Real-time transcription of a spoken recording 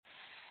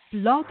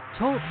Blog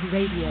Talk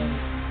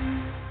Radio.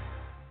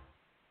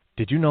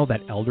 Did you know that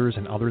elders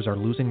and others are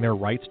losing their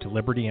rights to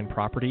liberty and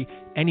property?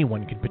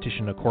 Anyone can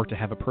petition a court to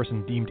have a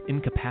person deemed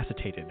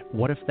incapacitated.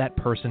 What if that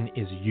person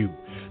is you?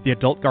 The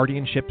adult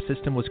guardianship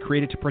system was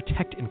created to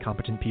protect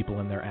incompetent people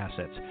and their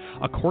assets.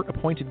 A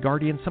court-appointed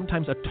guardian,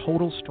 sometimes a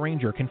total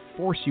stranger, can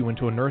force you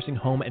into a nursing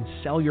home and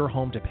sell your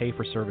home to pay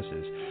for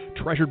services.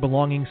 Treasured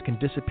belongings can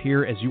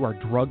disappear as you are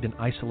drugged and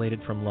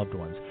isolated from loved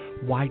ones.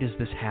 Why does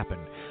this happen?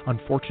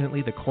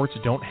 Unfortunately, the courts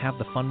don't have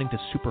the funding to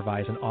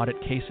supervise and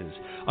audit cases.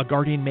 A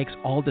guardian makes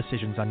all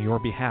decisions on your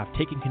behalf,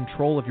 taking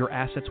control of your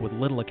assets with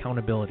little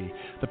accountability.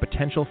 The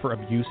potential for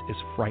abuse is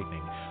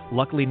frightening.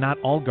 Luckily, not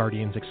all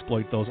guardians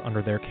exploit those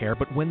under their care,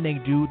 but when they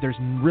do, there's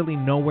really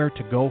nowhere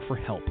to go for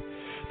help.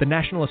 The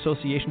National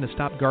Association to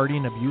Stop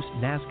Guardian Abuse,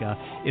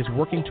 NASGA, is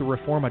working to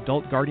reform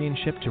adult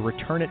guardianship to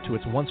return it to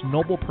its once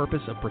noble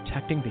purpose of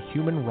protecting the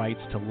human rights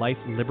to life,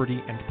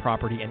 liberty, and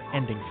property and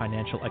ending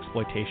financial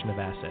exploitation of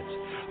assets.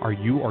 Are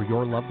you or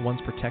your loved ones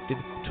protected?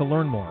 To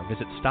learn more,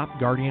 visit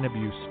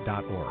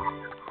stopguardianabuse.org.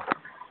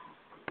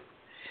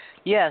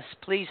 Yes,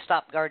 please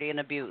stop guardian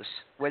abuse,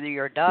 whether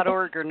you're a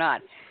 .org or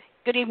not.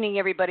 Good evening,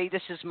 everybody.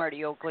 This is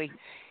Marty Oakley.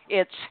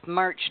 It's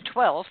March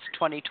 12th,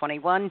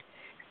 2021.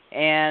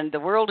 And the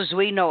world as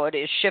we know it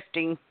is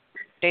shifting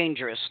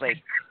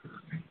dangerously.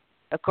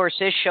 Of course,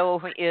 this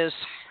show is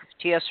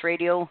TS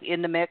Radio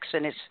in the mix,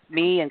 and it's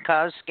me and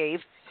Coz Scave.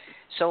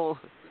 So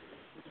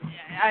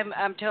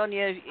I'm telling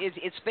you,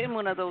 it's been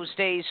one of those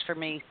days for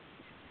me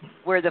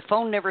where the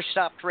phone never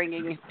stopped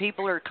ringing.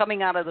 People are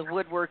coming out of the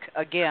woodwork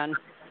again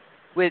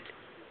with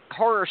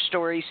horror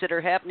stories that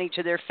are happening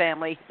to their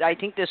family. I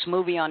think this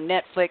movie on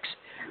Netflix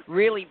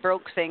really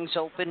broke things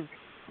open.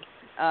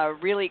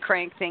 Really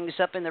crank things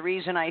up, and the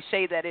reason I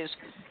say that is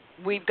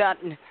we've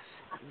gotten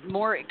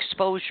more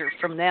exposure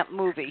from that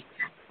movie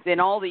than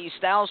all these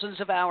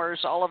thousands of hours,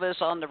 all of us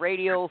on the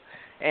radio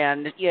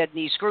and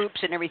these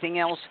groups and everything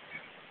else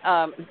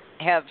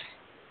have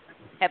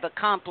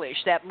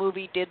accomplished. That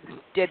movie did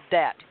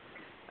that.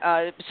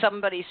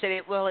 Somebody said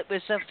it was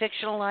a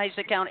fictionalized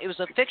account. It was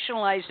a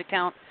fictionalized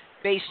account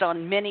based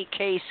on many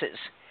cases.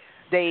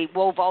 They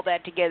wove all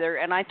that together,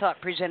 and I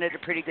thought presented a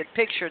pretty good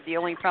picture. The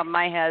only problem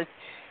I had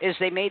is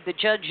they made the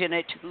judge in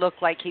it look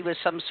like he was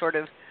some sort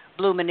of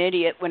bloomin'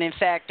 idiot, when in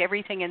fact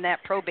everything in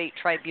that probate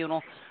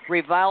tribunal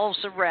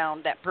revolves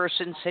around that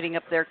person sitting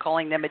up there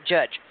calling them a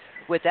judge.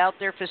 Without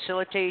their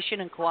facilitation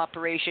and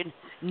cooperation,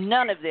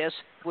 none of this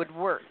would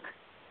work.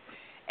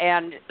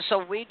 And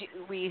so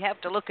we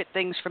have to look at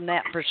things from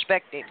that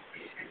perspective.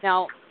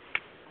 Now,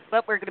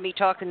 what we're going to be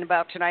talking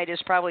about tonight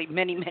is probably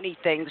many, many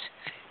things.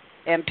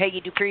 And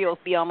Peggy Dupree will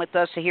be on with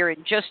us here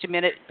in just a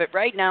minute. But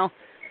right now,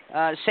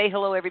 say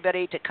hello,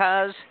 everybody, to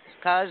Coz.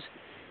 Coz,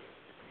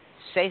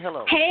 say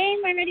hello. Hey,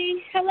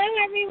 Marty. Hello,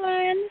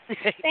 everyone.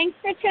 Thanks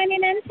for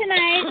tuning in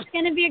tonight. It's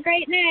going to be a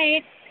great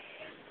night.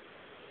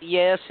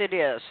 Yes, it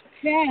is.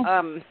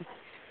 Yeah.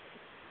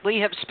 We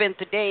have spent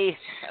the day,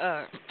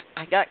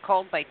 I got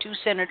called by two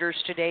senators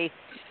today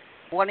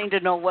wanting to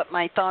know what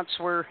my thoughts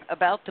were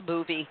about the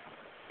movie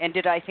and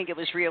did I think it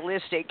was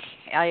realistic.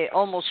 I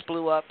almost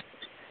blew up.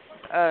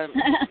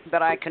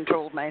 But I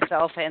controlled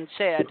myself and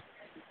said,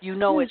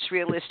 it's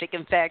realistic.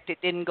 In fact,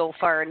 it didn't go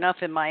far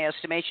enough in my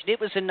estimation. It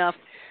was enough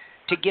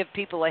to give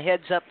people a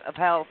heads up of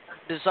how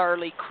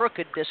bizarrely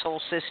crooked this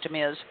whole system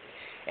is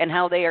and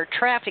how they are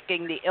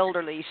trafficking the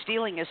elderly,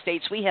 stealing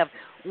estates. We have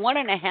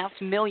 1.5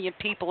 million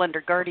people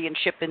under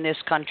guardianship in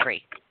this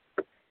country.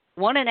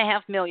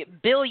 1.5 million,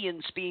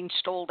 billions being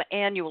stolen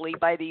annually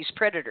by these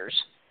predators.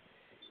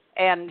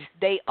 And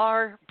they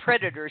are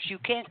predators. You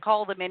can't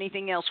call them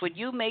anything else. When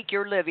you make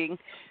your living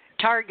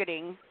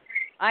targeting,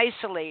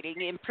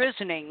 isolating,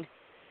 imprisoning,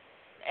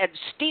 and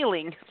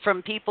stealing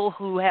from people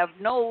who have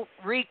no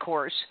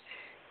recourse,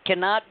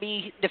 cannot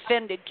be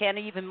defended, can't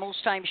even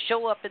most times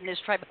show up in this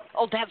tribe.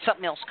 Oh, that's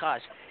something else,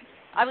 Coz.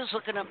 I was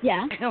looking up.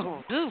 Yeah.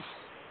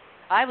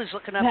 I was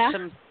looking up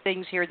some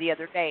things here the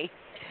other day,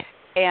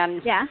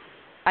 and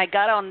I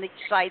got on the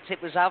sites.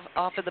 It was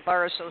off of the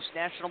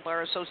National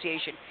Bar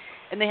Association.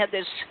 And they had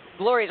this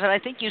glorious, and I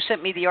think you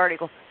sent me the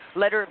article,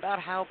 letter about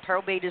how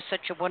probate is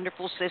such a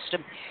wonderful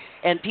system.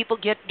 And people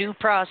get due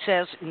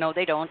process. No,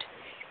 they don't.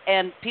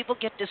 And people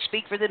get to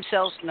speak for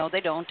themselves. No, they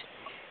don't.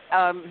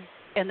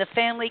 And the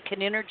family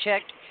can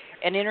interject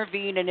and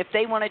intervene. And if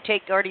they want to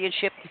take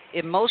guardianship,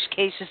 in most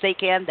cases they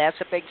can.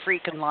 That's a big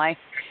freaking lie.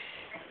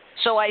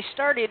 So I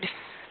started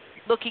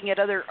looking at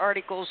other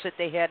articles that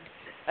they had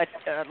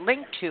a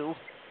link to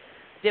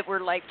that were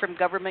like from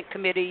government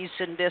committees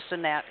and this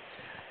and that.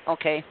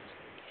 Okay.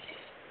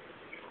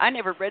 I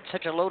never read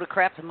such a load of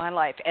crap in my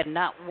life, and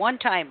not one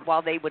time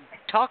while they would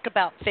talk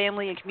about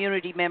family and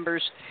community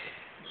members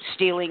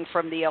stealing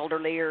from the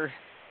elderly or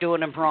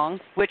doing them wrong,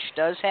 which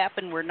does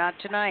happen. We're not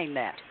denying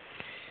that.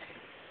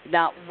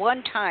 Not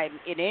one time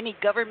in any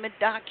government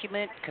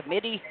document,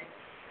 committee,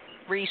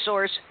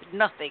 resource,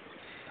 nothing,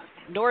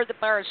 nor the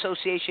Bar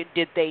Association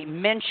did they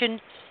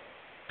mention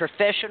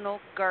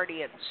professional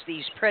guardians,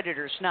 these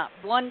predators. Not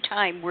one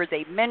time were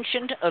they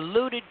mentioned,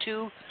 alluded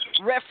to,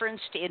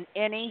 referenced in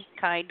any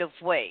kind of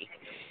way.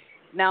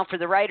 Now, for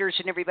the writers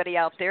and everybody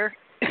out there,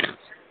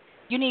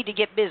 you need to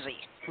get busy.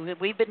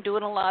 We've been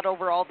doing a lot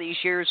over all these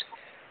years.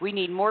 We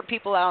need more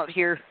people out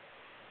here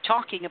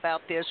talking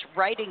about this,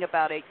 writing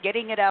about it,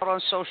 getting it out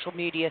on social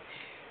media,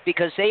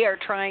 because they are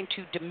trying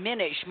to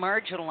diminish,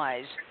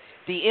 marginalize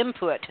the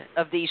input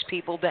of these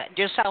people, that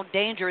just how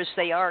dangerous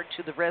they are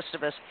to the rest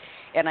of us.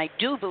 And I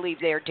do believe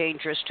they are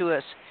dangerous to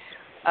us.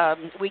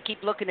 We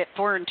keep looking at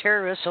foreign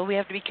terrorists, so we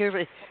have to be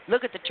careful.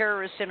 Look at the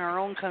terrorists in our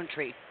own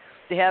country.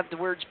 They have the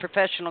words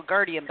professional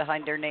guardian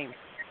behind their name.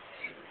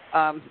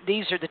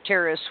 These are the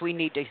terrorists we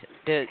need to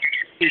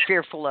be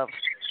fearful of.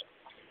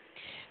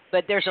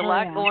 But there's a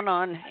lot going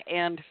on,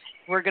 and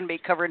we're going to be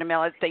covering a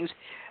lot of things.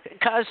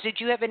 Coz, did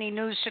you have any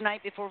news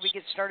tonight before we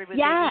get started with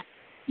it?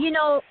 You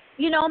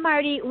know,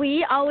 Marty,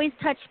 we always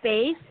touch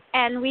base,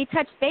 and we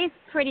touched base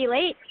pretty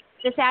late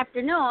this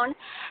afternoon,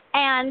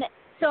 and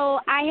so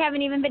I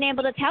haven't even been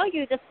able to tell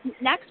you this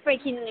next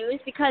breaking news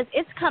because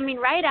it's coming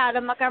right out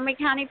of Montgomery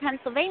County,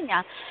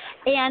 Pennsylvania,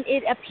 and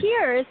it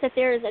appears that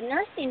there is a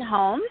nursing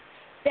home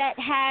that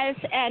has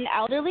an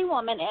elderly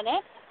woman in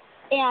it,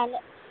 and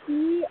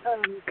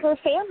her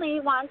family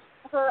wants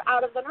her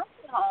out of the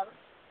nursing home,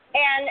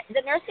 and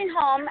the nursing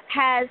home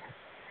has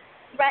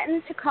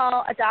threatened to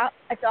call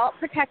Adult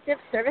Protective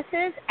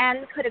Services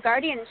and put a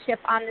guardianship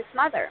on this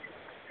mother.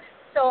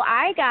 So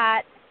I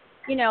got,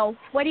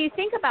 what do you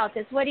think about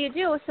this? What do you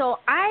do? So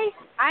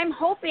I'm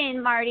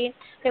hoping, Marty,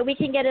 that we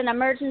can get an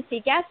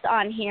emergency guest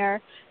on here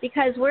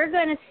because we're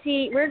going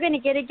to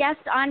get a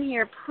guest on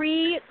here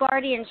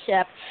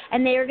pre-guardianship,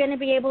 and they are going to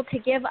be able to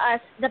give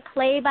us the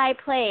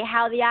play-by-play,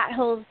 how the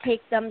at-holes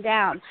take them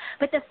down.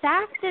 But the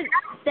fact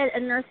that a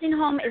nursing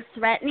home is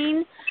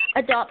threatening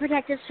Adult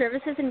Protective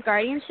Services and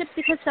guardianships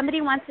because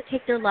somebody wants to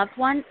take their loved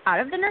one out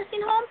of the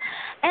nursing home,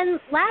 and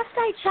last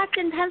I checked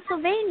in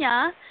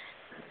Pennsylvania,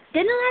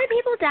 didn't a lot of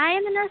people die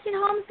in the nursing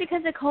homes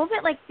because of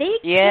COVID? Like, they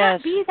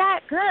can't be that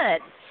good.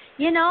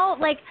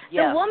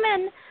 The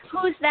woman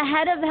who's the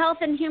head of Health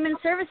and Human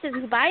Services,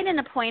 who Biden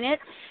appointed,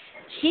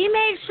 she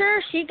made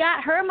sure she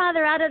got her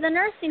mother out of the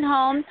nursing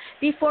home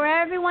before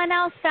everyone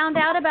else found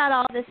out about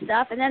all this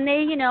stuff. And then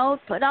they,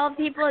 put all the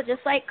people,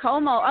 just like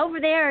Como, over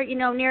there,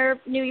 near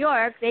New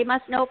York, they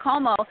must know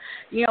Como,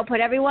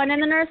 put everyone in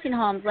the nursing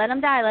homes, let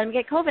them die, let them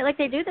get COVID. Like,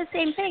 they do the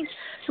same thing.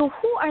 So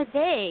who are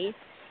they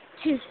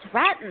to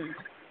threaten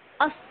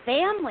a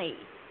family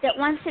that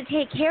wants to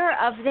take care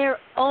of their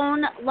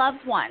own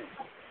loved one?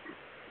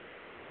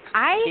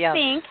 I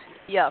think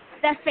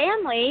the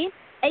family,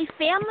 a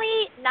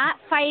family not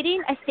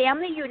fighting, a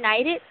family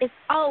united is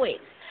always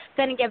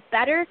going to give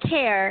better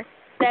care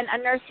than a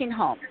nursing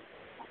home.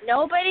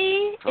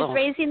 Nobody is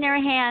raising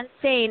their hand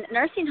saying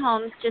nursing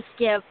homes just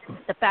give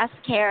the best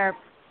care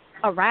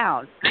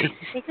around.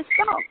 They just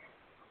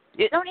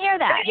don't. Don't hear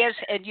that. Yes,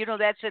 and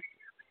that's it.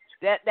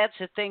 That's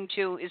the thing,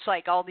 too. It's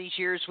like all these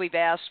years we've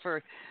asked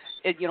for,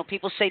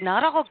 people say,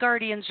 not all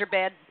guardians are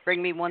bad.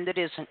 Bring me one that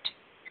isn't.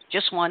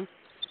 Just one.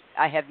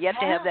 I have yet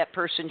to have that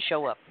person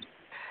show up.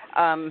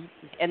 And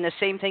the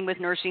same thing with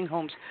nursing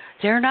homes.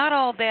 They're not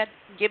all bad.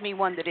 Give me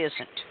one that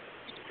isn't.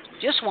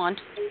 Just one.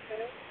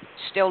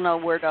 Still no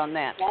word on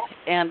that.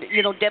 And,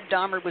 Deb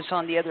Dahmer was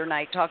on the other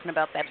night talking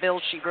about that bill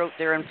she wrote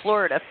there in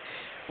Florida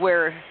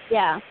where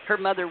her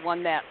mother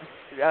won that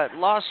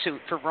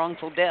lawsuit for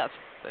wrongful death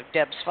of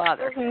Deb's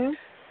father,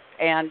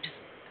 and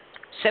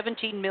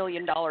 $17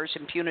 million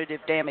in punitive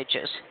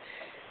damages.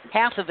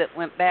 Half of it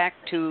went back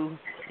to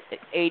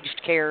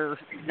aged care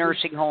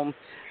nursing home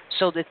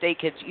so that they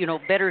could,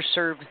 better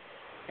serve.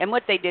 And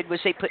what they did was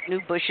they put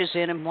new bushes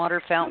in and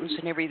water fountains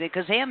and everything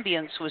because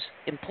ambience was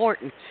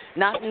important,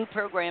 not new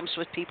programs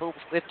with people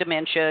with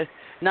dementia,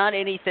 not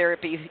any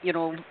therapy,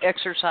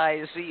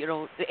 exercise,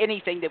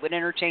 anything that would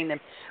entertain them.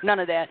 None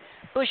of that.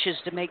 Bushes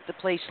to make the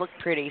place look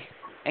pretty.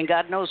 And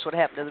God knows what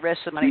happened to the rest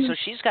of the money. So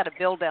she's got a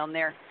bill down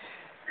there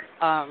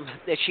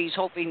that she's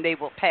hoping they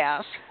will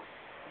pass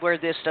where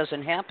this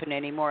doesn't happen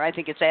anymore. I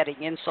think it's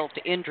adding insult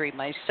to injury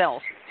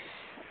myself.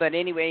 But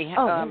anyway,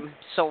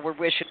 so we're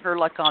wishing her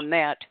luck on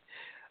that.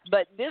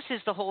 But this is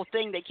the whole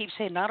thing. They keep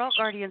saying, not all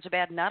guardians are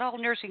bad, not all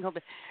nursing homes.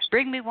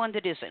 Bring me one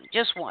that isn't,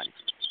 just one.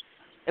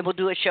 And we'll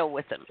do a show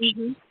with them.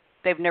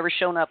 They've never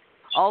shown up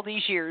all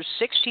these years,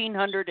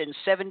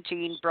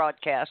 1,617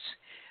 broadcasts.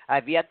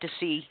 I've yet to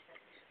see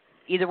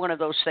either one of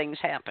those things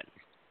happen.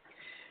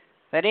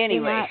 But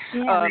anyway,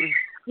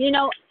 we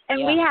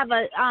have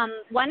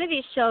one of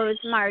these shows,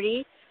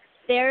 Marty.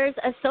 There's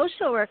a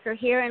social worker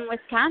here in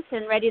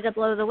Wisconsin ready to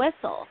blow the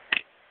whistle.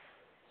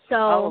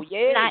 So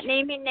not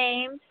naming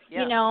names,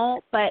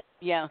 but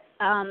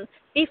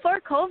before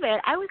COVID,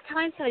 I was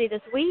telling somebody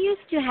this. We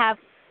used to have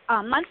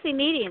monthly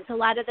meetings, a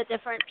lot of the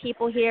different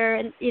people here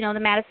in, the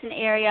Madison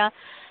area,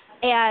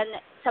 and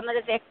some of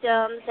the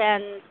victims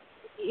and,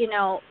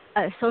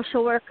 a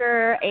social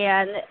worker,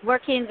 and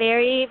working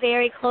very,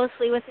 very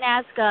closely with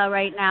NASGA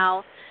right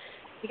now,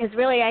 because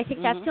really I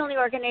think that's the only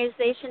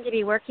organization to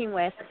be working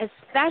with,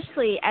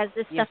 especially as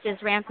this stuff is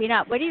ramping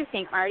up. What do you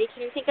think, Marty?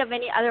 Can you think of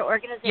any other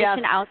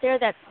organization out there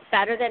that's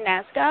better than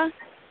NASGA?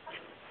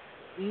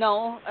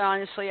 No,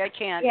 honestly, I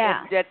can't.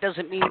 Yeah. That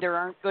doesn't mean there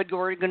aren't good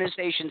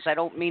organizations. I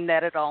don't mean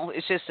that at all.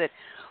 It's just that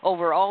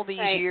over all these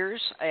Right.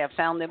 years, I have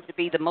found them to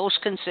be the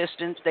most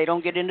consistent. They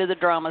don't get into the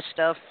drama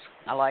stuff.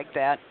 I like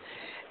that.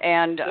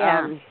 And,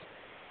 and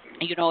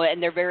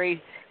they're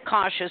very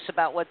cautious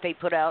about what they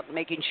put out,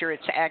 making sure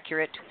it's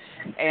accurate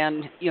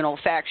and,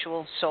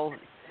 factual. So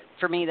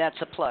for me, that's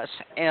a plus.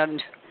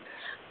 And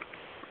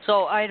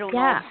so I don't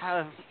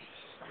know.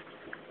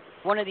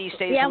 One of these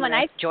days I'm going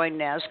to join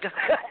NASCA.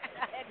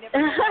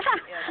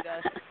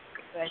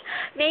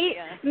 Maybe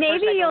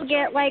you'll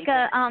get like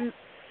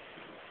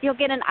you'll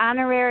get an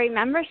honorary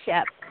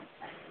membership.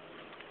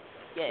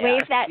 Yeah,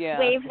 waive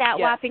that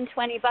whopping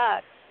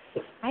 $20.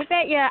 I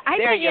bet you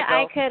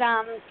I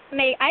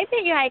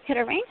could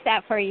arrange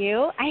that for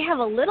you. I have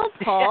a little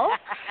pull.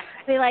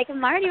 Be like,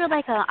 Marty would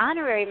like an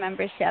honorary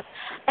membership.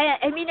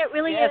 I mean, it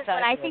really is.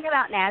 When I think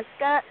about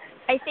NASCA,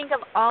 I think of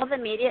all the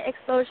media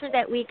exposure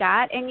that we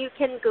got, and you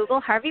can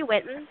Google Harvey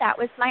Witten. That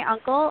was my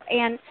uncle,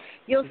 and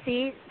you'll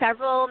see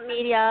several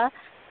media.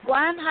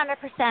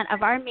 100%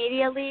 of our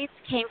media leads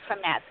came from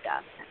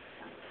NASCA.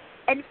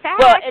 In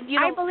fact,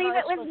 I believe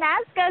it was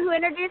NASCA who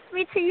introduced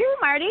me to you,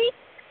 Marty.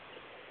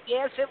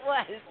 Yes, it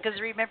was. Because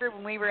remember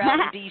when we were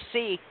out in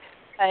D.C.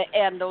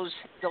 And those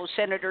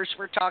senators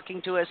were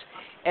talking to us,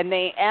 and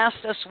they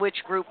asked us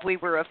which group we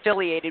were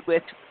affiliated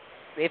with,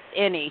 if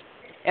any.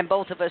 And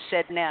both of us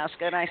said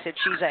NASCA, and I said,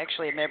 she's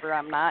actually a member,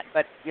 I'm not,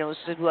 but, this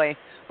is who I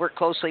work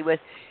closely with.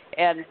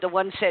 And the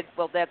one said,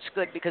 well, that's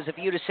good, because if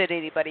you'd have said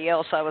anybody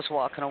else, I was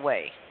walking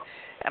away.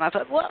 And I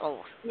thought,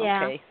 whoa,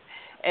 okay.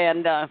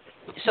 And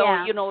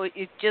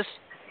it just,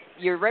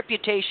 your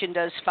reputation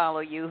does follow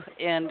you,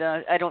 and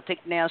I don't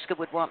think NASCA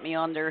would want me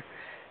on there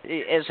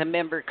as a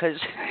member, because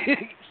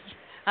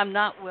I'm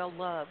not well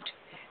loved.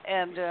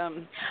 And, I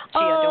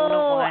don't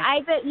know why.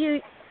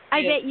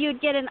 I bet you'd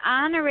get an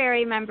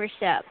honorary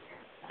membership.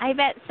 I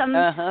bet some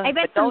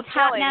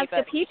top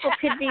NASCA people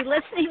could be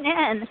listening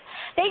in.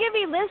 They could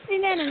be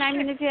listening in, and I'm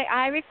going to do.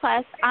 I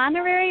request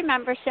honorary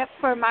membership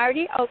for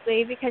Marty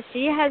Oakley because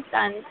she has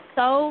done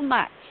so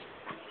much.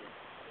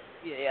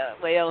 Yeah,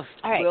 well,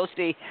 right. We'll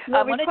see. We'll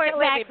I want to report tell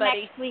back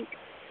everybody next week.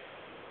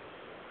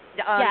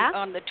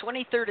 on the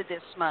 23rd of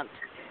this month,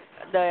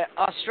 the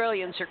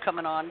Australians are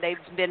coming on. They've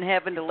been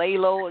having to lay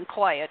low and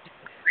quiet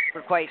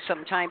for quite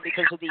some time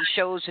because of these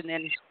shows, and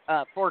then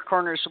Four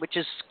Corners, which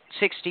is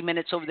 60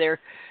 minutes over there,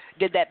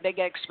 did that big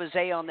expose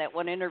on that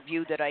one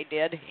interview that I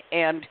did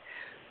and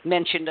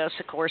mentioned us,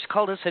 of course,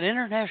 called us an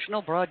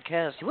international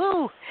broadcast.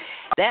 Woo!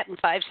 That and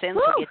 5 cents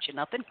will get you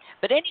nothing.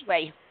 But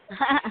anyway,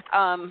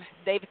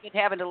 they've been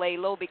having to lay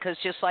low because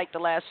just like the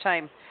last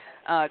time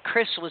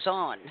Chris was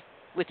on,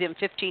 within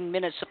 15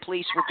 minutes the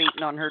police were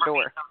beating on her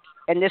door.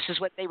 And this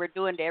is what they were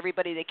doing to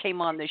everybody that came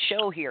on the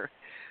show here,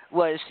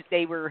 was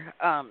they were...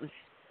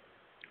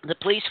 the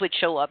police would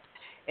show up,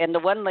 and the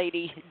one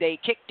lady, they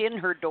kicked in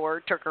her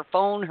door, took her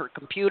phone, her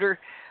computer,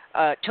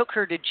 took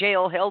her to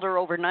jail, held her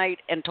overnight,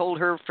 and told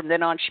her from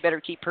then on she better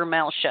keep her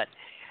mouth shut.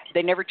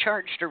 They never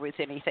charged her with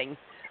anything,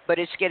 but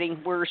it's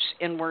getting worse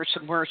and worse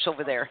and worse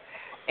over there.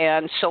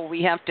 And so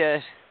we have to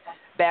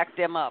back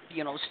them up,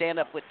 stand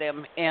up with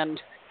them. And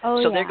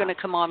they're going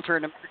to come on for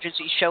an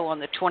emergency show on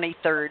the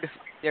 23rd.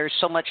 There's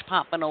so much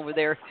popping over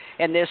there.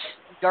 And this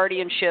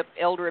guardianship,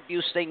 elder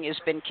abuse thing has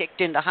been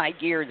kicked into high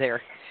gear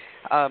there.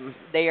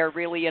 They are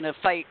really in a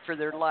fight for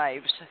their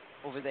lives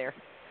over there.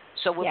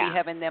 So we'll be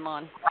having them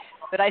on.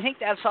 But I think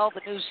that's all the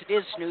news it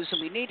is news,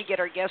 and we need to get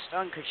our guest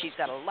on because she's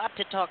got a lot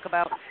to talk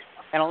about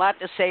and a lot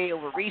to say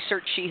over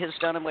research she has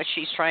done and what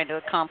she's trying to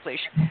accomplish.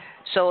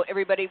 So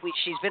everybody,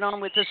 she's been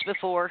on with us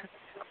before,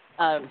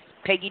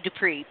 Peggy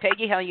Dupree.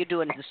 Peggy, how you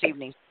doing this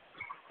evening?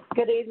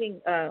 Good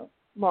evening,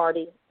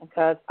 Marty,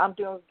 because I'm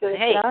doing good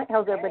tonight.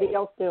 How's everybody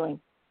else doing?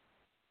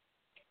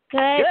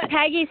 Good.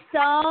 Peggy,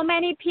 so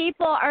many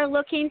people are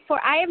looking for,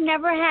 I have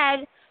never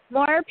had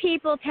more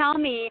people tell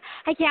me,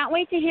 I can't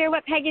wait to hear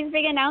what Peggy's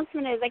big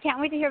announcement is. I can't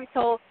wait to hear it.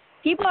 So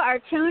people are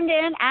tuned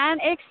in and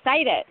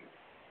excited.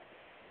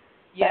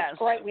 Yes. That's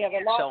great. We have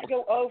a lot to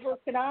go over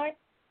tonight.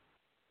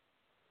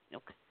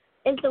 Okay.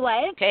 Is the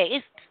what?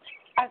 Okay.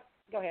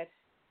 Go ahead.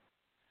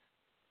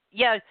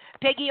 Yeah.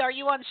 Peggy, are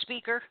you on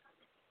speaker?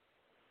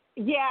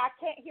 Yeah, I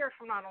can't hear if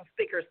I'm not on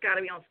speaker. It's got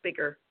to be on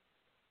speaker.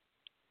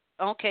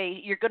 Okay,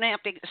 you're going to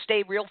have to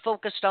stay real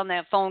focused on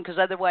that phone because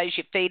otherwise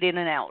you fade in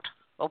and out,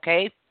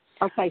 okay?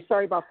 Okay,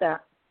 sorry about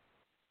that.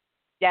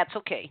 That's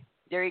okay.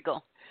 There you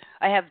go.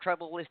 I have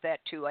trouble with that,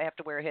 too. I have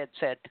to wear a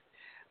headset.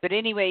 But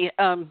anyway,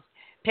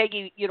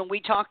 Peggy, we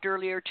talked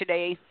earlier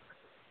today,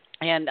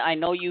 and I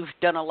know you've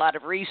done a lot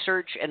of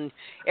research, and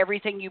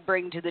everything you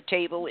bring to the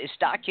table is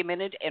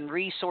documented and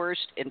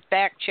resourced and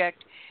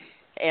fact-checked,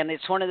 and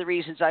it's one of the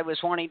reasons I was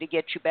wanting to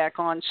get you back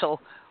on. So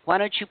why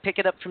don't you pick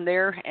it up from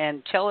there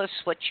and tell us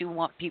what you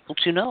want people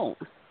to know?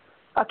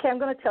 Okay, I'm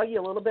going to tell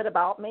you a little bit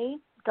about me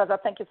because I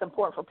think it's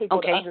important for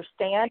people to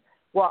understand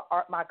what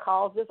my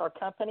cause is, our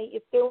company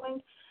is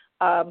doing.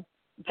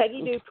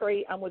 Peggy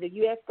Dupree, I'm with the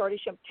U.S.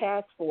 Guardianship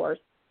Task Force,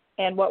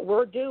 and what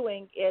we're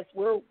doing is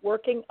we're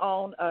working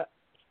on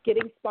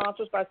getting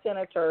sponsors by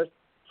senators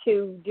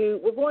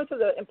we're going through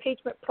the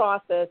impeachment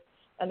process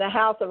in the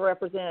House of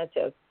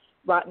Representatives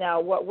right now.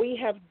 What we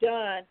have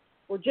done,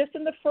 we're just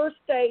in the first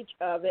stage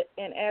of it,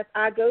 and as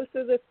I go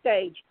through this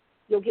stage,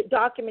 you'll get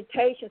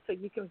documentation so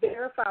you can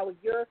verify with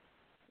your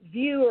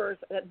viewers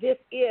that this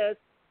is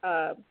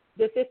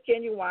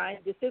genuine,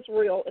 this is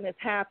real, and it's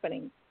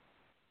happening.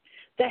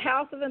 The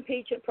House of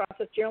Impeachment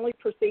process generally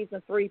proceeds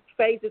in 3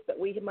 phases that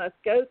we must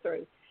go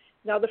through.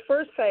 Now, the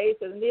first phase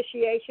is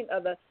initiation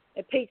of the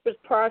impeachment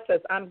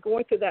process. I'm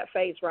going through that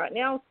phase right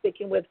now,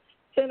 speaking with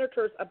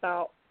senators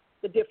about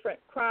the different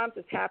crimes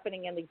that's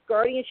happening in these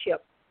guardianships.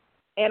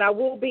 And I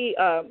will be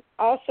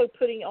also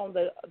putting on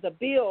the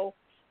bill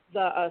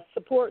the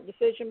support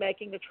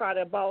decision-making to try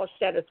to abolish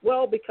that as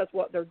well, because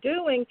what they're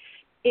doing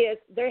is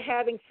they're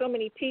having so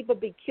many people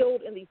be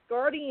killed in these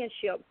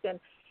guardianships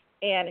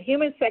and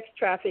human sex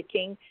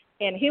trafficking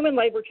and human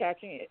labor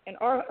trafficking and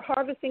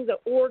harvesting the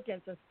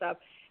organs and stuff.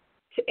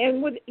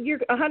 And you're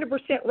 100%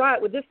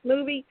 right. When this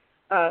movie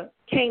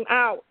came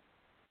out,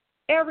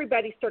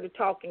 everybody started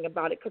talking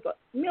about it because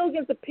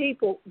millions of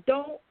people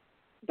don't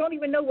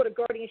even know what a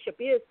guardianship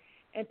is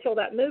until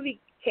that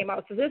movie came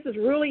out. So this is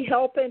really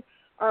helping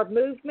our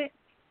movement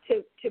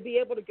to be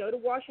able to go to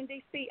Washington,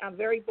 D.C. I'm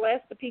very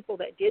blessed, the people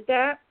that did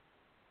that.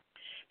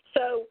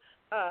 So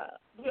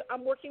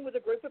I'm working with a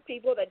group of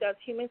people that does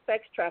human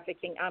sex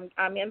trafficking.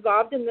 I'm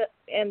involved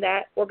in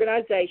that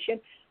organization.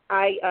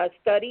 I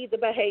study the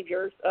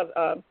behaviors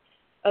of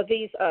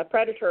these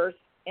predators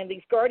and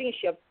these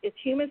guardianships. It's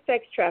human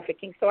sex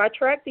trafficking. So I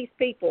track these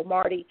people,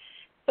 Marty.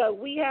 So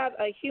we have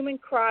a human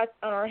crisis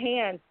on our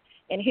hands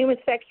and human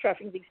sex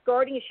trafficking, these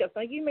guardianships.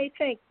 Now you may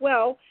think,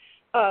 well,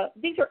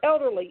 these are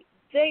elderly.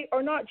 They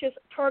are not just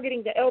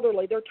targeting the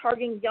elderly. They're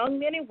targeting young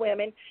men and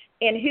women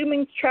and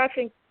human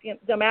trafficking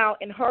them out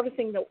and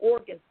harvesting the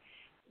organs.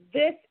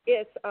 This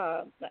is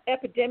an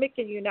epidemic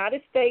in the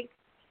United States.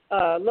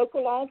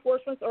 Local law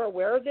enforcement are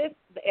aware of this.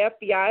 The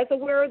FBI is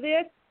aware of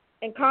this.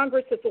 And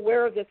Congress is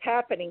aware of this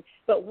happening.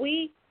 But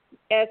we,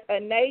 as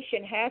a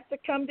nation, have to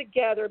come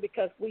together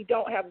because we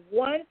don't have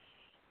one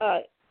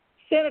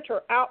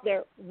senator out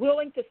there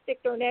willing to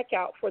stick their neck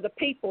out for the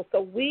people.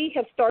 So we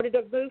have started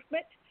a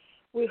movement.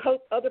 We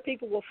hope other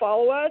people will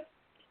follow us.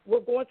 We're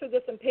going through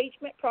this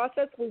impeachment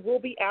process. We will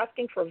be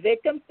asking for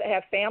victims that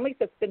have families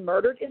that's been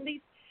murdered in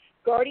these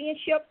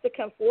guardianships to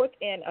come forth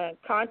and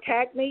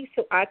contact me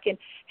so I can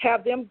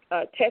have them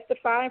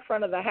testify in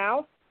front of the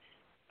House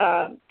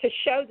to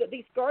show that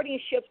these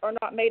guardianships are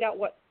not made out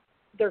what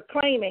they're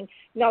claiming.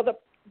 Now,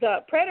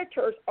 the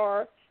predators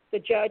are the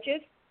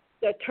judges,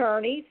 the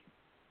attorneys,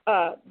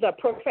 the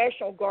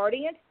professional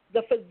guardians.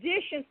 The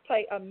physicians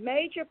play a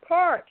major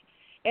part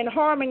in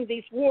harming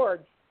these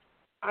wards.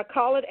 I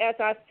call it as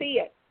I see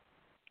it.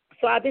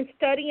 So I've been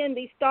studying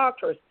these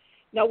doctors.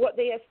 Now, what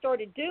they have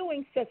started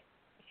doing since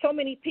so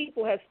many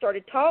people have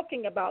started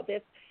talking about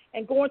this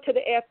and going to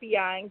the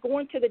FBI and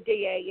going to the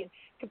DA and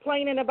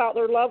complaining about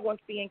their loved ones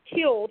being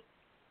killed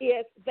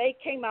is they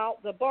came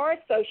out, the Bar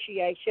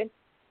Association,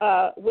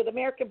 with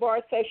American Bar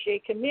Association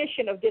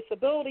Commission of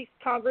Disabilities.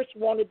 Congress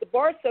wanted the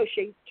Bar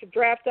Association to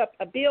draft up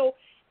a bill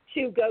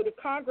to go to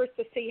Congress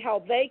to see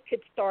how they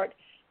could start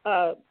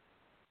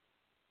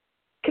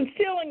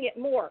concealing it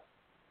more.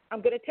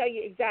 I'm going to tell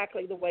you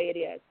exactly the way it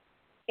is.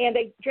 And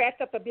they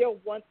draft up a bill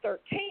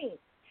 113.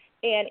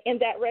 And in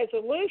that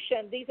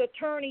resolution, these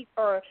attorneys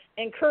are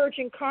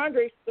encouraging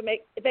Congress to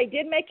they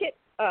did make it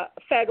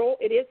federal.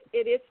 It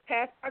is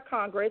passed by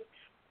Congress.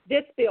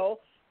 This bill,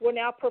 where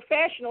now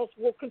professionals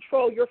will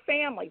control your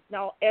families.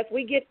 Now, as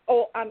we get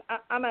old,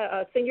 I'm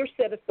a senior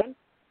citizen.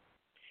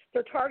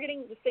 They're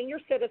targeting the senior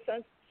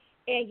citizens,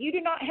 and you do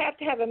not have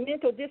to have a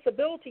mental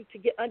disability to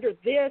get under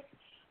this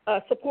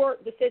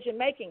support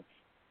decision-making.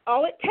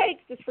 All it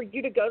takes is for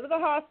you to go to the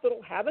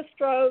hospital, have a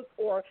stroke,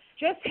 or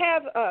just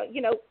have,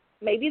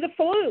 maybe the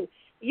flu.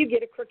 You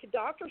get a crooked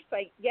doctor,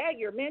 say, yeah,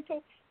 you're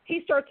mental.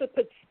 He starts a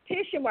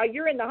petition while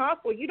you're in the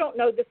hospital. You don't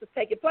know this is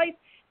taking place.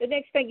 The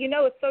next thing you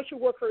know, a social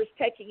worker is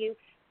taking you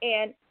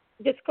and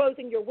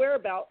disclosing your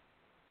whereabouts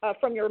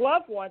from your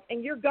loved ones,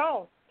 and you're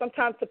gone.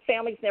 Sometimes the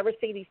families never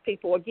see these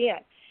people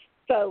again.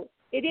 So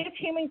it is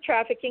human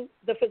trafficking.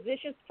 The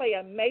physicians play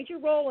a major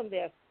role in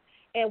this,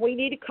 and we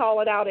need to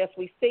call it out as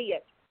we see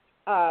it.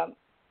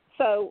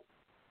 So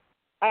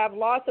I have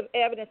lots of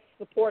evidence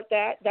to support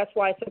that. That's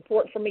why it's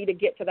important for me to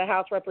get to the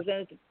House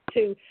Representatives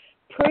to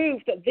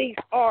prove that these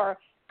are,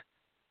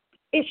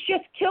 it's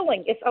just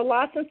killing. It's a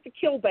license to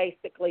kill,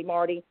 basically,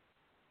 Marty.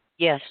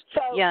 Yes.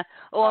 So, yeah.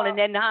 Well, and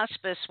then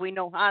hospice, we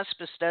know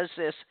hospice does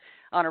this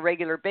on a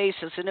regular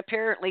basis, and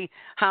apparently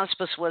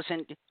hospice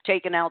wasn't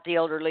taking out the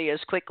elderly as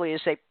quickly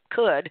as they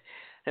could,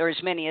 or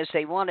as many as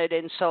they wanted,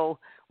 and so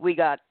we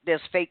got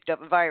this faked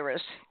up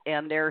virus,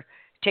 and they're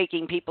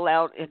taking people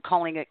out and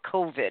calling it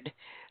COVID.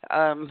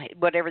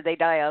 Whatever they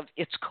die of,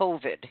 it's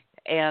COVID.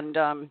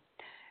 And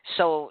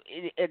so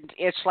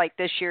it's like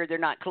this year they're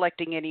not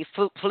collecting any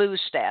flu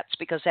stats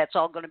because that's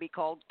all going to be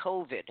called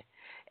COVID.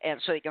 And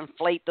so they can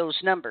inflate those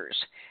numbers.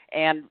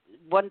 And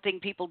one thing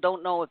people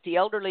don't know, if the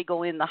elderly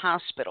go in the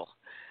hospital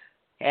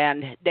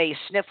and they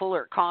sniffle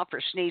or cough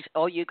or sneeze,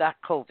 oh, you got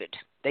COVID.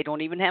 They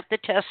don't even have to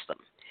test them.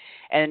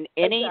 And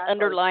any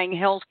underlying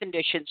health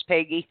conditions,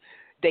 Peggy,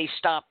 they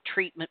stop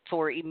treatment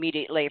for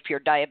immediately. If you're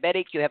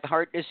diabetic, you have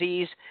heart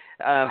disease,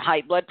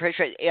 high blood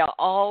pressure,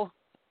 all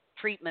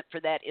treatment for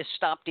that is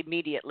stopped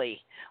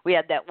immediately. We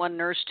had that one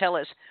nurse tell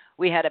us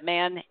we had a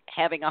man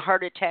having a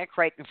heart attack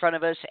right in front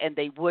of us, and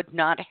they would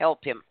not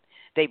help him.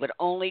 They would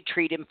only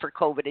treat him for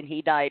COVID, and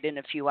he died in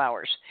a few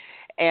hours.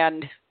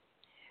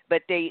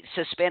 But they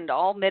suspend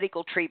all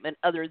medical treatment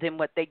other than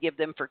what they give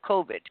them for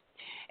COVID.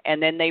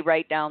 And then they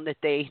write down that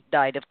they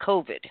died of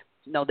COVID.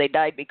 No, they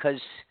died because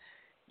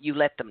you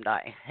let them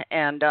die.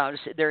 And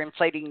they're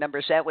inflating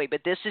numbers that way. But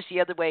this is the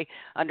other way,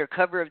 under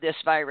cover of this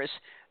virus,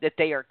 that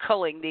they are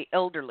culling the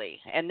elderly.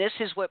 And this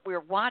is what we're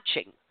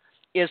watching,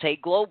 is a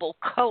global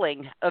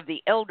culling of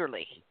the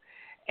elderly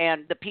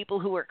and the people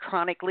who are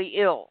chronically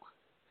ill.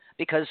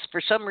 Because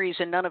for some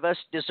reason, none of us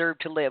deserve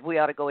to live. We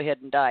ought to go ahead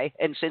and die.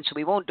 And since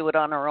we won't do it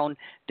on our own,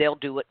 they'll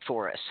do it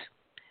for us.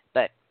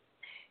 But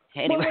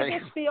anyway.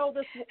 Well,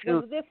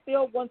 this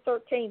bill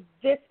 113,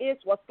 this is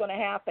what's going to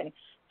happen.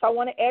 So I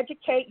want to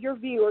educate your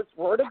viewers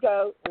where to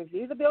go.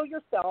 Review the bill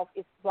yourself.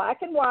 It's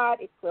black and white.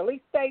 It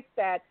clearly states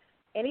that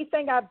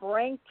anything I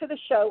bring to the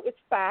show is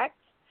facts.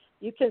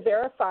 You can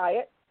verify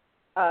it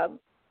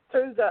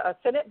through the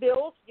Senate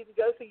bills. You can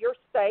go through your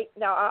state.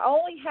 Now, I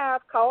only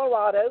have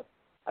Colorado.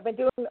 I've been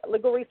doing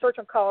legal research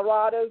on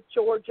Colorado,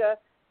 Georgia,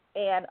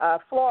 and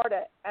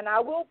Florida, and I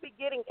will be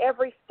getting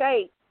every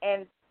state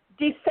and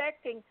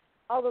dissecting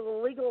all of the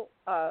legal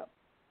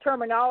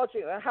terminology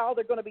and how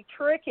they're going to be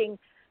tricking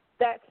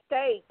that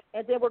state,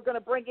 and then we're going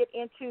to bring it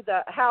into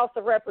the House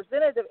of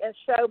Representatives and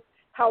show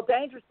how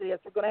dangerous it is.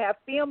 We're going to have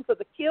films of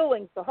the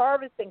killings, the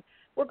harvesting.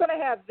 We're going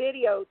to have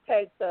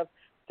videotapes of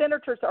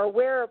senators are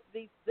aware of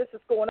this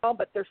is going on,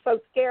 but they're so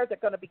scared they're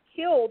going to be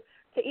killed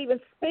to even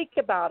speak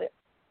about it.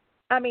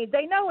 I mean,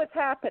 they know it's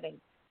happening,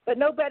 but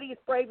nobody is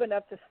brave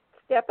enough to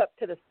step up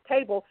to the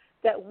table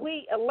that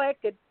we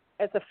elected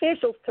as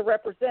officials to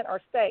represent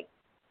our state.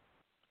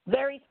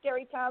 Very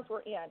scary times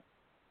we're in.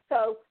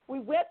 So we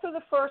went through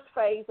the first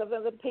phase of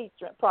the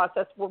impeachment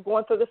process. We're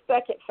going through the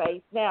second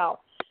phase now.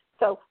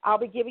 So I'll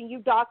be giving you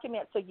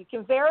documents so you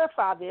can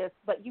verify this,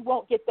 but you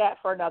won't get that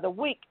for another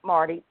week,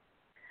 Marty.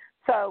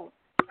 So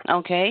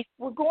okay,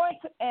 we're going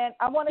to, and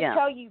I want to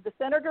tell you, the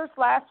senators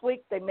last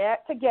week, they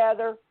met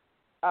together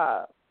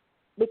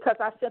because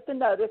I sent the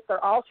notice.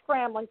 They're all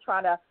scrambling,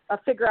 trying to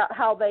figure out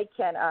how they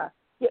can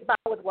get by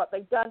with what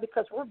they've done,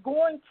 because we're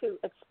going to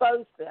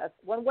expose this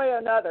one way or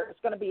another. It's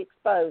going to be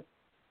exposed.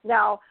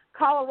 Now,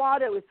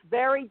 Colorado is a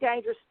very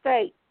dangerous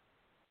state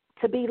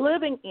to be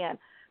living in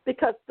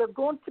because they're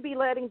going to be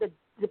letting the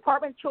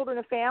Department of Children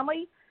and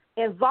Family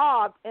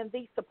involved in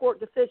the support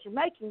decision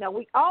making. Now,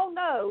 we all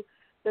know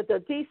that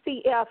the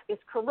DCF is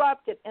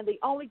corrupted, and they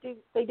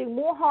do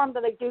more harm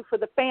than they do for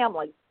the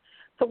families.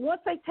 So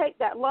once they take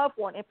that loved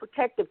one in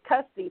protective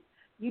custody,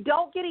 you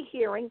don't get a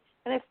hearing,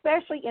 and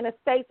especially in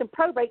estates and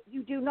probate,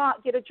 you do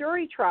not get a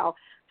jury trial.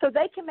 So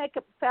they can make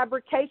up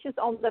fabrications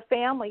on the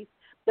families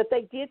that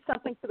they did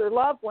something to their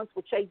loved ones,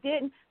 which they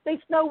didn't.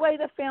 There's no way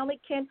the family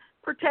can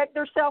protect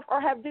themselves or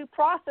have due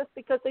process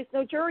because there's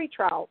no jury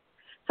trial.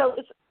 So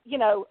it's,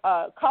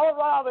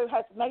 Colorado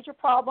has major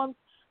problems.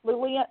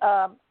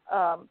 Luann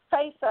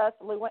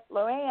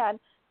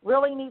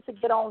really needs to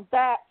get on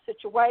that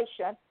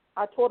situation.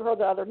 I told her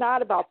the other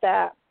night about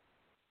that.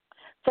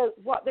 So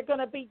what they're going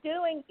to be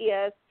doing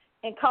is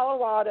in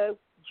Colorado,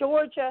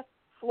 Georgia,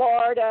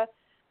 Florida,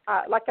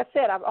 like I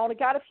said, I've only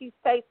got a few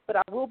states, but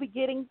I will be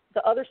getting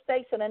the other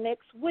states in the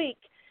next week,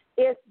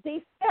 is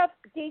DCF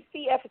is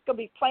going to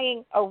be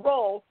playing a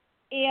role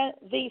in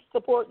the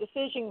support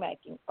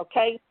decision-making,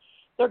 okay?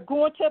 They're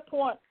going to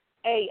appoint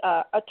a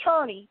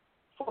attorney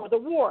for the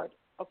ward,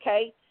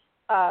 okay,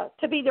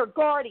 to be their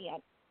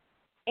guardian.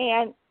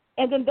 And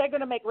then they're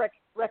going to make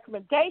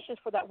recommendations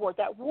for that ward.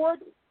 That ward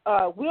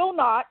will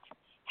not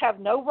have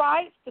no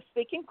rights to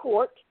speak in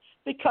court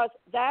because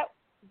that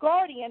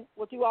guardian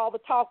will do all the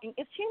talking.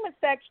 It's human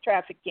sex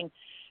trafficking.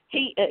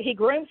 He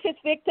grooms his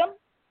victim,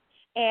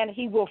 and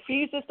he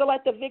refuses to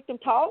let the victim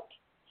talk.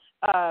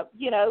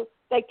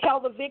 They tell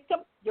the victim,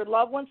 your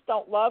loved ones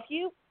don't love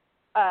you,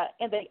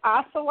 and they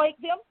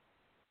isolate them.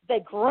 They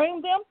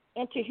groom them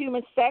into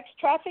human sex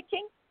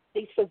trafficking,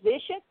 these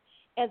physicians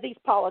and these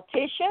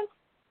politicians.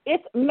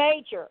 It's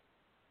major,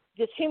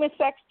 this human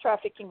sex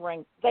trafficking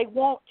ring. They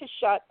want to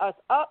shut us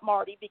up,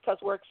 Marty, because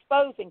we're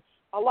exposing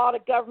a lot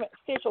of government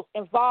officials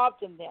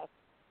involved in this.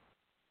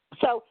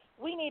 So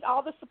we need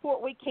all the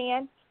support we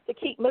can to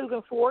keep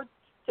moving forward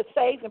to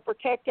save and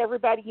protect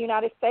everybody in the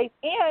United States.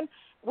 And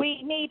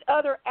we need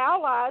other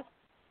allies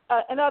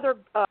and other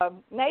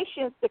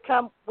nations to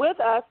come with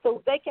us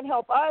so they can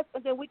help us,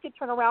 and then we can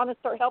turn around and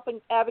start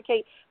helping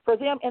advocate for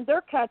them in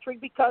their country,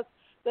 because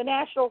the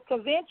National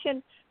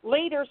Convention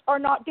leaders are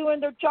not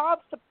doing their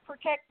jobs to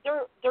protect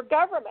their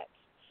governments.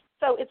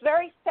 So it's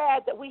very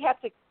sad that we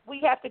have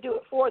to do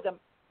it for them.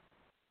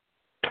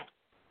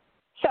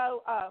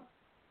 So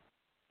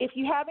if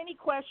you have any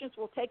questions,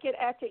 we'll take it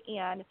at the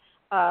end.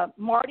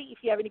 Marty, if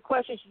you have any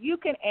questions, you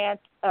can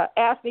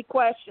ask me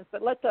questions,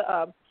 but let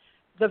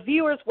the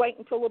viewers wait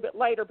until a little bit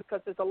later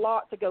because there's a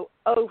lot to go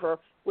over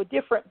with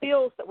different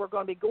bills that we're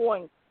going to be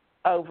going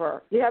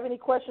over. Do you have any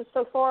questions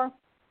so far?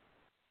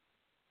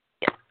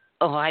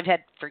 Oh,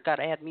 forgot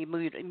I had me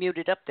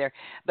muted up there.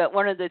 But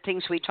one of the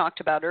things we talked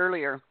about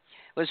earlier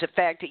was the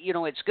fact that,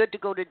 it's good to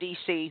go to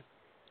D.C.,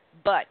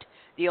 but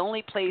the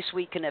only place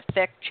we can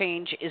affect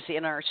change is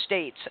in our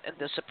states.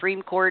 The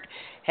Supreme Court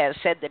has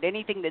said that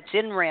anything that's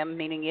in rem,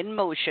 meaning in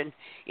motion,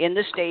 in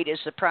the state is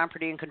the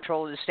property and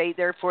control of the state.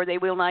 Therefore, they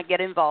will not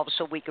get involved,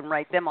 so we can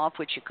write them off,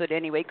 which you could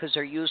anyway because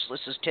they're useless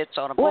as tits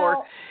on a board.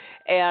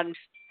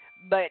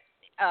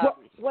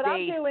 What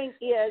I'm doing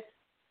is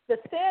the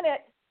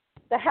Senate,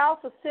 the House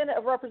of Senate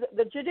of Representatives,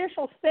 the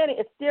Judicial Senate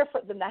is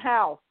different than the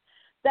House.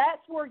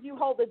 That's where you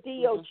hold the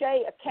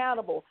DOJ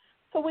accountable.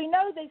 So we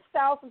know these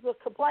thousands of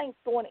complaints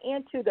going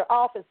into their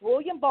office.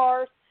 William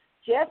Barr,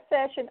 Jeff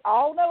Sessions,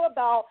 all know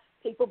about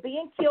people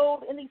being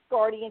killed in these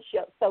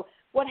guardianships. So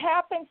what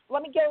happens,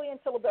 let me go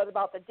into a little bit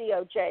about the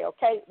DOJ,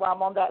 okay, while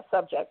I'm on that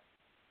subject.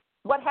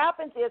 What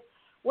happens is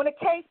when a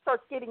case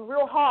starts getting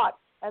real hot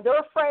and they're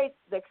afraid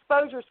the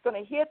exposure is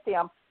going to hit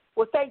them,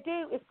 what they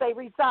do is they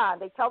resign.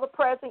 They tell the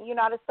President of the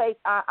United States,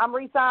 I'm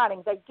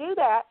resigning. They do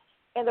that,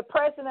 and the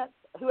President,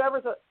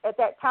 whoever's at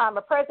that time,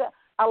 the President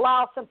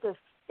allows them to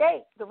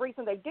escape. The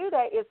reason they do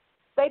that is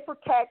they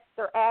protect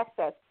their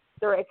assets.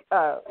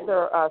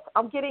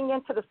 I'm getting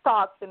into the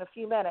stocks in a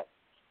few minutes.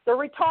 Their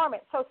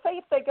retirement. So say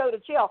if they go to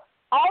jail,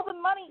 all the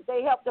money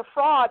they help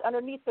defraud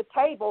underneath the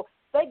table,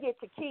 they get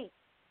to keep,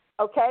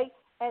 okay?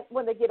 And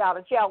when they get out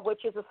of jail,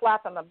 which is a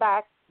slap on the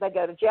back, they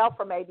go to jail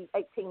for maybe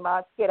 18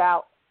 months, get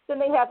out. Then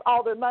they have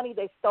all their money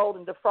they stole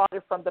and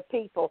defrauded from the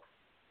people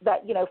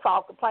that,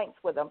 filed complaints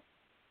with them.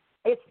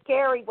 It's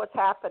scary what's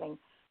happening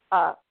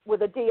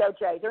with the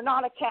DOJ. They're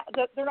not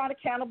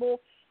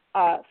accountable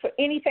for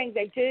anything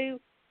they do.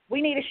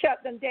 We need to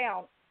shut them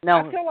down. No.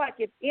 I feel like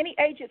if any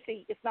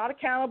agency is not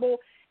accountable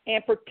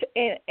and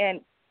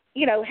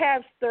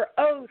has their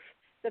oath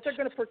that they're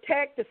going to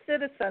protect the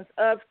citizens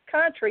of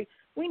country,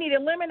 we need to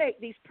eliminate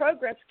these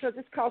programs because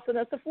it's costing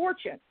us a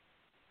fortune.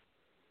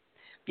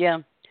 Yeah.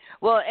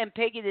 Well, and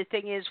Peggy, the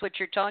thing is, what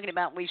you're talking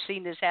about, we've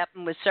seen this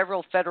happen with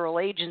several federal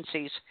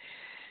agencies.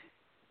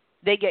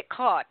 They get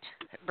caught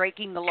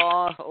breaking the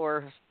law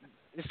or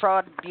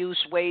fraud, abuse,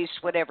 waste,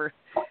 whatever,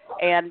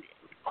 and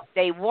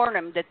they warn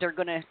them that they're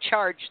going to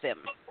charge them.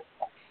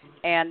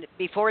 And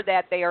before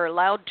that, they are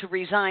allowed to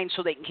resign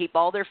so they can keep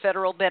all their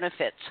federal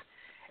benefits.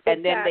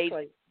 And then they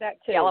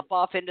gallop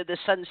off into the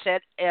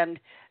sunset. And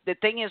the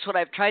thing is, what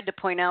I've tried to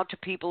point out to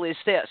people is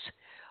this.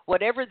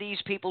 Whatever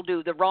these people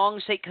do, the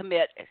wrongs they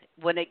commit,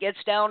 when it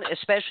gets down,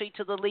 especially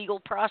to the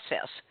legal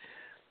process,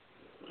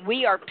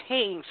 we are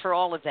paying for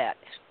all of that.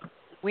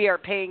 We are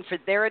paying for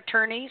their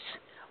attorneys.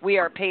 We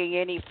are paying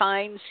any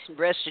fines,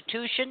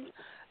 restitution.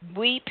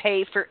 We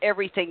pay for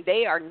everything.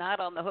 They are not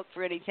on the hook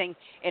for anything,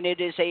 and it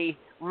is a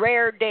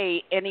rare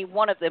day any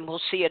one of them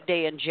will see a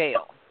day in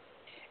jail.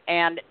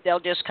 And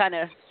they'll just kind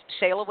of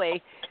sail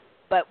away,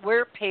 but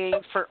we're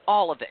paying for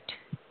all of it.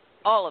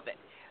 All of it.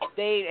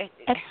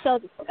 That's so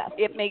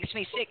disgusting. It makes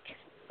me sick.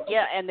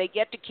 Yeah, and they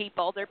get to keep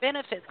all their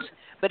benefits.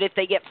 But if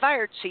they get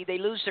fired, they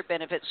lose their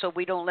benefits, so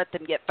we don't let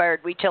them get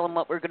fired. We tell them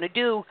what we're going to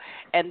do,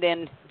 and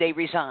then they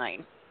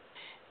resign.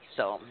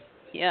 So,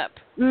 yep.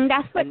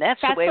 That's what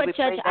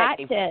Judge Ott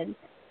did.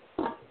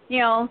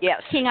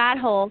 Yes. King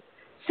Othold.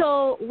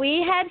 So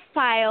we had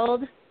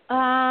filed,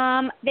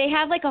 they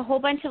have a whole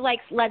bunch of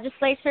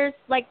legislatures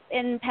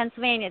in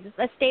Pennsylvania.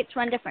 The states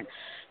run different.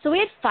 So we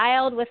had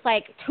filed with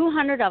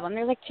 200 of them.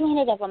 There's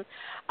 200 of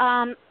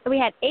them. We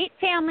had 8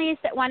 families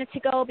that wanted to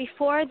go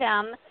before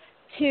them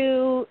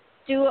to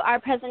do our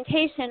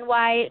presentation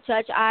why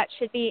Judge Ott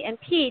should be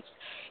impeached.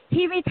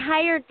 He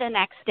retired the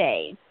next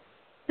day.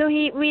 So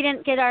we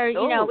didn't get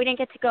we didn't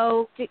get to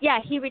go.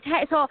 He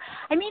retired. So,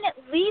 at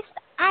least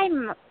I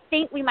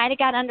think we might have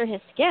got under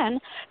his skin.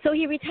 So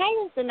he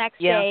retires the next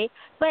day,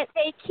 but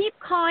they keep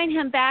calling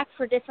him back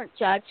for different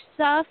judge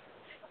stuff.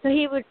 So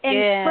he would, for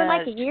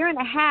a year and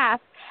a half,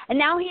 and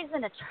now he's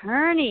an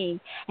attorney,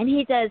 and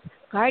he does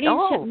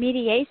guardianship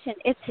mediation.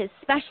 It's his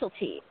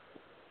specialty.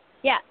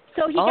 Yeah,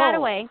 so he got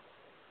away.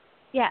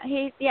 Yeah,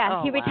 he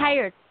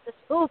retired.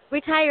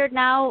 Retired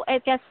now. I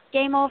guess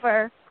game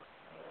over.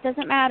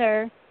 Doesn't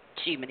matter.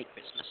 Gee, many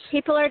Christmas.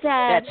 People are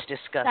dead. That's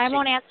disgusting. I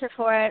won't answer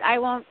for it. I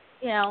won't,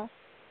 Yep.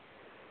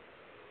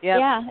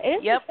 Yeah,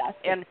 it is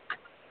disgusting.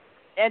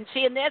 And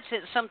see, and that's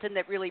something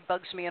that really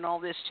bugs me in all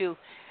this, too.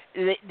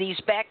 These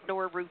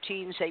backdoor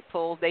routines they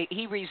pull,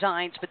 he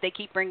resigns, but they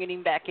keep bringing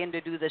him back in to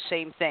do the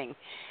same thing.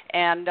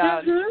 And,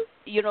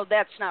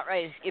 that's not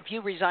right. If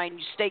you resign,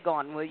 you stay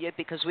gone, will you?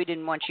 Because we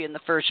didn't want you in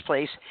the first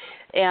place.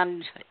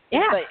 And,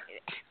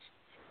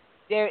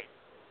 but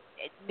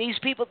these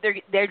people,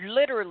 they're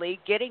literally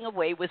getting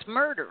away with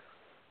murder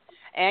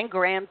and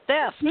grand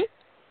theft. Mm-hmm.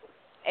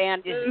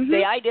 And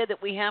the idea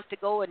that we have to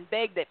go and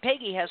beg, that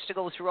Peggy has to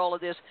go through all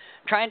of this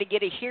trying to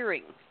get a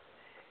hearing.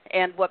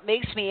 And what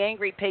makes me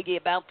angry, Peggy,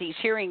 about these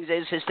hearings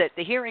is that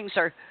the hearings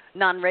are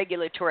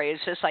non-regulatory.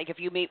 It's just like if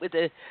you meet with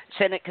the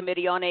Senate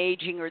Committee on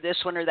Aging or this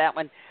one or that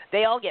one,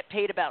 they all get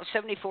paid about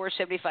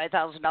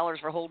 $75,000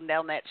 for holding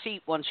down that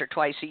seat once or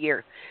twice a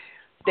year.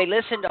 They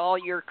listen to all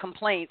your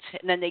complaints,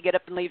 and then they get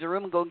up and leave the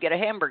room and go and get a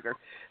hamburger.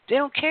 They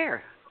don't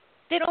care.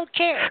 They don't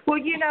care. Well,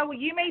 you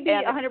may be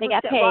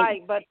 100%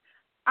 right, but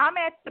I'm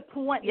at the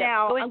point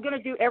now. I'm going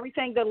to do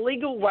everything the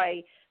legal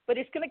way, but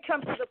it's going to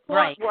come to the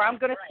point where I'm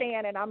going to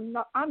stand and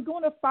I'm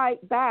going to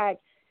fight back,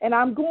 and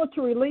I'm going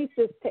to release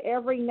this to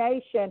every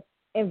nation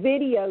and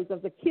videos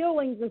of the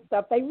killings and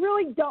stuff. They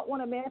really don't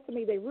want to mess with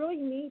me. They really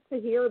need to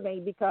hear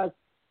me because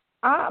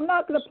I'm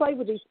not going to play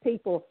with these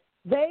people.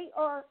 They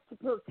are to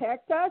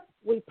protect us.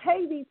 We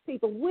pay these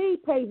people. We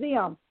pay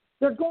them.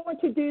 They're going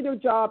to do their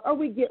job, or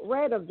we get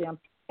rid of them.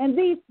 And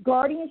these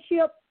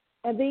guardianships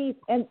and these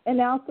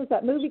announcements,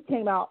 that movie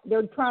came out,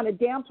 they're trying to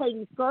downplay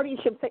these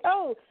guardianships, say,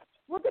 oh,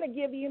 we're going to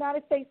give the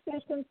United States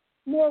citizens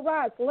more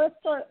rights. Let's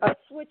start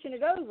switching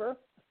it over,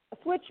 a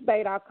switch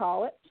bait, I'll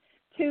call it,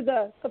 to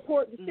the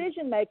support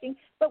decision-making,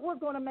 but we're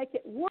going to make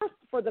it worse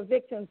for the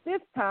victims this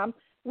time,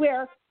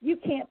 where you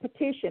can't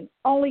petition.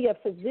 Only a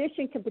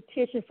physician can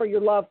petition for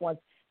your loved ones.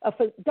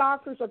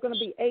 Doctors are going to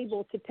be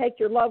able to take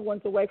your loved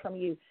ones away from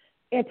you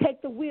and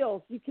take the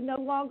wills. You can no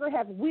longer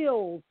have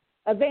wills,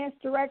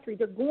 advanced directory.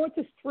 They're going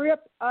to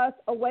strip us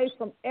away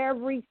from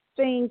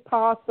everything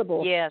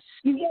possible. Yes.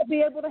 You won't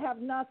be able to have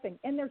nothing,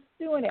 and they're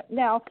doing it.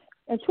 Now,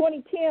 in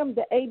 2010,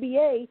 the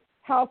ABA,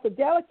 House of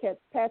Delegates,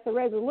 passed a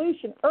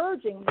resolution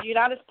urging the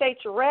United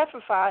States to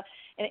ratify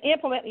and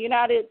implement the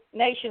United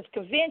Nations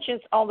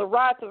Conventions on the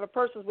Rights of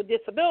Persons with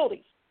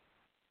Disabilities.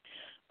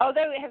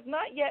 Although it has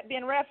not yet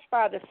been ratified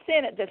by the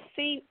Senate, the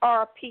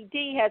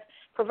CRPD has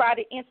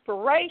provided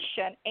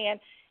inspiration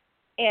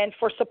and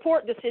for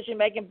support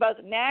decision-making both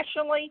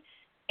nationally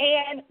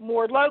and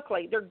more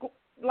locally. They're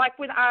like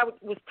when I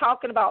was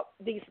talking about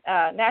these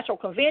national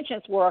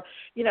conventions where,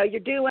 you're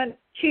doing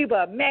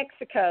Cuba,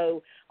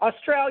 Mexico,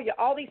 Australia,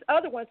 all these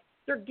other ones,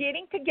 they're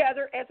getting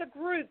together as a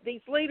group,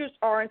 these leaders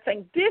are, and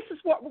saying, this is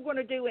what we're going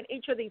to do in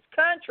each of these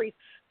countries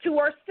to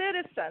our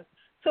citizens.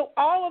 So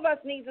all of us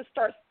need to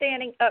start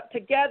standing up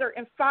together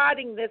and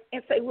fighting this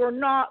and say we're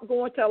not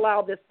going to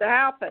allow this to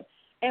happen.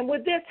 And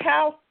with this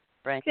House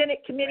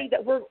Senate committee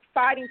that we're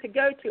fighting to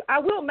go to, I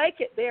will make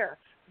it there.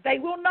 They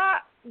will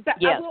not.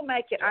 I will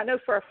make it. I know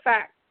for a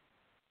fact.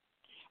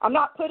 I'm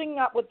not putting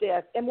up with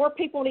this. And more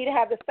people need to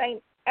have the same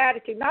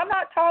attitude. Now, I'm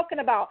not talking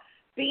about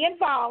being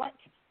violent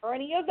or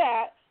any of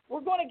that.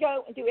 We're going to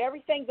go and do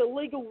everything the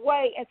legal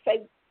way and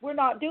say we're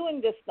not doing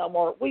this no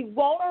more. We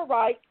want our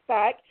rights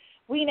back.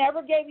 We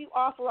never gave you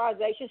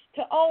authorizations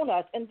to own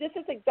us, and this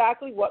is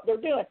exactly what they're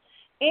doing.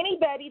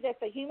 Anybody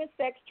that's a human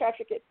sex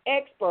trafficking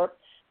expert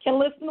can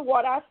listen to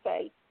what I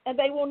say, and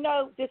they will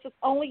know this is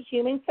only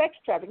human sex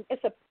trafficking.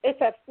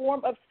 It's a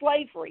form of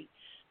slavery.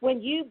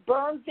 When you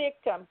burn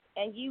victims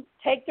and you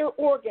take their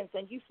organs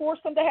and you force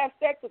them to have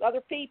sex with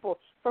other people,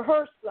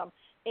 coerce them,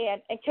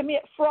 and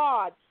commit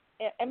fraud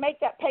and make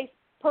that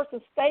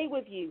person stay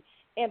with you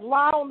and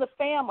lie on the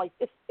family,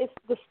 it's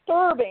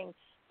disturbing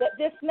that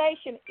this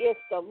nation is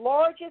the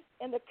largest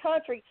in the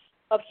country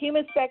of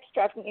human sex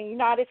trafficking in the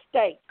United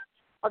States.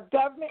 Our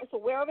government is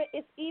aware of it.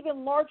 It's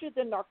even larger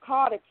than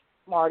narcotics,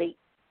 Marty.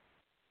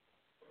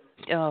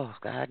 Oh,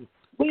 God.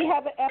 We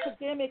have an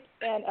epidemic,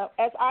 and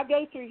as I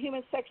go through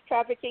human sex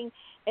trafficking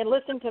and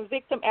listen to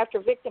victim after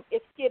victim,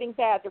 it's getting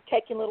bad. They're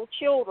taking little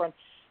children,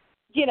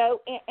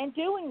 and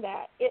doing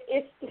that.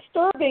 It's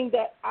disturbing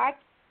that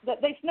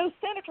there's no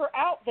senator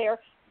out there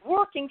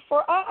working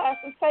for us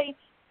and saying,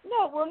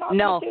 no, we're not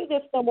going to do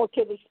this no more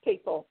to these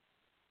people.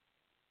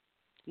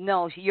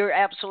 No, you're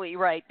absolutely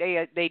right.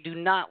 They do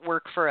not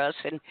work for us.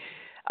 And,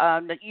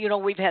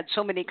 we've had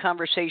so many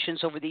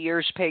conversations over the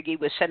years, Peggy,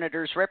 with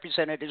senators,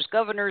 representatives,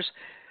 governors,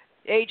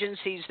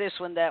 agencies, this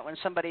one, that one,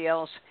 somebody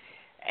else.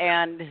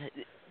 And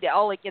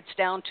all it gets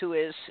down to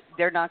is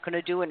they're not going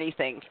to do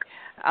anything.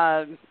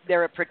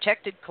 They're a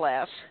protected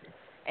class.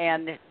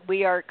 And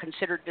we are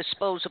considered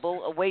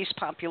disposable, a waste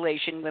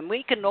population, when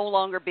we can no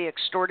longer be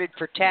extorted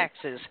for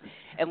taxes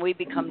and we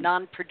become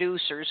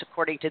non-producers,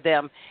 according to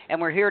them, and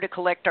we're here to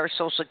collect our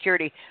Social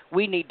Security,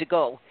 we need to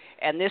go.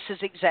 And this is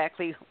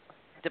exactly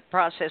the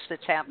process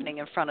that's happening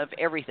in front of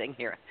everything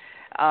here.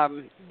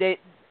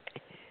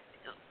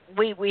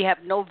 We have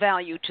no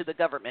value to the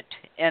government,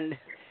 and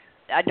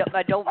I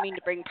don't mean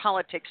to bring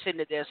politics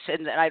into this,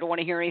 and I don't want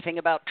to hear anything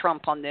about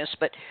Trump on this,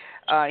 but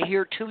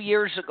here 2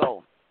 years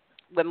ago,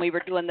 when we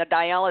were doing the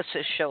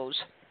dialysis shows,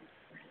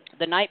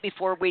 the night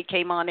before we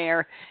came on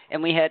air,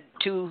 and we had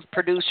two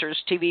producers,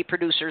 TV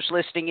producers,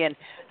 listening in,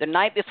 the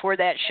night before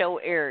that show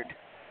aired,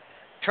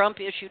 Trump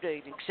issued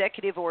an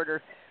executive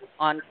order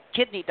on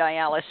kidney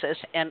dialysis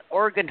and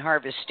organ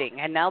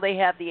harvesting, and now they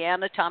have the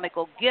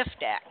Anatomical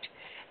Gift Act.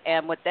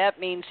 And what that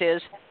means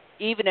is,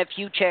 even if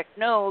you check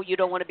no, you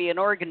don't want to be an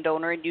organ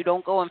donor, and you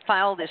don't go and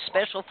file this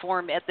special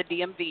form at the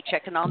DMV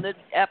checking on the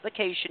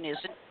application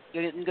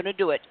isn't going to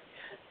do it,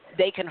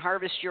 they can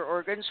harvest your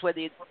organs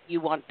whether you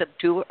want them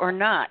to or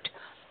not.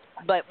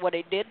 But what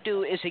it did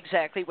do is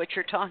exactly what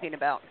you're talking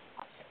about.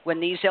 When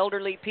these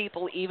elderly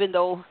people, even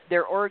though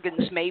their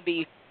organs may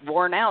be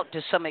worn out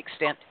to some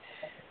extent,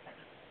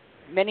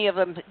 many of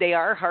them, they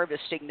are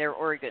harvesting their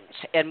organs.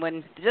 And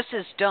when this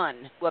is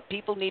done, what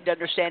people need to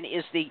understand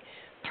is the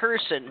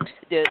person,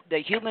 the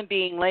human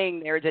being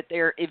laying there that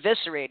they're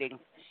eviscerating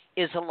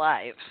is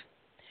alive.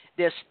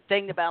 This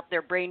thing about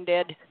their brain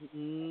dead,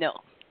 no.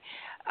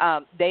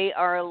 They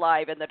are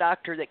alive. And the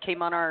doctor that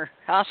came on our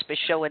hospice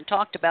show and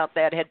talked about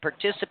that had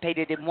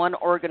participated in one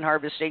organ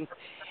harvesting,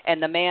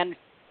 and the man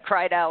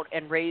cried out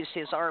and raised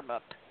his arm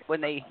up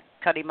when they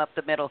cut him up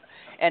the middle.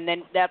 And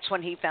then that's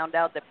when he found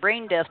out that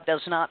brain death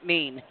does not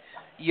mean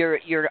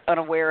you're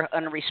unaware,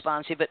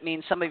 unresponsive. It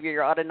means some of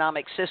your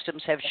autonomic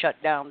systems have shut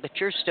down, but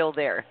you're still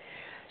there.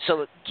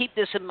 So keep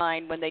this in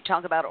mind when they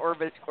talk about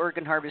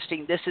organ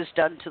harvesting. This is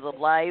done to the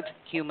live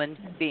human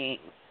being.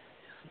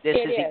 This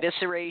is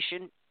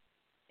evisceration,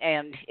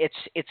 and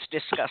it's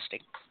disgusting.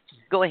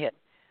 Go ahead.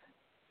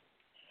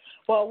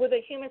 Well, with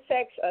the human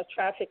sex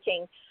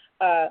trafficking,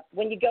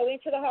 when you go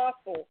into the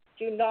hospital,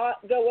 do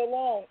not go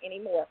alone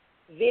anymore.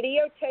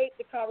 Videotape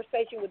the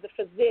conversation with the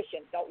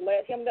physician. Don't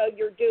let him know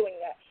you're doing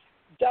that.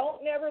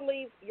 Don't never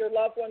leave your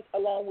loved ones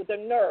alone with a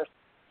nurse.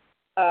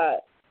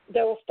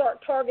 They will start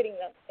targeting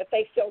them if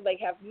they feel they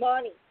have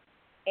money,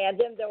 and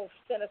then they'll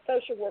send a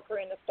social worker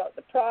in to start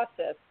the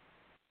process.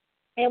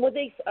 And with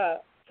these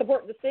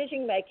support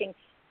decision-making,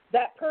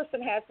 that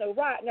person has no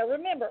right. Now,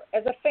 remember,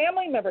 as a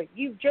family member,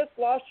 you've just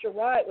lost your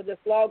right when this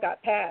law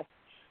got passed.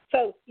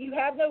 So you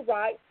have no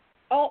right.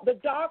 The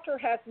doctor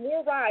has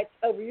more rights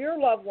over your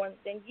loved one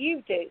than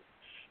you do.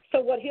 So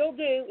what he'll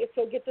do is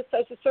he'll get the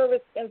social service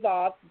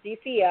involved,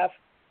 DCF,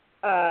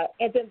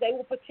 and then they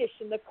will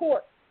petition the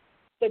court.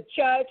 The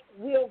judge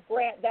will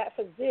grant that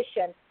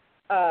physician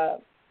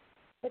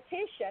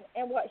petition,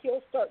 and what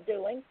he'll start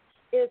doing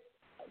is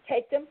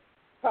take them,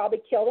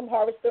 probably kill them,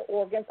 harvest their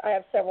organs. I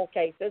have several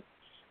cases.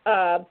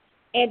 And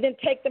then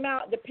take them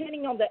out,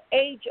 depending on the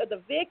age of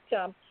the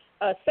victim,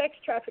 sex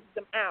traffic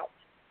them out.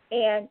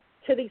 And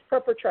to these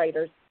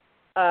perpetrators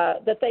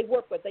that they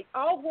work with. They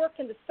all work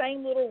in the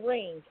same little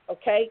rings,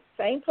 okay?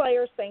 Same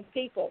players, same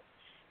people.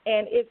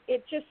 And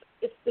it's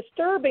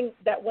disturbing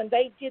that when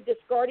they did this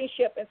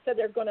guardianship and said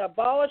they're going to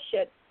abolish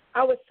it,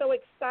 I was so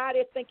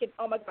excited thinking,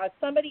 oh, my God,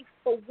 somebody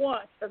for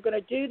once are going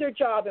to do their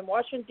job in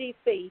Washington,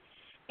 D.C.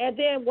 And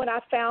then when I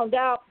found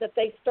out that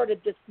they started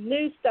this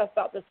new stuff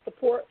about the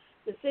support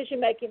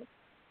decision-making,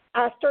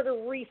 I started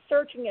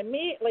researching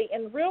immediately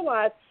and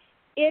realized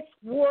it's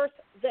worse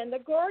than the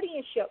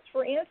guardianships.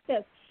 For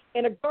instance,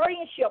 in a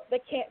guardianship,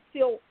 they can't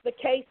seal the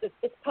cases.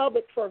 It's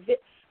public for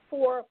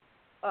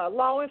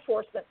law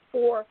enforcement,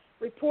 for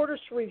reporters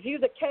to review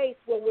the case.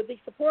 Well, with these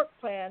support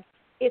plans,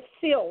 it's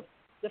sealed.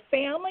 The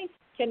families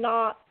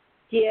cannot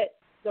get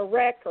the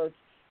records.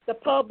 The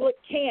public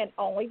can.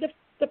 Only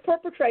the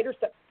perpetrators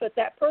that put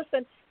that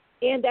person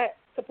in that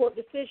support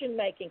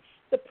decision-making.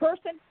 The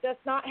person does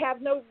not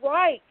have no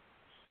right.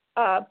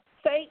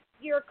 Say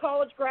you're a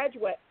college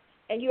graduate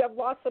and you have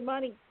lots of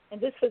money, and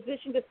this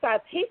physician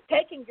decides he's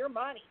taking your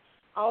money.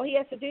 All he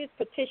has to do is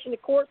petition the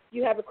court.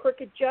 You have a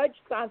crooked judge,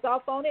 signs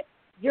off on it.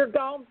 You're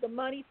gone. The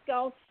money's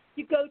gone.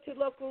 You go to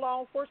local law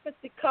enforcement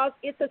because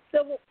it's a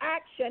civil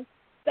action.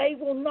 They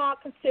will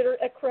not consider it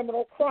a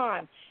criminal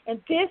crime.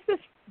 And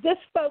this,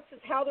 folks, is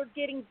how they're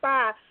getting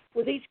by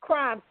with these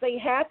crimes. They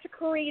have to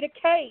create a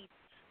case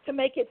to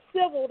make it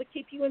civil to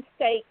keep you in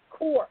state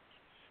court.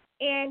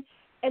 And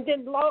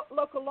then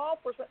local law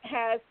enforcement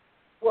has,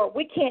 well,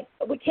 we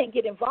can't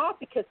get involved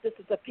because this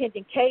is a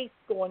pending case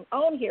going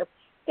on here.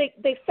 They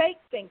fake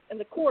things in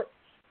the courts.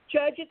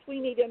 Judges, we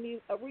need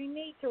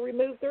to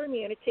remove their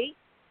immunity,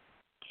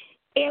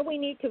 and we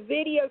need to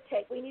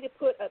videotape. We need to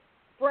put a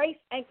brace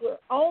ankle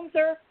on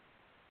their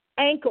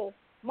ankle,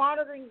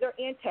 monitoring their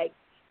intake,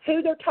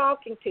 who they're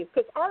talking to,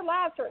 because our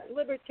lives are at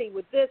liberty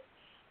with this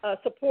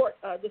support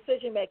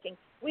decision-making.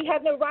 We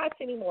have no rights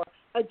anymore.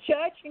 A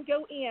judge can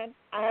go in,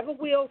 I have a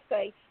will,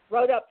 say,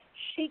 wrote up,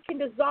 she can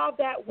dissolve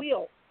that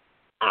will.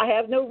 I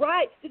have no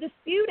rights to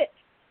dispute it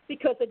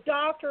because a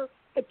doctor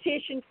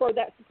petitioned for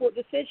that support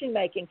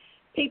decision-making.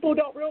 People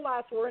don't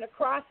realize we're in a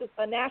crisis,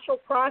 a national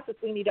crisis.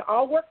 We need to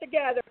all work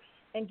together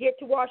and get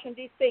to Washington,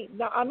 D.C.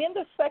 Now, I'm in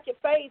the second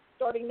phase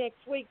starting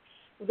next week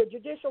with the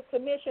Judicial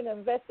Commission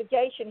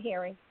investigation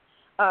hearing,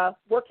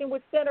 working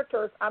with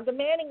senators. I'm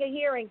demanding a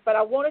hearing, but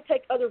I want to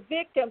take other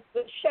victims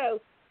to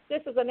show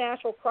this is a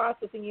national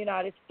crisis in the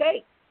United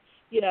States.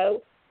 You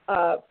know,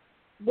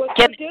 what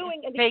they're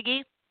doing.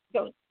 Peggy?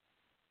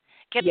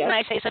 Can Yes.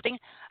 I say something?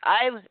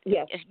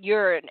 Yes.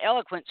 You're an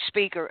eloquent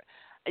speaker.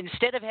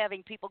 Instead of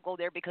having people go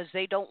there because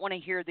they don't want to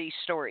hear these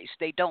stories,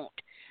 they don't.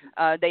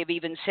 They've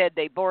even said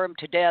they bore them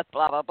to death,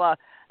 blah, blah, blah.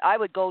 I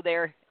would go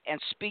there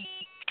and speak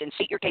and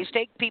state your case.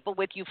 Take people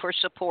with you for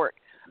support,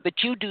 but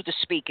you do the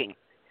speaking.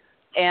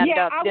 And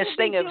I this will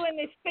thing be of doing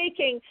the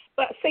speaking,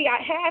 but see,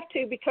 I have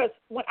to because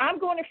when I'm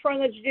going in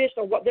front of the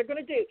judicial, what they're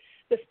going to do,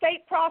 the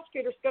state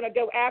prosecutor's going to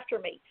go after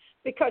me.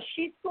 because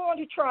she's going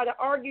to try to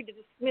argue to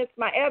dismiss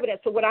my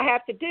evidence. So what I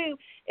have to do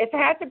is I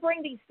have to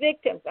bring these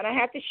victims, and I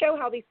have to show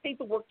how these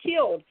people were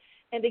killed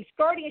and these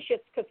guardianships,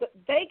 because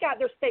they got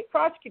their state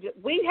prosecutor.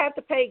 We have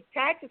to pay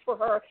taxes for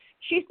her.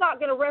 She's not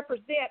going to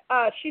represent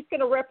us. She's going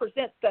to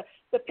represent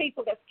the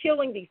people that's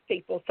killing these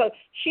people. So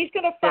she's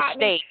going to fight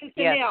me tooth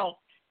and nail.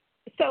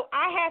 So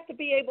I have to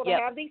be able to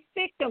have these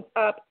victims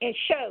up and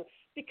show,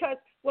 because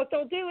what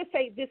they'll do is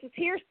say, this is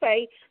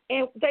hearsay,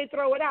 and they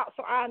throw it out.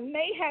 So I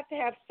may have to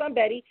have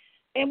somebody,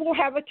 and we'll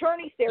have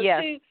attorneys there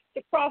too,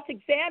 to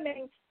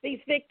cross-examine these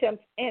victims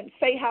and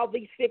say how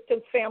these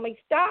victims' families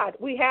died.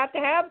 We have to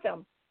have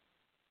them.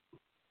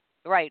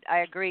 Right, I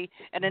agree.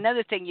 And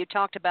another thing, you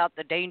talked about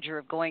the danger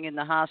of going in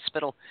the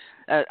hospital.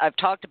 I've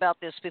talked about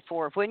this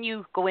before. When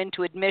you go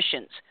into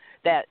admissions,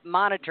 that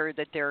monitor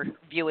that they're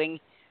viewing,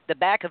 the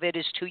back of it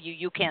is to you.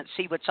 You can't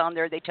see what's on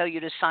there. They tell you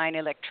to sign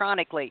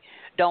electronically.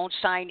 Don't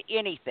sign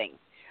anything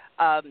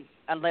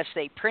unless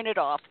they print it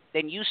off.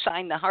 Then you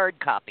sign the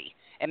hard copy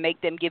and make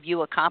them give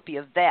you a copy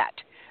of that.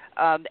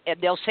 And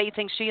they'll say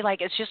things to you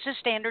like, it's just a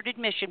standard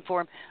admission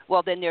form.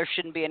 Well, then there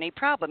shouldn't be any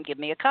problem. Give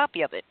me a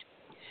copy of it.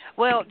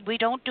 Well, we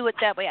don't do it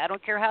that way. I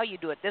don't care how you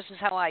do it. This is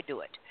how I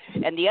do it.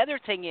 And the other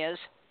thing is,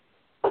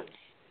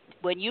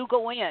 when you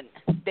go in,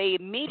 they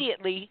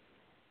immediately,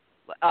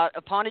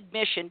 upon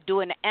admission,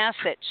 do an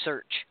asset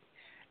search.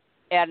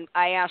 And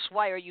I ask,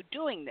 why are you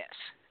doing this?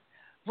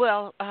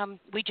 Well,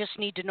 we just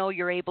need to know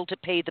you're able to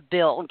pay the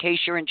bill in case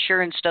your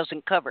insurance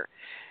doesn't cover.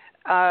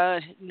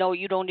 No,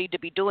 you don't need to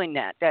be doing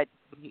that.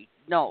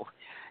 No.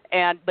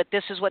 But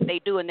this is what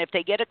they do. And if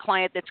they get a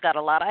client that's got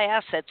a lot of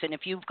assets, and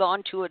if you've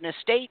gone to an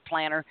estate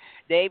planner,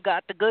 they've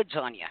got the goods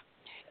on you.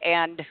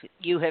 And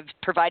you have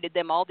provided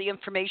them all the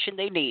information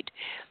they need.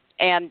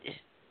 And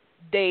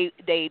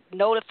they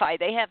notify,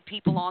 they have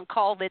people on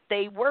call that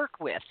they work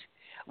with.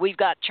 We've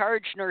got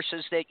charge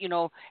nurses that,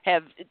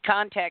 have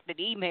contacted,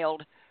 emailed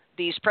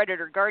these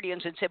predator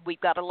guardians and said, we've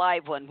got a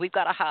live one, we've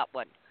got a hot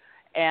one,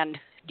 and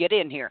get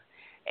in here.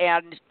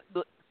 And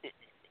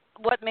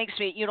what makes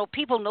me,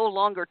 people no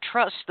longer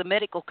trust the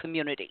medical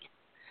community.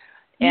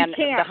 And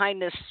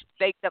behind this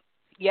faked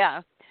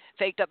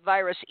up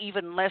virus,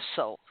 even less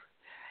so.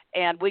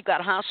 And we've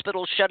got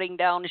hospitals shutting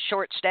down,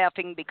 short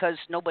staffing because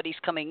nobody's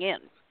coming in.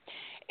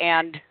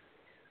 And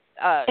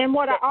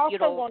what I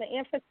also want to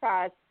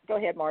emphasize, go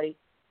ahead, Marty.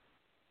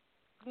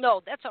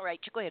 No, that's all right.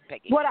 You go ahead,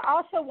 Peggy. What I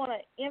also want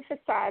to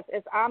emphasize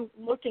is I'm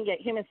looking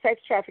at human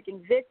sex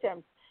trafficking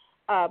victims.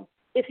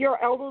 If you're an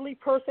elderly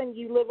person,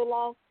 you live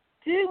alone,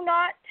 do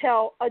not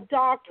tell a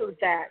doctor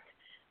that.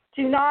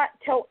 Do not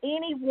tell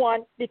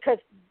anyone, because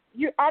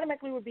you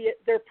automatically would be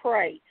their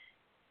prey.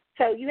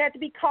 So you have to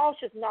be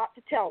cautious not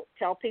to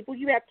tell people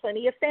you have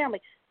plenty of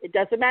family. It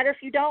doesn't matter if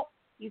you don't.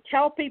 You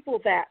tell people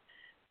that.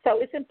 So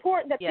it's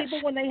important that people,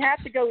 when they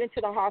have to go into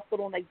the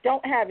hospital and they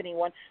don't have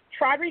anyone,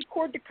 try to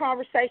record the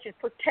conversation.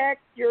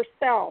 Protect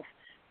yourself,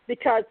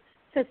 because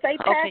since they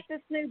passed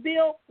this new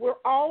bill, we're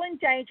all in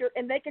danger,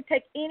 and they can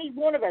take any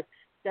one of us.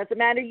 Doesn't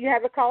matter if you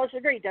have a college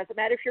degree. Doesn't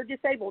matter if you're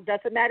disabled.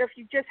 Doesn't matter if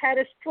you just had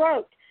a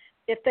stroke.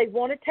 If they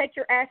want to take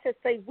your assets,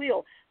 they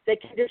will. They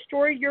can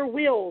destroy your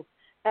wills,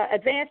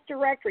 advanced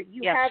directory.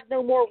 You have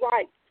no more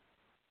rights.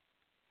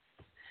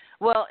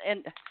 Well,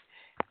 and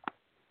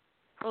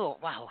oh,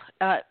 wow.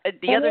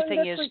 The other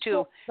thing is,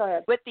 too,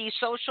 with these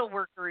social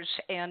workers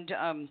and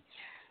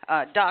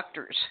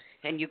doctors,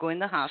 and you go in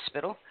the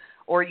hospital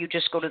or you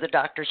just go to the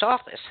doctor's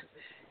office,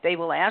 they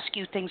will ask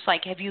you things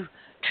like, have you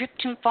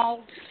tripped and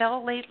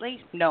fell lately?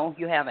 No,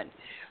 you haven't.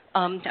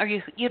 Are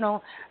you,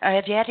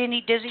 have you had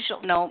any dizzy?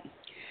 No.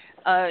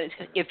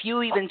 If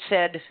you even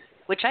said,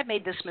 which I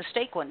made this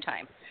mistake one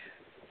time,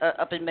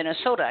 up in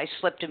Minnesota, I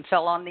slipped and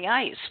fell on the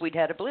ice. We'd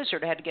had a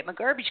blizzard. I had to get my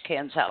garbage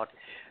cans out.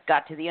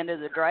 Got to the end of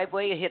the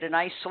driveway, hit an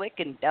ice slick,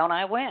 and down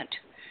I went.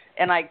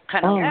 And I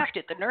kind of laughed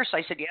at the nurse.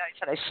 I said,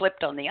 I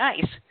slipped on the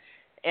ice.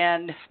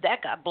 And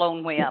that got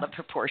blown way out of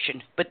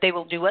proportion. But they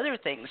will do other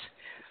things.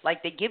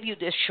 Like they give you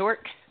this short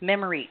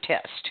memory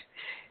test,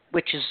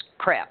 which is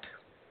crap.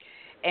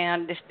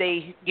 And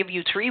they give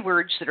you 3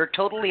 words that are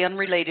totally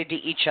unrelated to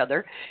each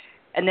other.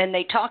 And then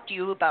they talk to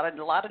you about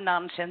a lot of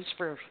nonsense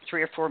for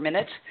 3 or 4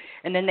 minutes.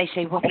 And then they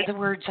say, what were the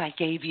words I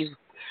gave you?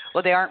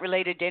 Well, they aren't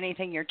related to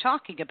anything you're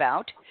talking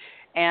about.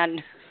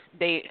 And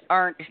they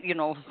aren't,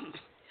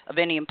 of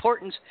any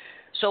importance.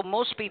 So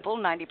most people,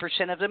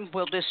 90% of them,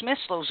 will dismiss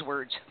those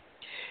words.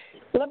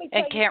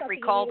 And can't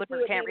recall them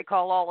or can't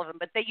recall all of them.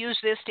 But they use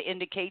this to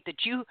indicate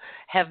that you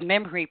have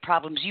memory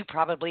problems. You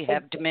probably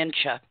have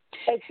dementia.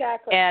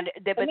 Exactly. And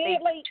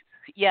immediately,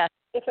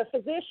 if a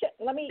physician,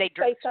 let me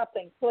say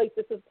something, please,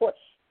 this is important.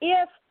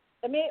 If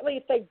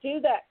they do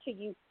that to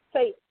you,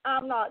 say,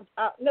 I'm not,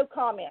 no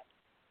comment.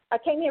 I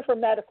came here for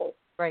medical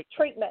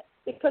treatment,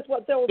 because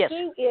what they'll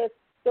do is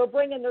they'll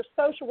bring in their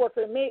social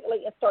worker immediately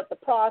and start the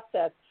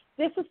process.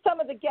 This is some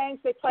of the games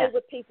they play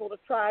with people to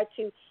try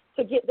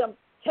to get them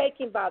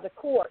taken by the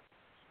court.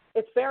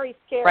 It's very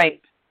scary.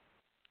 Right.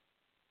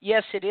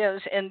 Yes, it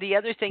is. And the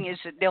other thing is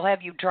that they'll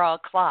have you draw a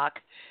clock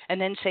and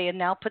then say, and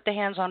now put the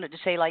hands on it to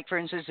say, like, for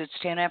instance, it's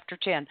 10 after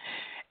 10.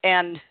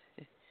 And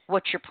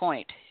what's your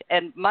point?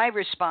 And my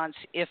response,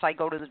 if I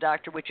go to the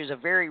doctor, which is a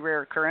very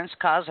rare occurrence,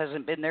 Coz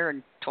hasn't been there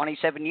in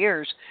 27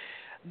 years,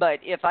 but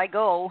if I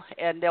go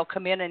and they'll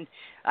come in and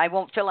I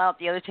won't fill out,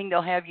 the other thing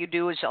they'll have you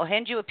do is they'll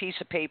hand you a piece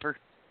of paper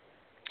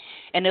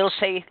and it'll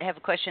say,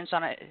 have questions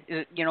on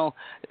it,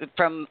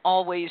 from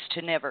always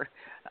to never.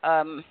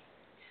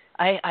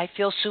 I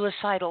feel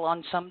suicidal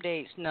on some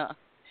days. No.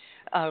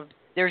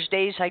 There's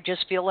days I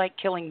just feel like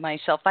killing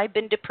myself. I've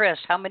been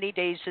depressed. How many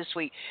days this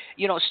week?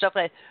 Stuff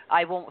that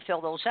I won't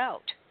fill those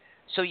out.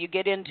 So you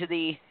get into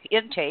the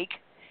intake,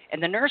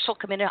 and the nurse will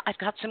come in. I've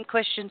got some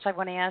questions I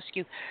want to ask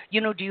you.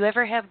 Do you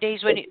ever have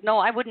days when no,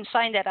 I wouldn't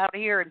sign that out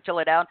here and fill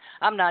it out.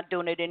 I'm not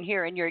doing it in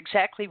here. And you're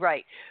exactly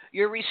right.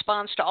 Your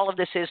response to all of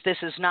this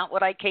is not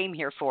what I came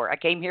here for. I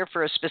came here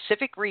for a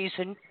specific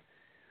reason.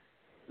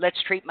 Let's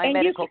treat my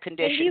medical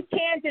condition. And you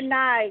can't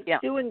deny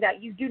doing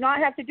that. You do not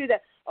have to do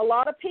that. A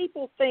lot of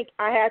people think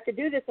I have to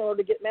do this in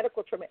order to get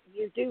medical treatment.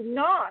 You do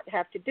not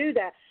have to do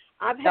that.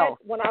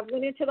 When I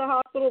went into the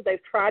hospital,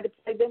 they've tried to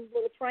play them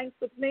little pranks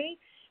with me.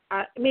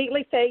 I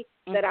immediately say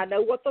that I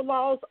know what the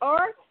laws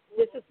are.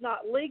 This is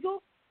not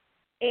legal,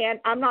 and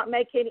I'm not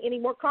making any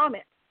more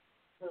comments.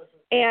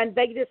 And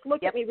they just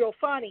look at me real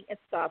funny and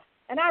stuff.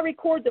 And I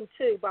record them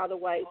too, by the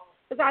way,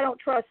 because I don't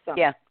trust them.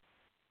 Yeah.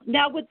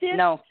 Now with this,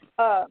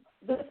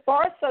 the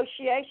Bar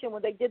Association,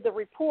 when they did the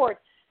report,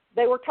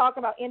 they were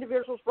talking about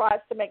individuals'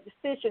 rights to make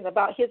decisions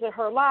about his or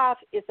her life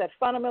is a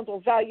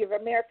fundamental value of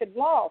American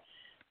law.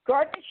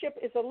 Guardianship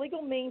is a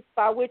legal means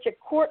by which a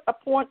court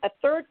appoints a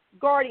third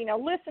guardian. Now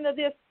listen to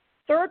this,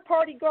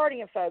 third-party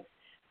guardian, folks,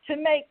 to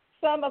make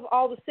some of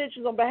all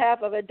decisions on behalf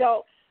of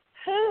adult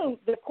whom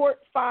the court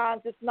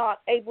finds is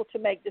not able to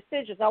make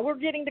decisions. Now we're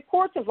getting the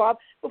courts involved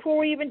before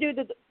we even do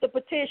the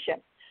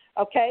petition,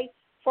 okay,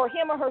 for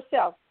him or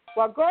herself.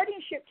 While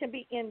guardianship can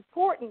be an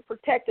important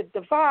protective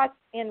device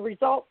and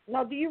results,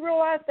 now do you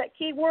realize that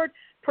key word,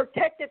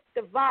 protective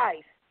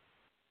device,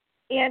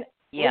 and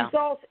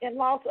results in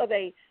loss of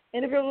a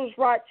individual's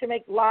right to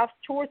make life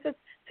choices?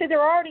 See,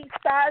 they're already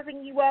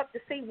sizing you up to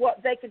see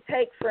what they can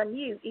take from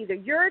you, either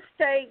your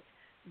estate,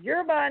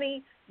 your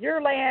money,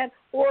 your land,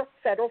 or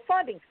federal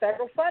funding.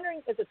 Federal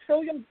funding is $1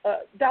 trillion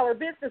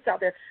business out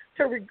there.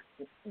 So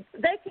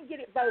they can get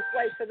it both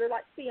ways, so they're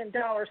like seeing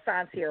dollar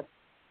signs here.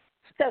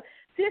 So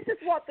this is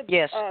what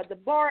the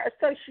Bar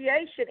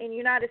Association in the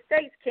United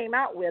States came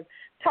out with,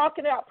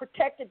 talking about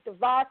protected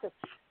devices.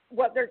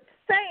 What they're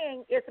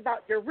saying is about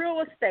your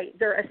real estate.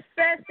 They're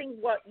assessing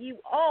what you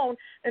own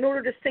in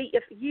order to see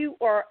if you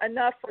are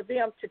enough for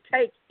them to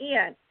take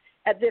in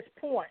at this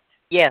point.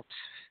 Yes.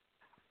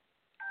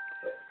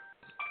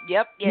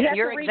 Yep. Yeah,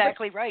 you're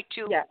exactly right,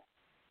 too.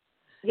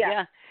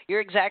 Yeah,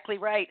 you're exactly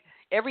right.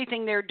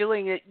 Everything they're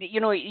doing, it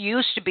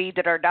used to be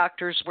that our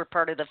doctors were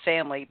part of the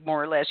family,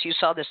 more or less. You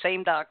saw the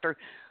same doctor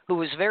who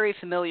was very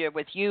familiar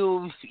with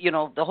you,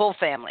 the whole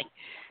family.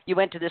 You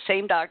went to the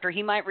same doctor.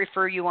 He might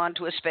refer you on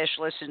to a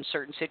specialist in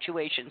certain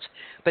situations.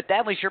 But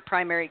that was your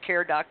primary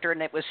care doctor,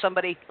 and it was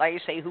somebody, like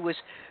I say, who was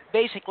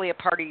basically a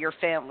part of your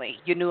family.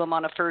 You knew him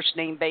on a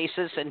first-name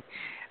basis, and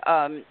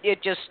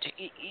it just,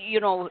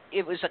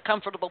 it was a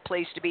comfortable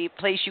place to be, a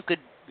place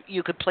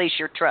you could place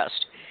your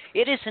trust.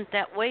 It isn't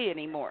that way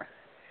anymore.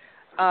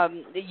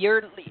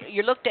 You're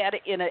looked at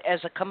it as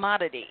a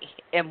commodity,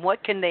 and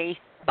what can they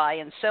buy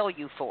and sell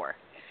you for?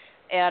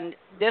 And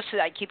this,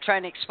 I keep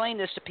trying to explain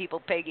this to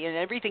people, Peggy, and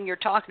everything you're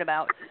talking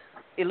about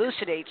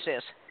elucidates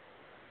this.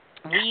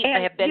 We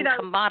have been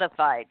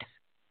commodified.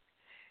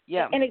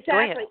 Yeah, and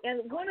exactly.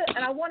 And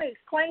I want to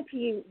explain to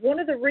you one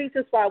of the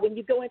reasons why when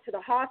you go into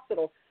the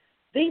hospital,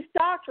 these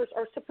doctors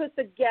are supposed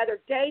to gather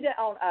data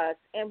on us,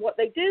 and what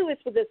they do is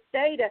with this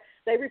data,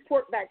 they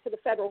report back to the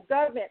federal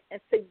government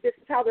and say this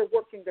is how they're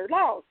working their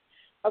laws.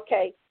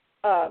 Okay,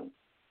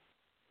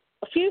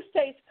 a few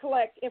states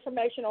collect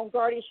information on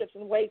guardianships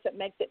in ways that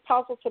makes it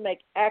possible to make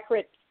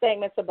accurate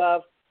statements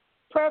about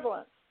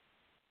prevalence,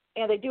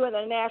 and they do in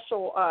the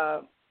national.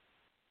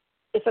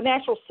 It's a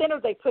national center.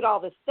 They put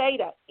all this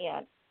data in.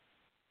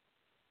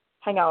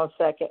 Hang on a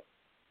second.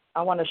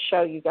 I want to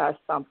show you guys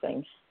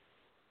something.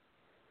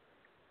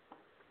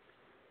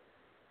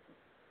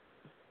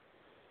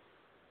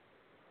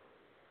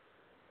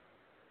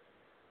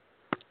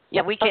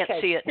 Yeah, we can't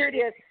see it. Here it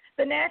is.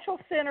 The National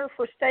Center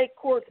for State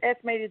Courts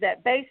estimated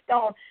that based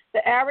on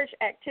the average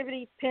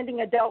activity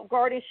pending adult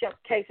guardianship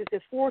cases in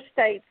 4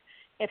 states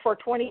and for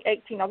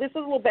 2018. Now, this is a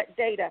little bit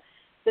data.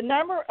 The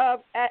number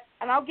of,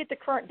 and I'll get the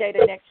current data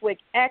next week,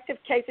 active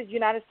cases in the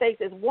United States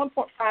is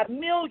 1.5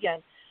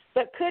 million,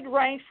 but could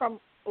range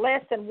from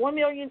less than 1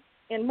 million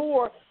and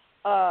more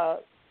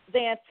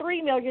than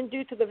 3 million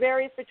due to the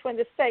variance between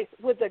the states.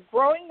 With the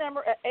growing number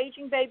of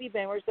aging baby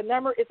boomers, the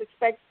number is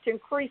expected to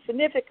increase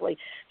significantly.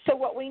 So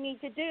what we need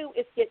to do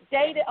is get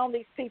data on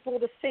these people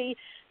to see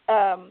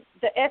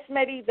the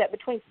estimated that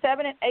between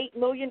 7 and 8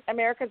 million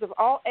Americans of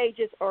all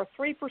ages, or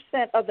 3%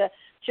 of the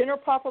general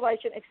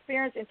population,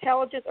 experience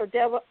intelligence or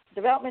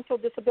developmental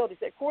disabilities.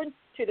 According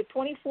to the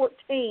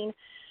 2014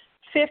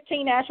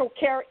 15 National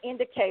Care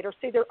Indicator,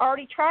 see, they're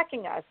already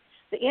tracking us.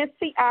 The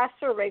NCI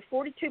surveyed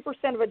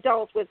 42% of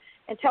adults with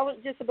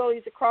intelligent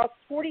disabilities across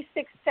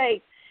 46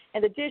 states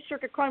and the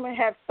District of Columbia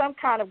have some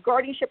kind of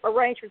guardianship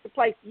arrangements in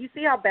place. You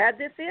see how bad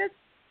this is?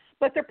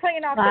 But they're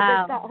playing off that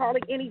there's not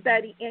hardly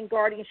anybody in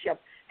guardianship.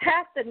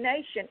 Half the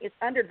nation is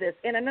under this.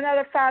 And in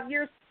another 5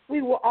 years,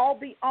 we will all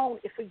be on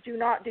if we do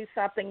not do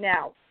something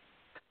now.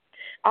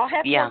 I'll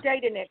have more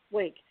data next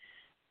week.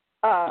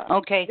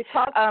 Okay.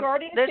 Because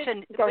guardianship,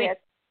 listen, go ahead.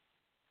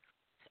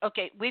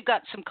 Okay, we've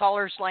got some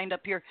callers lined up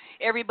here.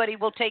 Everybody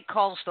will take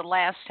calls the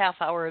last half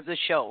hour of the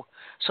show.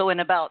 So in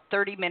about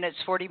 30 minutes,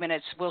 40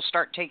 minutes, we'll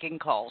start taking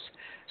calls.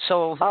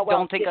 So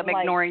don't think I'm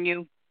ignoring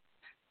you.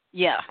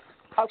 Yeah.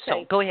 Okay.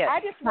 So go ahead. I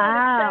just want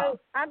to show,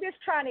 I'm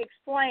just trying to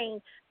explain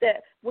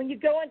that when you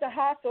go into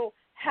hospital,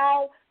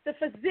 how the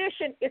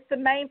physician is the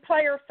main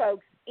player,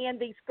 folks, in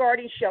these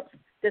guardianships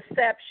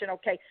deception,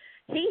 okay?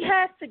 He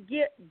has to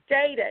get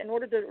data in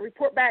order to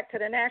report back to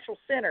the National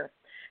Center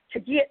to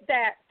get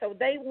that so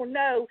they will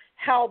know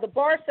how the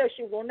Bar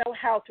Association will know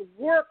how to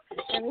work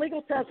in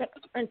legal terms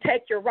and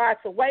take your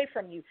rights away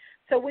from you.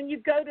 So when you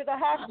go to the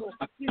hospital,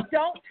 you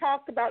don't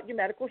talk about your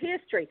medical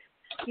history.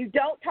 You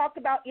don't talk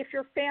about if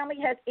your family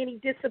has any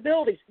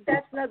disabilities.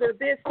 That's none of their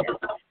business.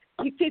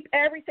 You keep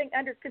everything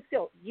under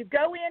conceal. You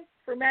go in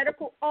for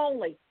medical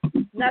only,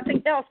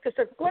 nothing else, because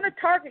they're going to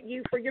target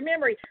you for your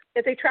memory.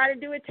 If they try to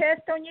do a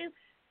test on you,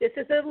 this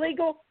is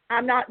illegal.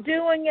 I'm not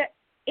doing it.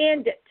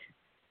 End it.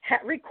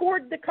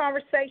 Record the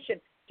conversation.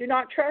 Do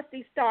not trust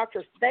these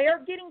doctors. They are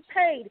getting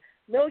paid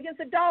millions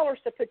of dollars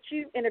to put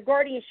you in a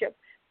guardianship.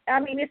 I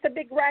mean, it's a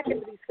big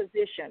racket for these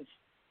physicians.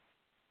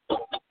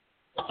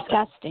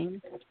 Disgusting.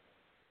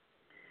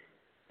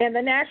 And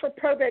the National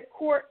Probate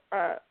Court,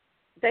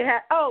 they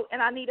have. Oh,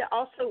 and I need to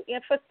also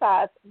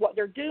emphasize what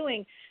they're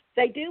doing.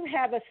 They do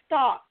have a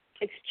stock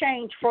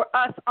exchange for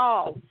us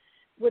all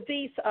with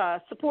these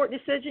support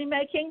decision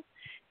making,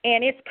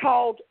 and it's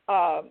called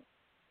Wingspan,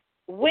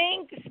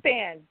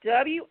 WINGSPAN.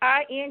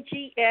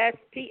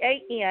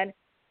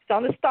 It's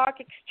on the stock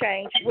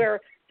exchange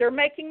where they're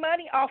making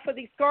money off of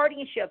these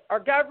guardianships. Our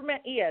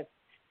government is.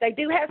 They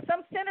do have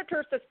some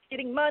senators that's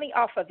getting money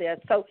off of this.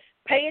 So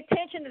pay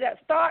attention to that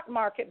stock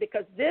market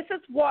because this is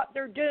what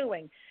they're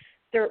doing.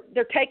 They're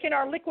taking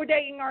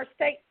liquidating our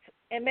states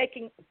and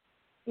making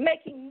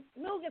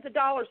millions of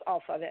dollars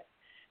off of it.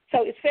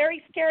 So it's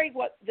very scary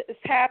what is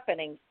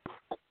happening.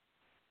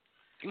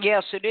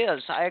 Yes, it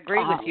is. I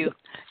agree with you.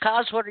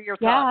 Coz, what are your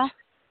thoughts?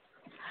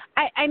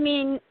 I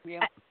mean,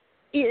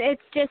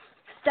 it's just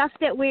stuff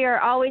that we are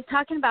always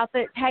talking about,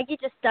 but Peggy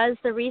just does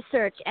the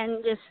research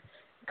and just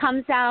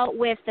comes out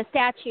with the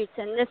statutes,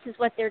 and this is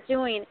what they're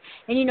doing.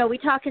 And, you know, we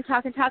talk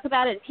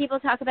about it, and people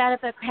talk about it,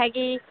 but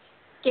Peggy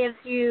gives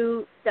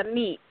you the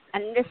meat.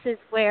 And this is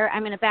where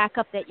I'm going to back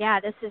up that,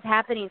 this is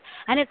happening.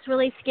 And it's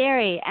really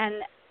scary. And,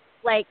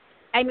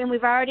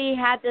 we've already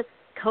had this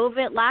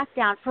COVID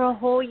lockdown for a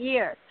whole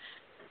year.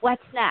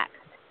 What's next?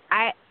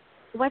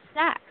 What's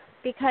next?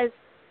 Because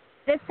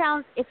this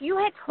sounds, if you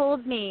had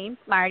told me,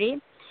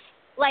 Marty,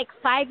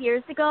 5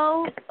 years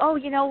ago,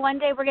 one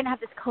day we're going to have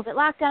this COVID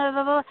lockdown, blah,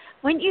 blah, blah,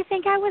 wouldn't you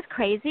think I was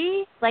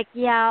crazy?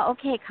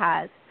 Okay,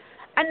 Coz.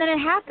 And then it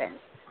happened.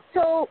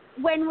 So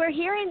when we're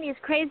hearing these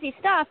crazy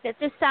stuff that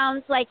just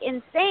sounds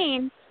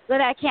insane,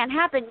 that can't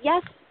happen,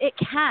 yes, it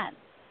can.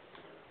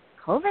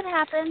 COVID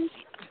happened.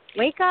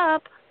 Wake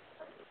up.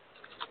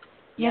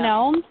 You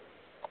know?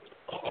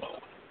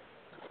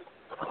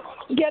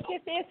 Yeah,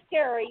 this is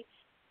scary,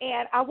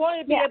 and I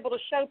wanted to be able to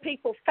show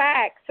people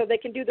facts so they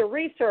can do the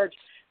research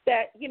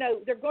that,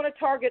 they're going to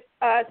target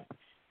us,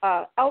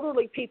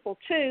 elderly people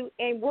too,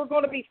 and we're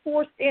going to be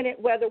forced in it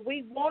whether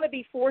we want to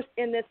be forced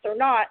in this or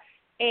not.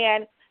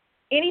 And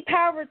any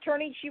power of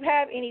attorneys you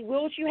have, any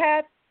wills you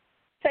have,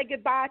 say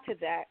goodbye to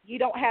that. You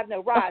don't have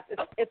no rights.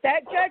 If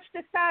that judge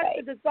decides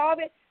to dissolve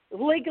it,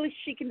 legally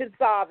she can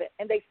dissolve it,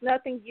 and there's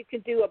nothing you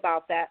can do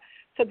about that.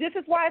 So this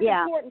is why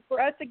it's important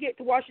for us to get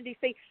to Washington,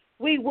 D.C.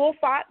 We will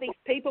fight these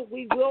people.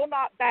 We will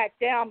not back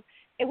down,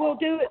 and we'll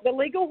do it the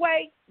legal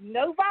way,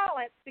 no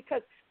violence,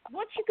 because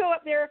once you go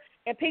up there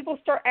and people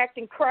start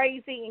acting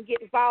crazy and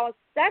getting violent,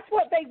 that's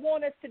what they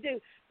want us to do.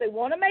 They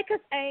want to make us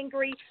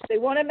angry. They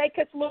want to make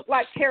us look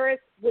like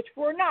terrorists, which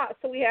we're not.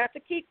 So we have to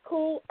keep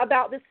cool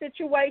about this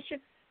situation.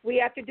 We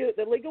have to do it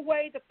the legal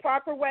way, the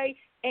proper way,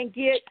 and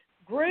get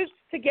groups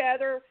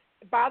together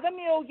by the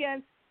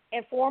millions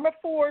and form a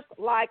force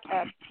like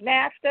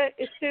NAFTA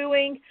is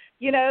doing,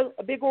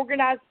 a big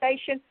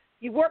organization.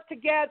 You work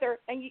together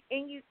and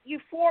you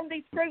form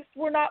these groups.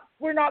 We're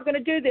not going to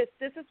do this.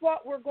 This is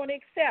what we're going to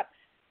accept.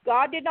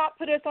 God did not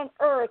put us on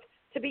earth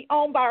to be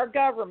owned by our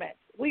government.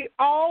 We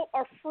all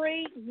are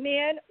free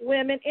men,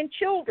 women, and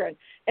children,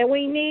 and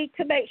we need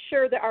to make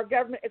sure that our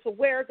government is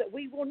aware that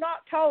we will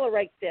not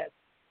tolerate this.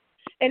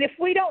 And if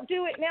we don't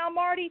do it now,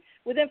 Marty,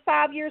 within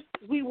 5 years,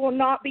 we will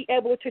not be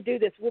able to do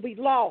this. We'll be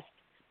lost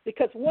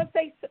because once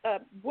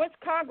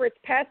Congress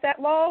passed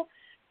that law,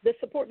 the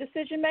support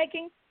decision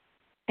making,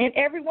 and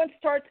everyone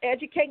starts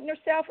educating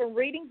themselves and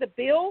reading the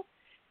bill,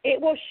 it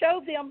will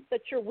show them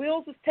that your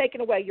wills is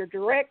taken away, your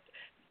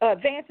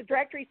advance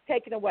directory is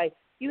taken away.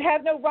 You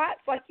have no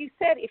rights, like you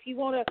said, if you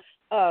want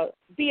to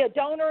be a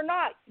donor or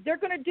not. They're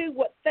going to do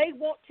what they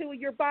want to with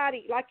your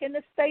body. Like in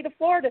the state of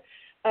Florida,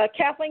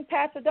 Kathleen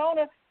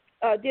Pasadena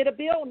did a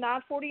bill,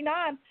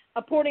 949,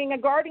 appointing a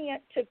guardian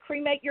to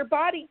cremate your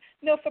body.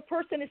 You know, if a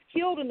person is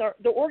killed and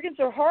the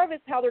organs are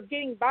harvested, how they're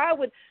getting by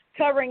with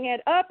covering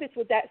it up is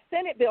with that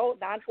Senate bill,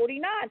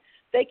 949.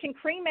 They can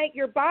cremate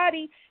your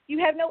body. You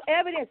have no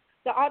evidence.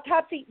 The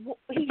autopsy,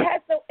 he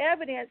has no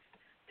evidence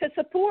to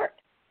support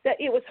that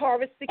it was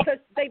harvested because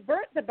they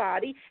burnt the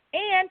body,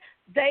 and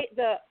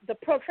the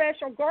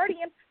professional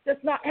guardian does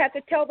not have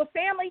to tell the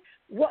family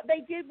what they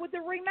did with the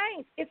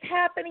remains. It's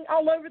happening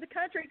all over the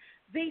country.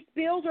 These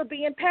bills are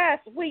being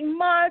passed. We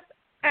must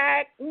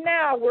act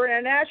now. We're in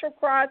a national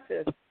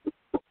crisis.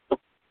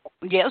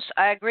 Yes,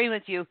 I agree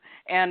with you.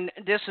 And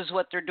this is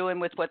what they're doing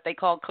with what they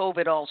call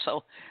COVID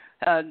also.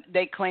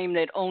 They claim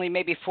that only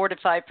maybe 4 to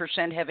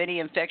 5% have any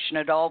infection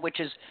at all, which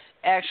is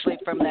actually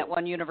from that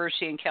one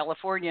university in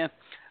California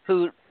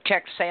who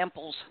checked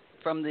samples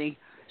from the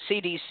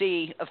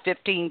CDC of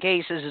 15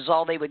 cases is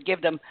all they would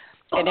give them.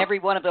 And every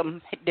one of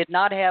them did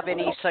not have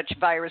any such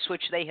virus,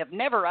 which they have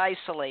never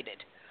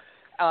isolated.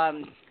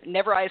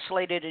 Never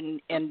isolated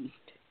and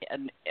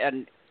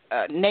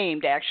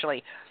named,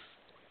 actually.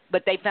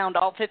 But they found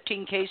all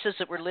 15 cases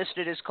that were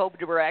listed as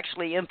COVID were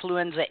actually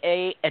influenza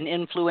A and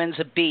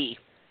influenza B.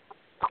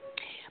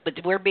 But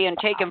we're being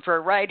taken for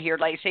a ride here.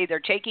 Like I say, they're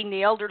taking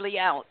the elderly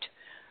out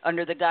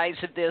under the guise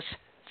of this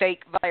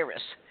fake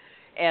virus.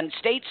 And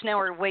states now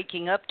are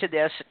waking up to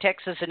this.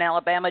 Texas and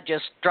Alabama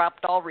just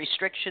dropped all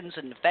restrictions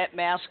and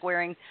mask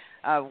wearing.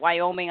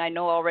 Wyoming, I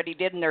know, already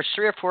did. And there's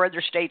 3 or 4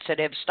 other states that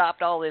have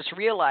stopped all this,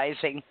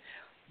 realizing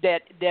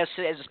that this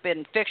has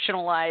been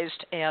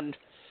fictionalized and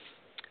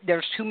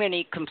there's too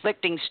many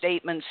conflicting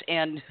statements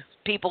and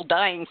people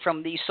dying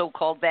from these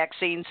so-called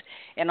vaccines.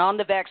 And on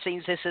the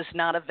vaccines, this is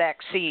not a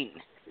vaccine.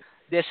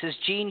 This is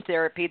gene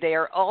therapy. They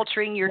are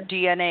altering your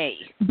DNA.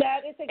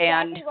 That is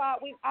exactly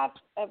right.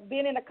 I've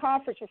been in a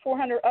conference with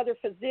 400 other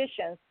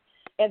physicians,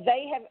 and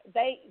they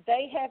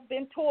have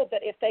been told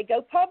that if they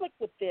go public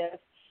with this,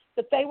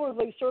 that they will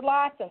lose their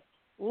license.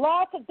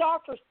 Lots of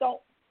doctors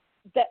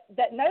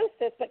that knows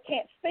this but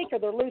can't speak, or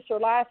they'll lose their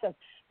license.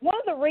 One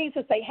of the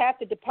reasons they have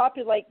to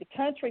depopulate the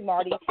country,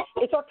 Marty,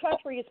 is our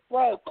country is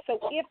broke. So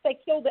if they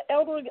kill the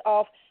elderly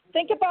off,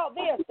 think about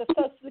this. The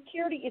Social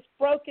Security is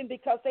broken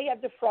because they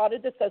have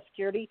defrauded the Social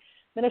Security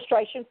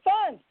Administration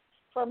funds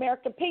for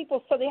American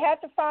people. So they have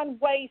to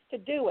find ways to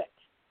do it.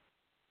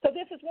 So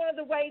this is one of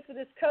the ways with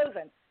this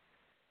COVID.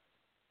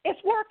 It's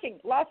working.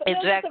 Lots of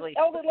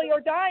elderly are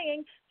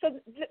dying.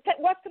 So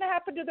what's going to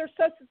happen to their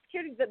Social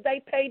Security that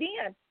they paid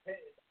in?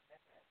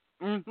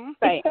 Mm-hmm.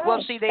 Right.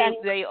 Well, see,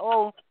 they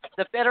owe,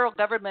 the federal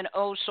government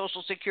owes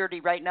Social Security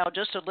right now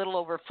just a little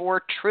over $4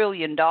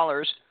 trillion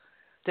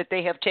that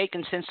they have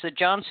taken since the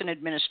Johnson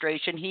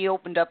administration. He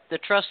opened up the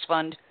trust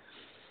fund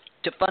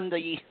to fund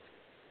the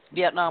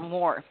Vietnam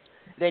War.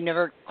 They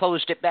never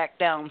closed it back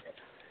down.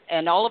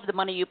 And all of the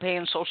money you pay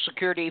in Social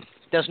Security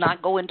does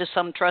not go into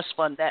some trust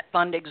fund. That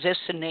fund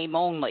exists in name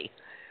only.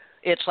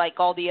 It's like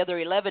all the other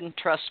 11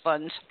 trust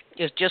funds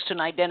is just an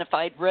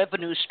identified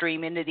revenue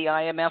stream into the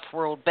IMF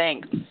World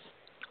Bank.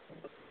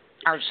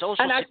 Our Social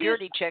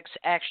Security checks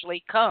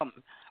actually come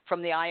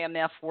from the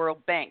IMF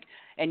World Bank.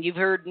 And you've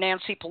heard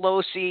Nancy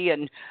Pelosi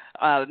and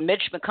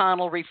Mitch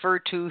McConnell refer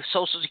to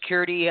Social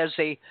Security as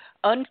a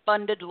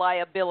unfunded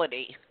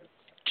liability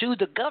to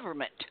the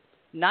government,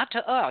 not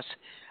to us.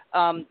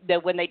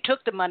 That when they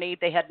took the money,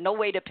 they had no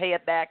way to pay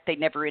it back. They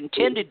never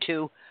intended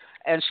to.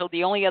 And so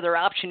the only other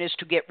option is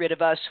to get rid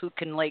of us who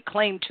can lay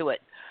claim to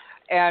it.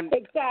 And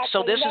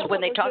so this is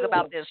when they talk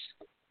about this.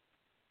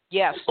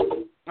 Yes,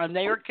 and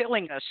they are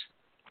killing us.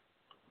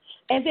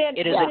 And then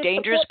it is a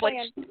dangerous place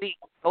to be.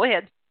 Go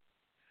ahead.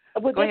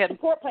 With this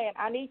support plan,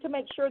 I need to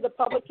make sure the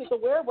public is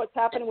aware of what's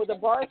happening with the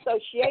Bar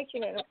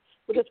Association and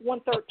with this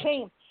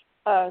 113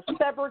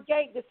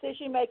 segregate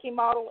decision-making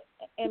model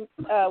and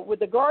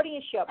with the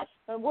guardianship.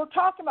 And we're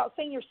talking about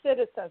senior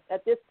citizens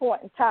at this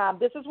point in time.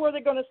 This is where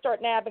they're going to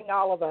start nabbing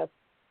all of us.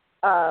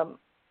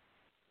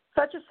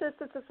 Such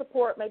assistance and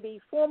support may be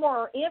formal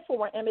or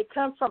informal and may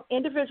come from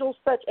individuals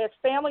such as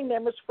family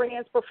members,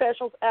 friends,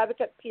 professionals,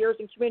 advocates, peers,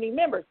 and community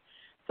members.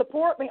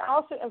 Support may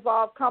also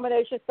involve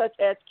combinations such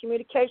as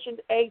communication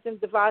aids and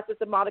devices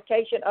and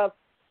modification of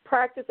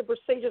practice and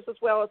procedures, as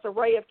well as an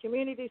array of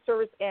community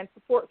service and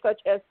support such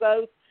as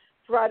those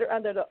provided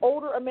under the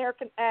Older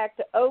American Act,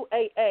 the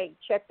OAA.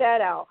 Check that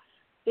out.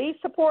 These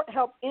support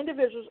help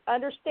individuals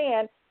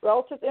understand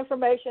relative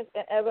information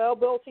and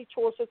availability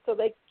choices so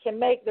they can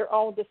make their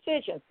own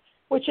decisions,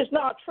 which is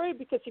not true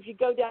because if you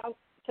go down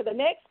to the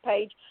next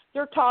page,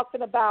 they're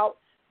talking about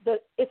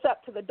it's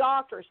up to the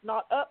doctors,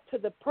 not up to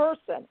the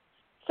person.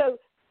 So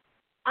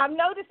I've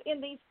noticed in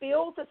these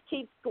bills that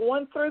keeps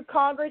going through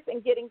Congress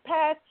and getting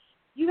passed,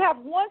 you have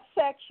one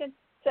section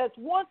says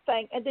one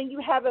thing, and then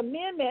you have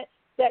amendment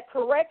that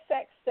corrects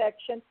that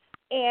section,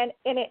 and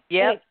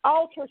it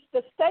alters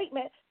the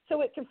statement,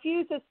 so it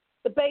confuses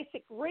the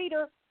basic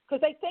reader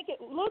because they think it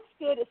looks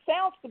good, it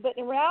sounds good, but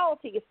in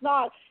reality it's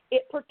not.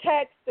 It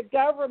protects the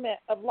government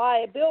of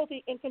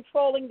liability in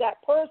controlling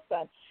that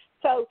person.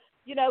 So,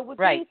 you know, with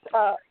these,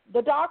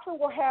 the doctor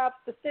will have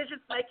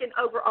decisions making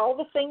over all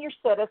the senior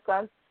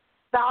citizens,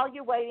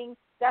 evaluating.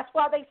 That's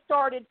why they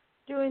started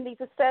doing these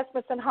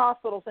assessments in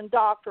hospitals and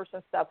doctors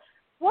and stuff.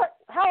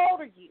 How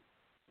old are you?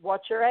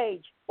 What's your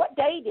age? What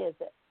date is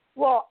it?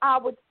 Well,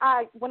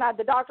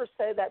 the doctor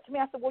said that to me,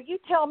 I said, well, you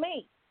tell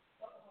me.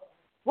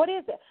 What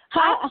is it?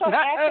 I start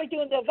actually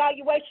doing the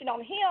evaluation on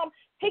him.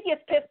 He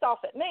gets pissed off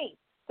at me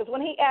because when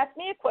he asks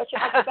me a question,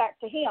 I go back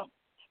to him.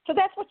 So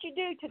that's what you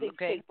do to these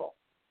people.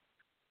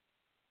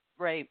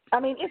 Right. I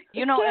mean, it's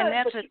good, and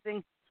that's the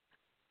thing.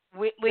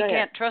 We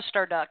can't trust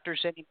our doctors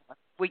anymore.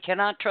 We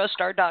cannot trust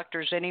our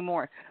doctors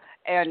anymore.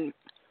 And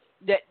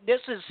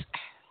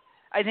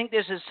I think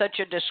this is such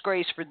a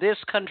disgrace for this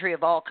country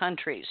of all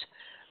countries,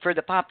 for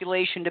the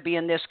population to be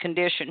in this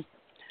condition,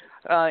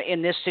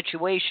 in this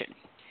situation.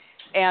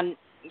 And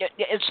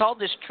it's all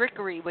this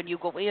trickery when you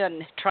go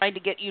in trying to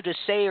get you to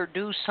say or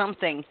do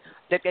something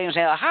that they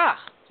say, aha,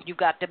 you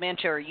got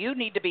dementia, or you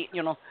need to be,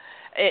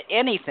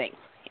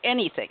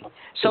 anything.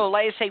 So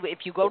like I say, if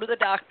you go to the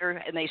doctor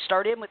and they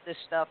start in with this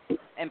stuff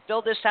and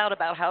fill this out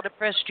about how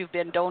depressed you've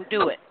been, don't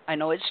do it. I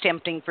know it's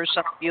tempting for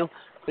some of you,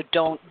 but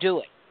don't do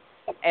it.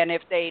 And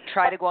if they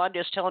try to go on,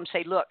 just tell them,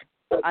 say, look,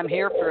 I'm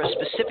here for a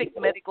specific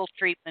medical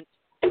treatment.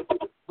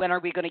 When are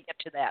we going to get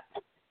to that?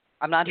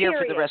 I'm not here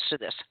for the rest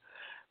of this.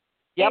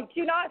 Yep. And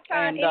do not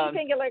sign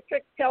anything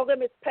electric. Tell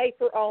them it's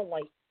paper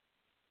only.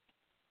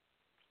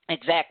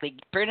 Exactly.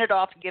 Print it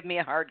off and give me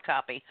a hard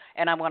copy,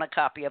 and I want a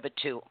copy of it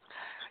too.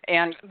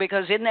 And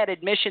because in that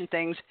admission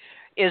things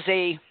is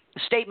a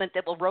statement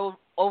that will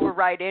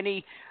override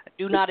any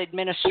do not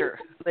administer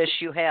list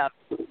you have.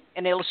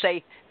 And it'll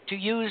say to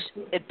use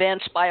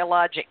advanced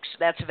biologics.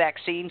 That's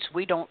vaccines.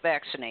 We don't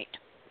vaccinate.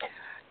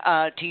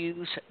 To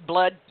use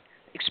blood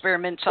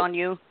experiments on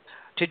you,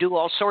 to do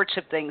all sorts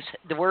of things.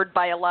 The word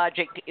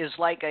biologic is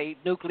like a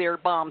nuclear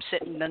bomb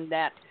sitting in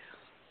that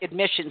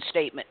admission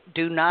statement.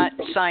 Do not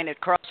sign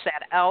it. Cross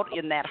that out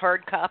in that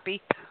hard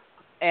copy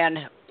and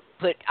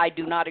put I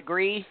do not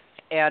agree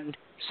and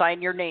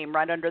sign your name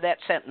right under that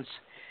sentence.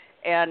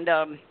 And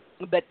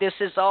but this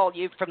is all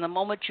you from the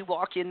moment you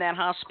walk in that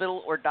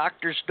hospital or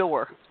doctor's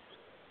door.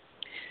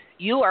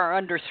 You are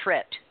under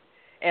threat,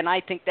 and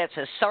I think that's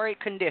a sorry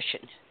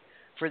condition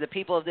for the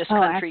people of this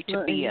country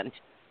to be in.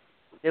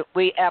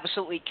 We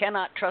absolutely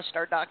cannot trust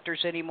our doctors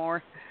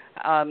anymore.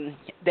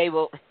 They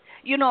will,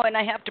 and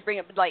I have to bring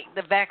up like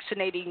the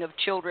vaccinating of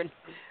children.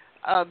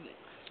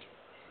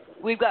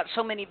 We've got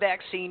so many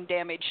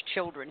vaccine-damaged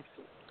children,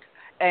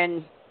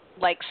 and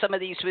like some of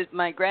these,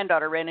 my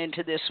granddaughter ran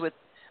into this with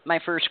my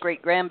first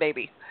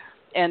great-grandbaby.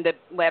 And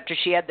after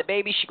she had the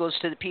baby, she goes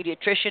to the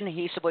pediatrician.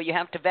 He said, well, you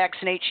have to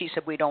vaccinate. She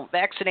said, we don't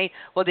vaccinate.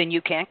 Well, then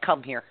you can't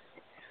come here.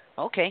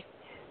 Okay.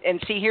 And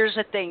see, here's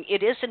the thing.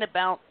 It isn't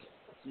about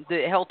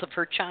the health of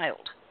her child.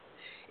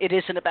 It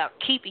isn't about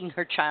keeping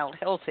her child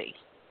healthy.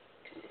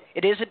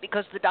 It isn't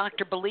because the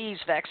doctor believes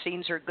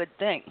vaccines are a good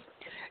thing.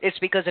 It's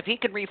because if he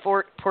can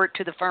report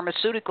to the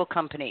pharmaceutical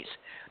companies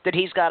that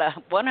he's got a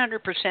 100%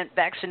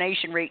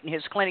 vaccination rate in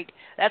his clinic,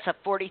 that's a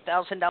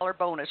 $40,000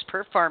 bonus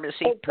per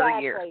pharmacy per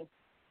year.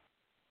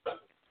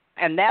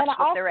 And that's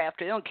what they're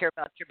after. They don't care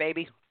about your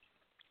baby.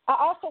 I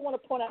also want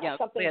to point out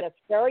something that's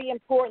very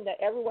important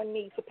that everyone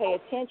needs to pay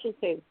attention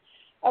to.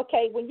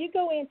 Okay, when you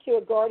go into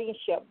a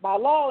guardianship, by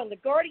law in the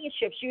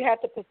guardianships, you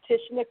have to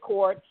petition the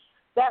court.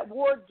 That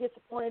ward gets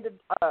appointed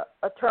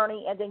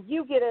attorney, and then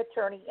you get an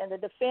attorney, and the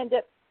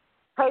defendant,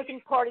 opposing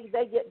parties,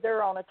 they get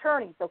their own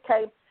attorneys,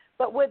 okay?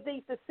 But with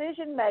these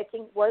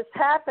decision-making, what's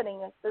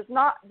happening is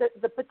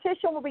the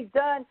petition will be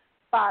done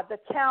by the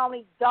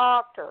county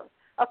doctor.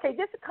 Okay,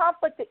 this is a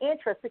conflict of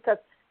interest because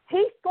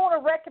he's going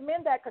to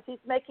recommend that because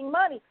he's making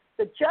money.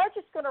 The judge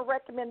is going to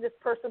recommend this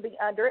person be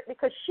under it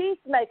because she's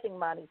making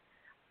money.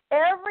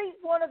 Every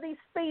one of these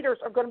feeders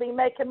are going to be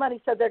making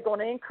money, so they're going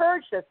to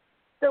encourage this.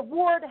 The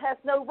ward has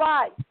no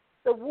right.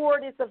 The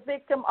ward is a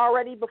victim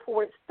already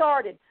before it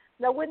started.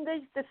 Now, when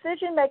this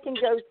decision-making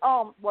goes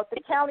on, what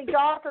the county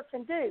doctor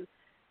can do,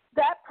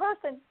 that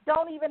person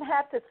don't even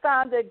have to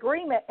sign the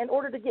agreement in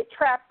order to get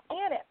trapped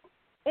in it.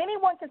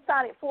 Anyone can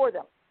sign it for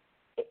them.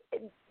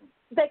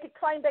 They could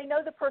claim they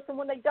know the person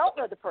when they don't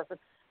know the person.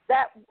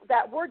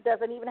 That word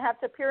doesn't even have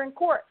to appear in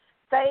court.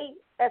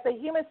 As a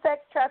human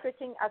sex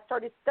trafficking, I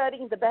started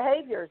studying the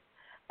behaviors.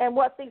 And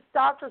what these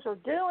doctors are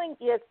doing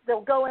is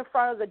they'll go in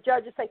front of the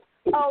judge and say,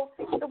 oh,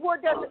 the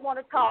ward doesn't want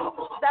to talk.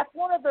 That's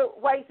one of the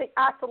ways they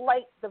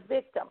isolate the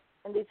victim.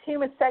 In these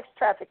human sex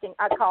trafficking,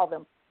 I call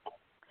them.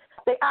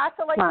 They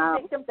isolate the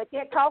victims. They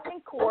can't talk in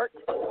court.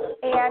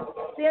 And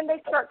then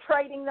they start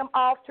trading them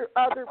off to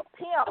other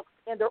pimps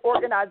in their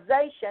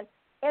organization.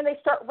 And they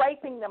start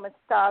raping them and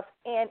stuff.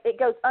 And it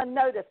goes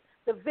unnoticed.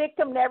 The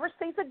victim never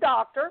sees a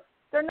doctor.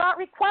 They're not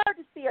required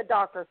to see a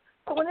doctor.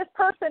 So when this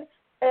person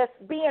is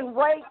being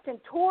raped and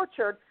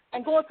tortured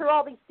and going through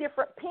all these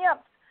different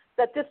pimps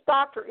that this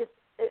doctor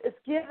is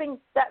giving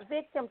that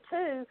victim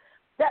to,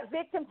 that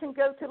victim can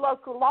go to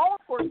local law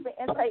enforcement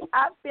and say,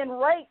 I've been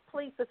raped,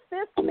 please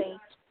assist me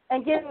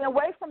in getting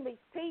away from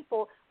these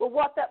people. Well,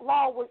 what that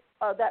law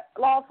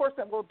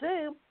enforcement will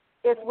do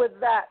is with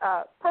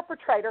that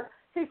perpetrator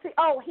who say,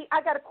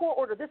 I got a court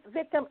order. This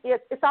victim,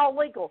 it's all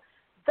legal.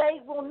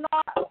 They will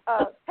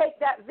not take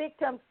that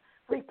victim's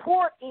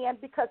report in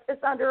because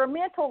it's under a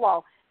mental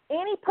law.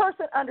 Any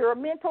person under a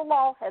mental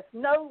law has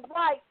no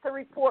right to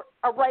report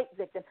a rape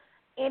victim.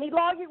 Any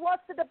lawyer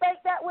wants to debate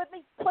that with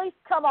me, please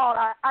come on.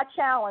 I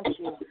challenge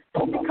you,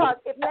 because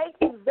it makes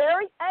me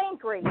very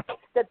angry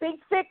that these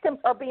victims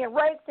are being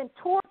raped and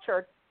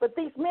tortured, but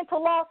these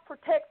mental laws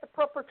protect the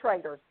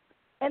perpetrators.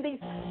 And these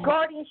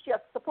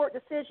guardianships support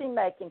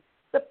decision-making.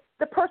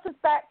 The person's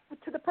back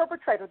to the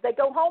perpetrator. They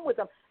go home with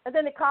them, and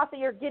then they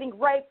constantly are getting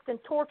raped and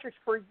tortured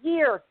for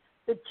years.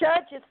 The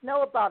judges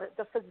know about it.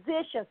 The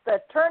physicians, the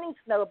attorneys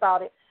know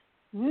about it.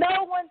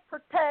 No one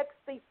protects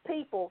these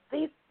people.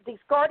 These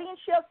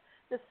guardianships,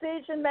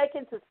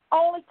 decision-making is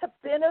only to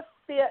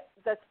benefit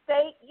the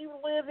state you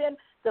live in,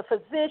 the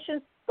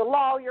physicians, the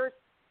lawyers,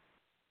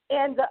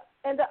 and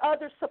the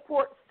other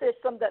support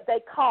system that they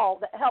call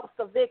that helps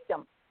the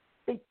victim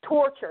be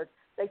tortured.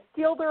 They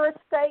steal their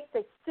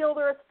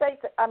estate.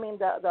 I mean,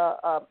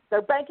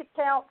 their bank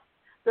accounts,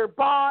 their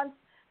bonds.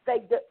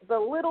 They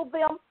belittle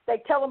them.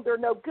 They tell them they're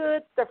no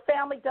good. Their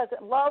family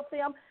doesn't love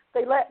them.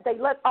 They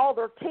let all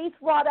their teeth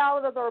rot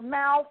out of their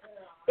mouth.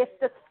 It's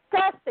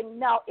disgusting.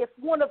 Now, if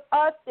one of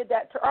us did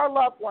that to our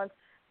loved ones,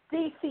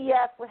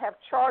 DCF would have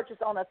charges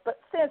on us. But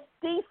since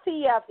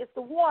DCF is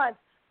the one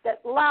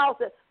that allows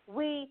it,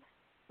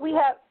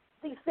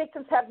 these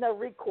victims have no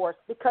recourse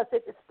because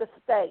it's the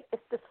state.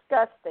 It's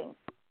disgusting.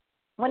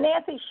 When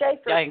Nancy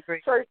Schaefer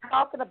started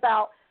talking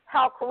about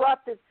how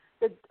corrupted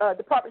the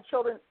Department of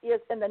Children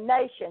is in the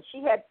nation,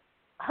 she had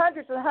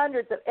hundreds and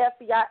hundreds of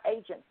FBI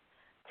agents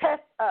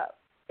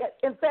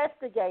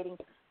investigating,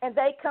 and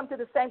they come to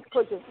the same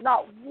conclusion.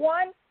 Not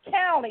one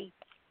county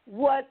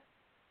was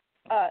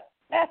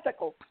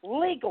ethical,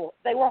 legal.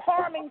 They were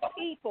harming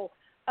people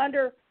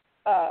under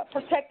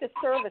protective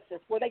services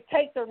where they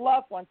take their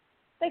loved ones.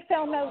 They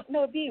found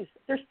no abuse.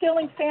 They're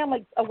stealing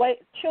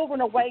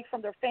children away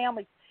from their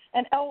families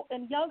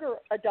and younger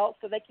adults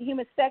so they can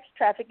human sex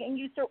traffic and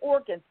use their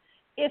organs.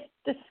 It's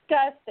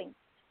disgusting.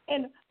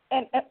 And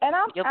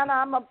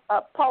I'm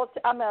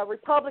a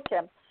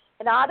Republican,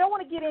 and I don't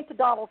want to get into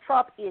Donald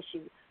Trump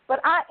issues, but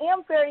I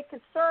am very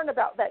concerned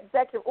about that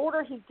executive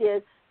order he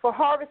did for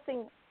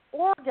harvesting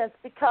organs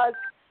because,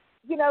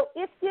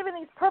 it's giving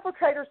these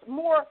perpetrators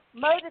more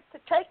motive to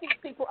take these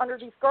people under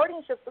these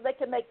guardianships so they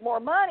can make more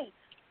money.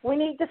 We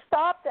need to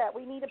stop that.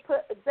 We need to put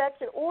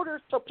executive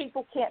orders so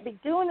people can't be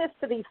doing this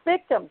to these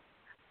victims.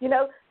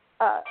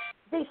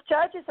 These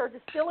judges are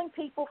distilling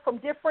people from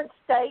different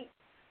states,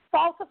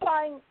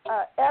 falsifying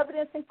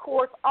evidence in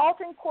courts,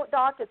 altering court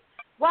dockets.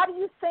 Why do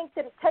you think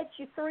that it takes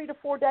you 3 to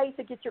 4 days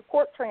to get your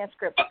court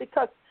transcript?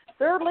 Because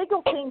their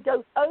legal team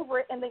goes over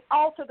it and they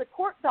alter the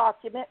court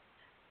document,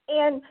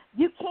 and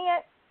you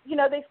can't,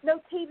 there's no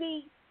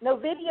TV, no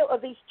video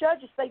of these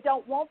judges. They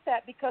don't want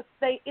that because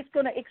it's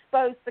going to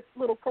expose the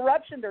little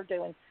corruption they're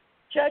doing.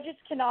 Judges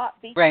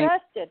cannot be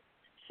trusted.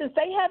 Since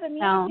they have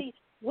immunity,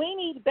 we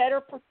need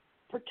better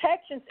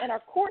protections in our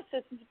court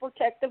system to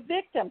protect the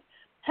victims.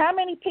 How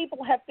many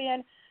people have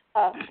been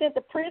sent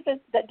to prison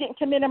that didn't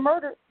commit a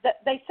murder?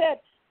 That they said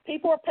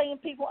people are paying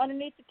people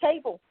underneath the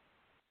table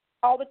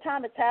all the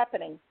time. It's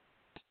happening.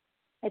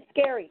 It's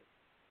scary.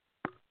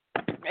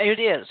 It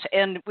is,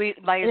 and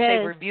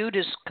we're viewed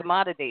as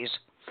commodities.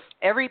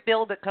 Every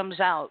bill that comes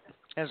out,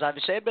 as I've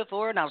said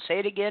before, and I'll say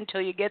it again till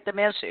you get the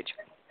message,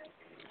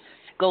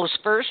 goes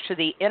first to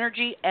the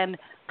Energy and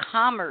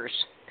Commerce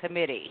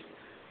Committee.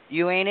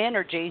 You ain't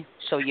energy,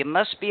 so you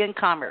must be in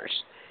commerce.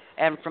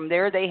 And from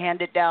there, they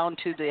hand it down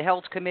to the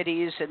health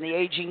committees and the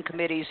aging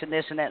committees and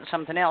this and that and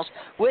something else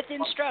with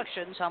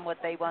instructions on what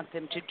they want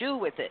them to do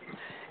with it.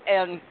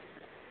 And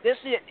this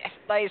is,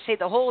 like I say,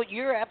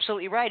 you're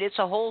absolutely right. It's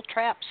a whole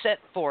trap set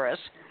for us.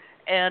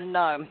 And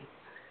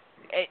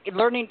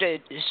learning to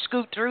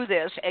scoot through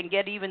this and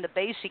get even the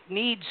basic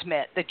needs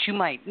met that you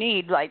might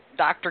need, like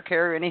doctor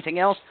care or anything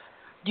else,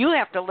 you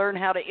have to learn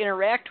how to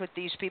interact with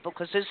these people,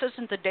 because this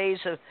isn't the days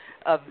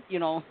of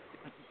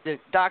the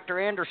Dr.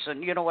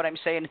 Anderson, you know what I'm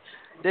saying?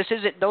 This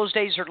isn't, those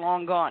days are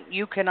long gone.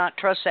 You cannot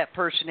trust that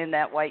person in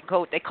that white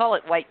coat. They call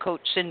it white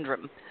coat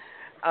syndrome.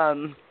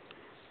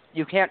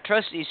 You can't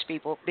trust these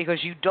people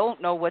because you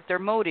don't know what their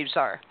motives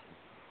are.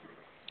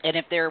 And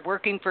if they're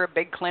working for a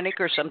big clinic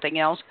or something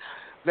else,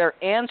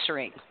 they're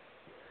answering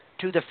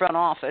to the front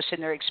office,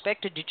 and they're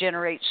expected to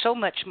generate so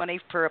much money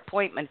per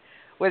appointment,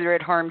 whether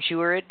it harms you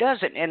or it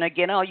doesn't. And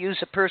again, I'll use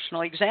a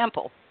personal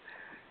example.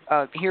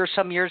 Here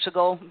some years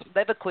ago,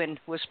 Levaquin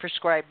was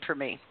prescribed for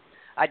me.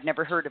 I'd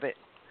never heard of it,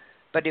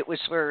 but it was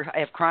where I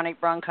have chronic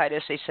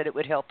bronchitis. They said it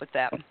would help with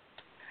that.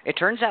 It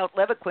turns out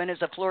Levaquin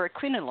is a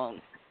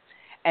fluoroquinolone,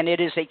 and it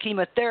is a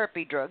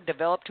chemotherapy drug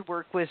developed to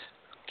work with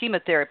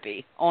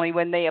chemotherapy. Only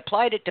when they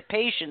applied it to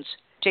patients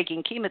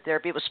taking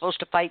chemotherapy, it was supposed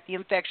to fight the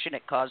infection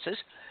it causes,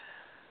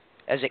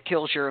 as it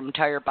kills your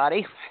entire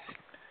body.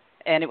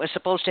 and it was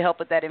supposed to help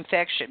with that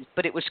infection,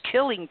 but it was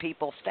killing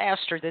people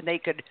faster than they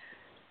could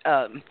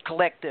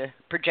collect the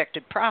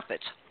projected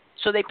profits.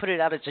 So they put it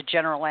out as a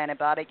general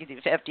antibiotic.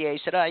 The FDA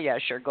said, "Oh yeah,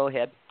 sure, go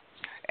ahead."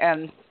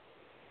 And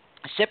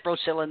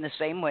Ciprocil the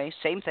same way,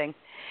 same thing,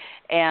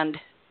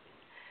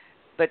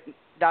 but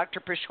doctor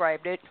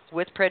prescribed it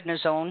with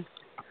prednisone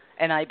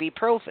and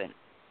ibuprofen.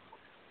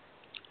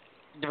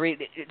 The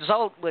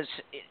result was,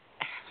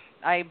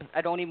 I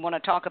don't even want to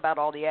talk about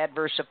all the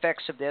adverse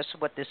effects of this,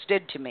 what this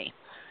did to me.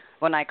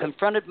 When I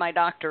confronted my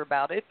doctor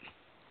about it,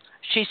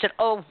 she said,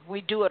 "Oh,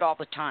 we do it all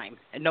the time,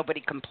 and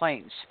nobody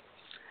complains."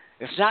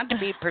 It's not to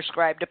be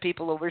prescribed to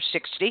people over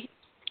 60.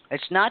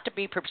 It's not to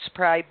be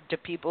prescribed to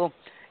people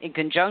in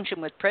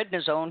conjunction with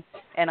prednisone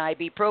and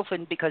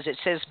ibuprofen, because it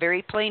says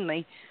very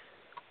plainly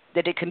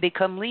that it can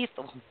become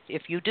lethal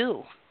if you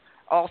do.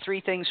 All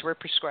three things were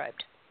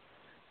prescribed.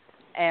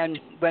 And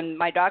when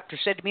my doctor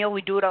said to me, "Oh,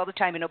 we do it all the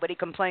time and nobody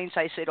complains,"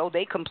 I said, "Oh,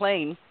 they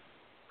complain.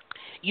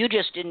 You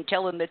just didn't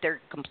tell them that their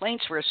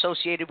complaints were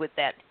associated with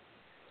that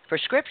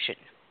prescription."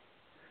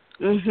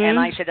 Mm-hmm. And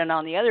I said, "And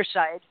on the other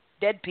side,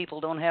 dead people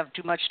don't have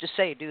too much to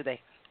say, do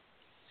they?"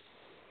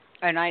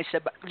 And I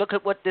said, "But look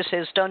at what this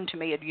has done to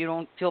me, and you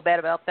don't feel bad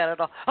about that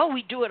at all." "Oh,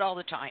 we do it all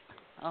the time."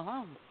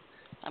 Uh-huh.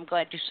 I'm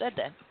glad you said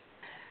that.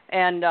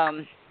 And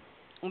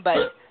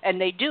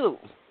and they do.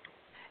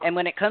 And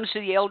when it comes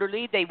to the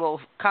elderly, they will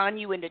con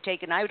you into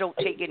taking. I don't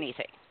take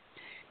anything.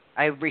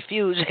 I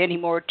refuse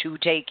anymore to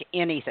take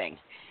anything,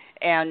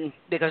 and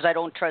because I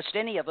don't trust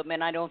any of them,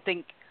 and I don't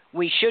think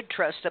we should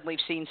trust them. We've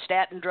seen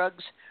statin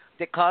drugs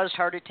that cause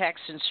heart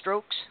attacks and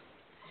strokes.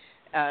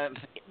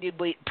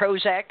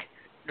 Prozac,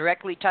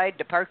 directly tied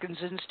to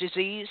Parkinson's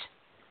disease.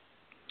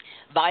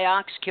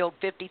 Vioxx killed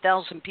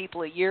 50,000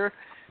 people a year,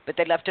 but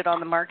they left it on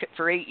the market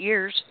for 8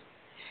 years.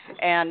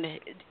 And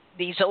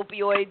these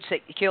opioids that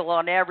kill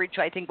on average,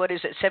 I think,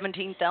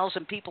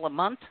 17,000 people a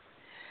month.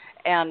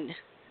 And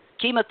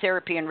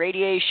chemotherapy and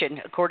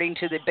radiation, according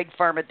to the Big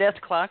Pharma death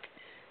clock,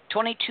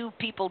 22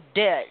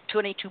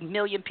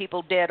 million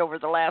people dead over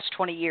the last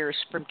 20 years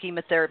from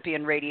chemotherapy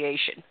and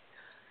radiation.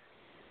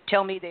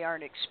 Tell me they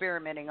aren't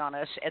experimenting on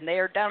us, and they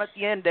are down at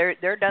the end.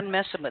 They're done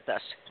messing with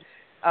us.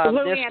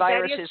 This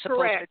virus is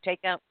supposed to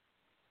take out.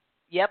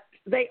 Yep.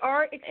 They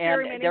are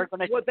experimenting. And they're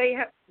going to. Well, they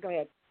have. Go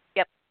ahead.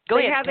 Yep. Go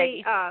ahead,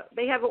 Peggy.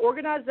 They have an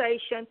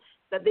organization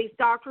that these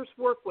doctors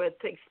work with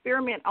to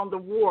experiment on the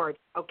ward.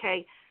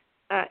 Okay.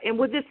 And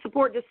with this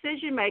support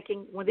decision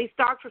making, when these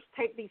doctors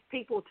take these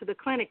people to the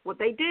clinic, what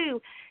they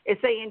do is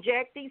they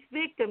inject these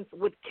victims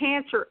with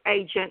cancer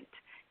agent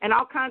and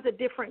all kinds of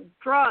different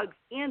drugs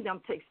in them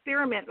to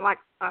experiment, like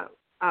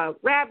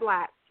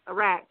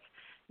rats.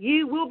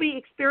 You will be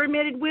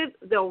experimented with.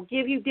 They'll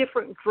give you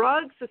different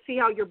drugs to see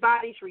how your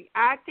body's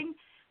reacting.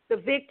 The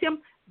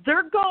victim,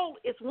 their goal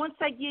is, once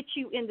they get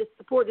you into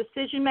support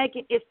decision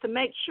making, is to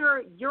make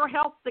sure your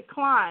health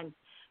declines.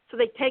 So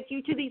they take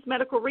you to these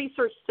medical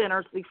research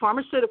centers, the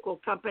pharmaceutical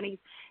companies,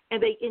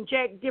 and they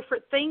inject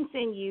different things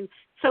in you.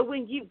 So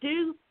when you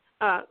do,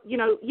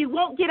 you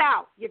won't get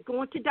out. You're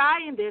going to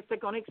die in this. They're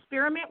going to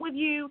experiment with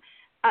you.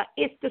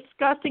 It's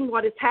disgusting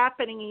what is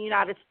happening in the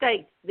United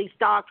States, these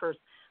doctors.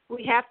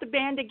 We have to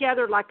band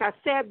together, like I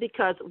said,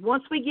 because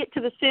once we get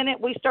to the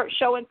Senate, we start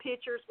showing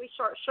pictures, we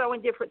start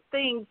showing different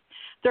things.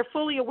 They're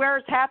fully aware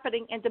it's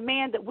happening and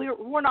demand that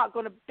we're not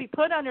going to be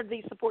put under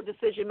these support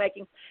decision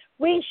making.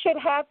 We should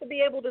have to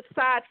be able to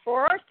decide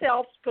for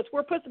ourselves, because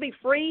we're supposed to be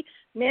free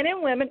men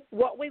and women,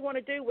 what we want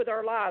to do with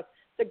our lives.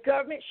 The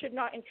government should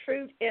not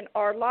intrude in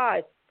our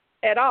lives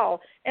at all,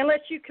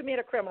 unless you commit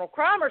a criminal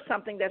crime or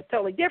something that's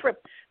totally different.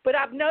 But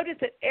I've noticed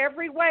that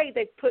every way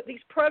they put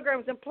these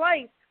programs in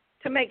place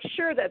to make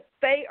sure that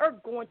they are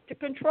going to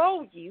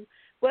control you,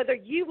 whether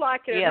you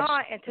like it or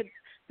not. And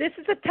this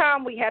is a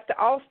time we have to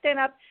all stand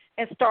up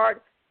and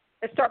start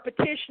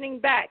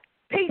petitioning back,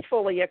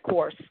 peacefully, of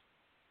course.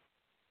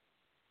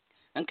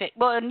 Okay.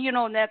 Well, and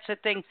and that's the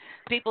thing.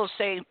 People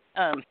say,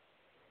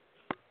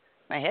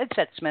 my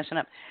headset's messing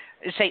up.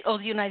 They say, "Oh,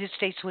 the United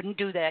States wouldn't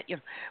do that."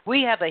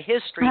 We have a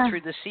history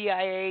through the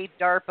CIA,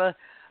 DARPA,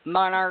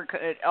 Monarch,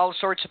 all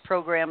sorts of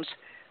programs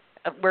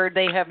where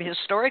they have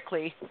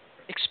historically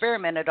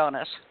experimented on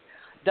us,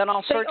 done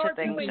all sorts of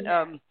things.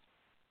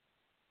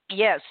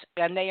 Yes,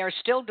 and they are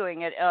still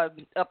doing it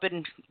up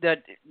in the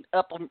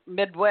upper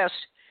Midwest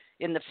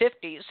in the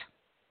 50s.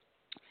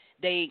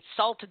 They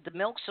salted the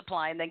milk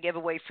supply and they gave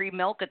away free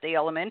milk at the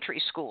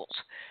elementary schools.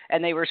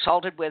 And they were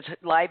salted with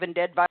live and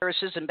dead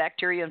viruses and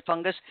bacteria and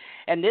fungus.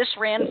 And this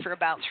ran for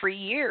about 3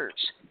 years.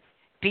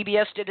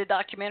 PBS did a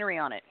documentary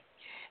on it.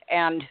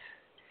 And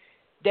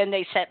then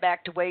they sat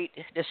back to wait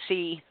to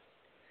see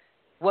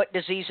what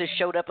diseases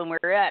showed up and where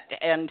we're at.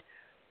 And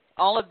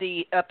all of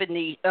the, up in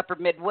the upper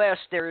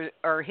Midwest, there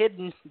are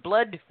hidden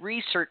blood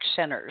research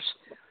centers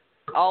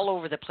all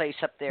over the place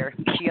up there.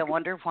 Gee, I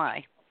wonder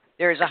why.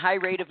 There is a high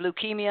rate of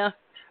leukemia,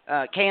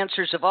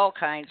 cancers of all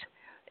kinds,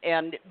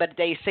 but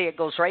they say it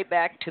goes right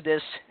back to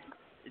this,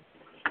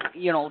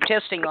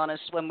 testing on us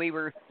when we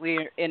were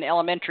in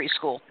elementary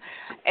school.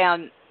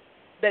 And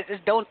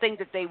don't think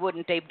that they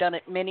wouldn't. They've done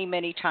it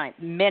many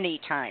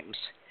times.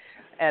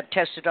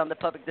 Tested on the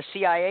public. The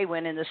CIA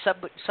went in the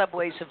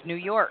subways of New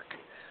York,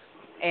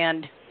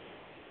 and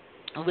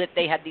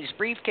they had these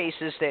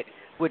briefcases that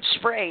would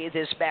spray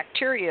this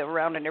bacteria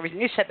around and everything.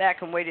 They sat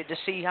back and waited to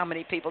see how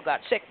many people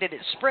got sick. Did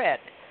it spread?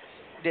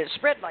 Did it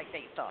spread like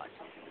they thought?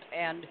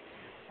 And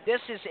this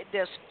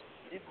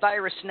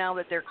virus now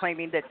that they're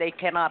claiming that they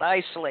cannot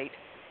isolate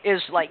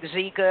is like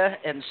Zika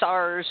and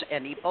SARS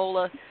and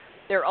Ebola.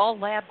 They're all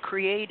lab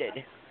created.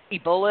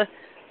 Ebola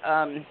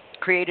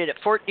created at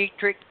Fort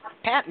Detrick,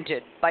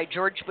 patented by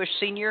George Bush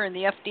Sr. and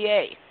the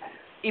FDA.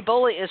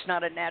 Ebola is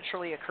not a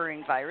naturally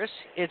occurring virus.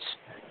 It's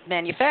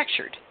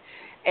manufactured.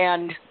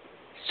 And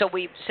so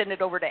we send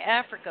it over to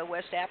Africa,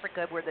 West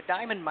Africa, where the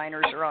diamond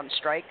miners are on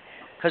strike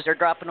because they're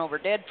dropping over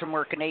dead from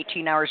working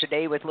 18 hours a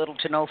day with little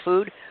to no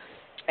food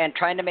and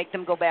trying to make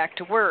them go back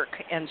to work.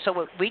 And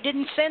so we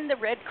didn't send the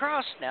Red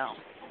Cross now.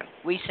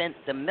 We sent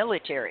the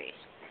military.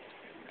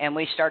 And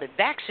we started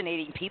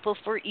vaccinating people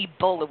for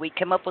Ebola. We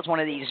came up with one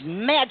of these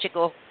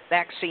magical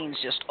vaccines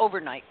just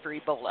overnight for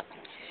Ebola.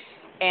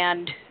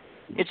 And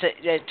it's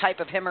a type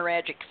of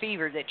hemorrhagic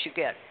fever that you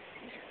get.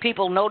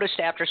 People noticed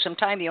after some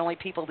time the only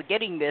people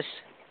getting this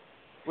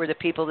were the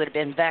people that had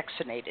been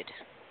vaccinated.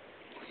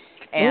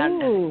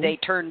 And they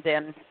turned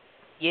then,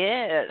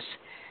 yes,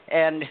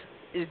 and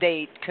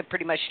they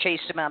pretty much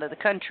chased them out of the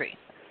country.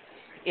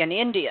 In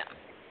India,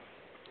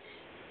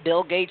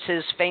 Bill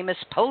Gates' famous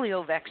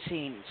polio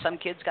vaccine, some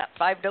kids got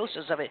 5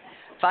 doses of it.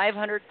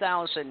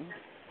 500,000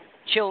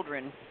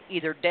 children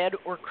either dead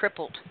or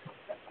crippled.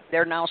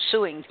 They're now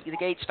suing the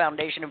Gates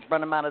Foundation and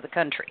run them out of the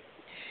country.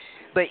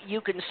 But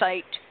you can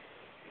cite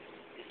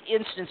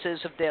instances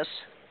of this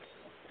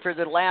for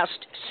the last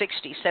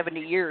 60, 70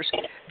 years.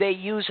 They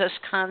use us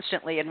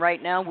constantly, and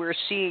right now we're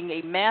seeing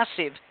a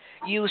massive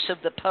use of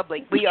the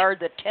public. We are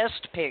the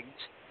test pigs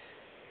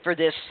for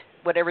this,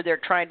 whatever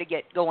they're trying to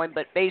get going,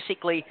 but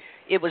basically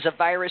it was a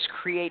virus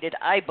created,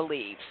 I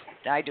believe.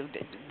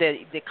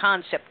 The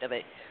concept of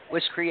it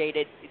was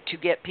created to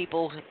get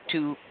people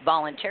to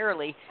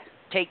voluntarily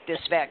take this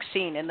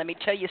vaccine. And let me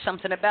tell you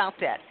something about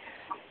that.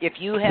 If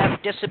you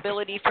have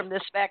disability from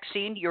this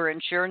vaccine, your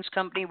insurance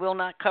company will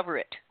not cover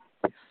it.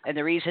 And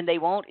the reason they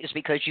won't is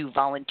because you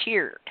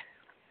volunteered.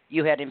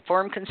 You had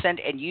informed consent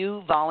and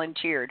you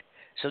volunteered,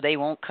 so they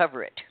won't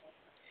cover it.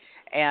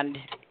 And,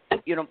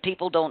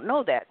 people don't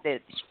know that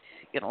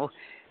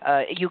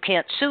you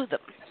can't sue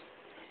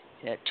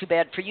them. Too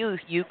bad for you.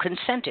 You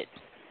consented.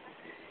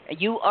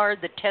 You are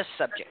the test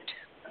subject.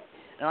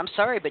 And I'm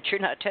sorry, but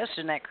you're not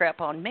testing that crap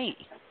on me.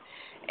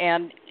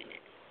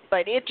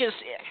 But it just,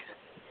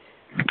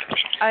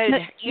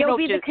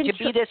 to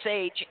be this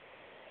age.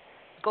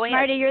 Go ahead.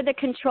 Marty, you're the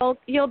control.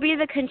 You'll be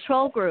the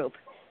control group.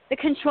 The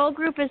control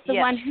group is the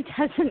one who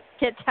doesn't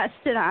get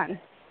tested on.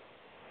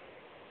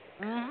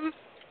 Mm-hmm.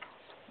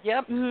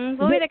 Yep. Mm-hmm.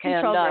 We'll be the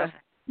control group.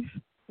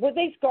 With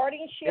these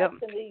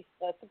guardianships and these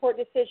support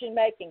decision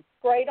making,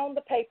 great on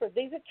the paper.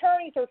 These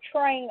attorneys are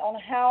trained on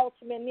how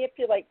to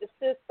manipulate the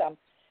system,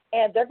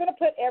 and they're going to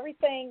put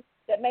everything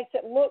that makes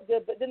it look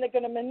good, but then they're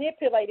going to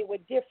manipulate it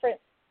with different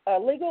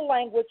legal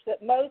language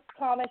that most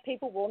common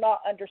people will not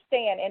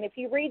understand. And if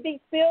you read these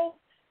bills,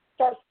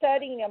 start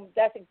studying them,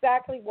 that's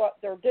exactly what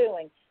they're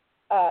doing.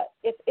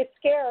 It's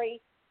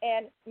scary,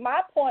 and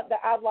my point that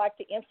I'd like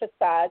to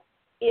emphasize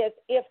is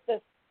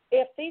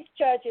if these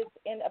judges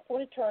and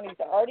appointed attorneys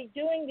are already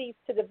doing these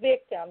to the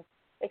victims,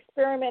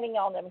 experimenting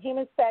on them,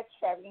 human sex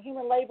trafficking,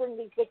 human laboring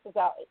these victims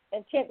out,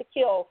 intent to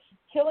kill,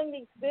 killing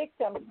these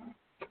victims,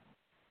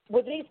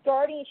 with these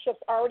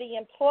guardianships already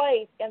in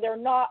place and they're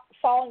not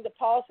following the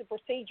policy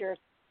procedures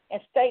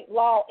and state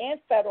law and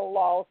federal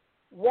laws,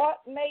 what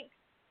makes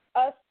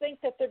us think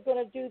that they're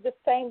going to do the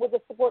same with the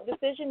support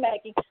decision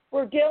making?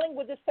 We're dealing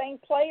with the same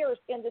players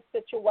in this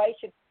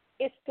situation.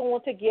 It's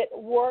going to get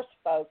worse,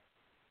 folks.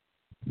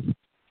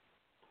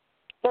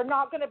 They're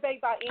not going to obey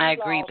by any I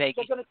agree, laws. Peggy.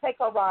 They're going to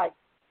take our rights.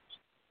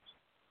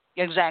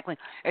 Exactly.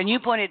 And you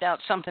pointed out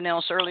something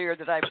else earlier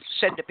that I've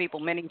said to people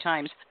many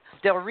times.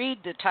 They'll read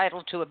the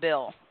title to a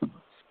bill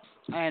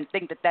and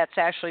think that that's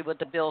actually what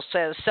the bill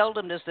says.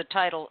 Seldom does the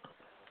title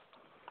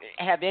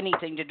have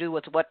anything to do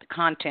with what the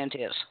content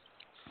is.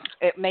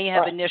 It may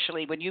have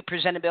initially, when you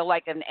present a bill,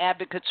 like an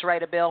advocates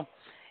write a bill,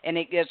 and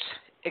it gets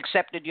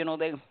accepted,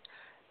 they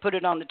put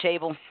it on the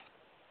table.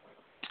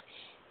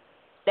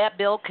 That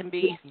bill can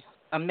be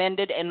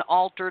amended and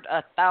altered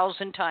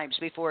 1,000 times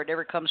before it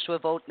ever comes to a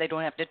vote. They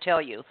don't have to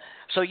tell you.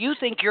 So you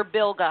think your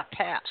bill got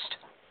passed,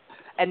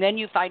 and then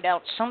you find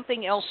out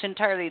something else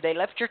entirely. They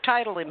left your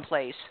title in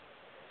place,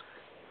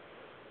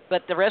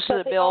 but the rest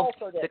of the bill,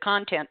 the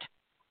content,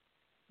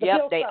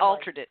 they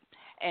altered it.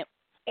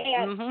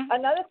 And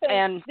another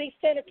thing, these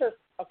senators,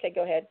 okay,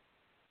 go ahead.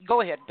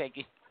 Go ahead,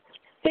 Peggy.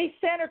 These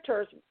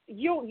senators,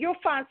 you'll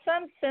find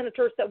some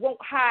senators that won't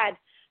hide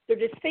their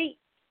deceit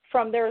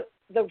from the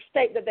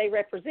state that they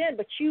represent,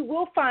 but you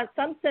will find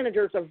some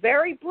senators are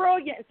very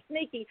brilliant and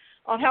sneaky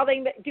on how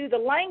they do the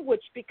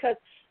language, because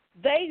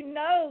They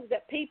know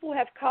that people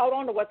have caught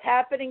on to what's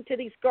happening to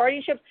these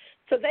guardianships,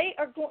 so they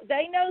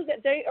know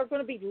that they are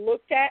going to be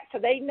looked at. So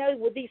they know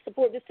with these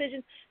support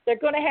decisions, they're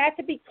going to have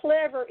to be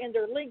clever in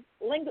their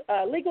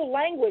legal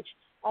language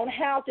on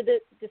how to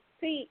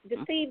deceive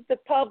the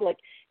public,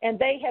 and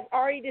they have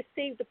already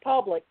deceived the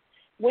public.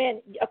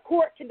 When a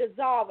court can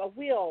dissolve a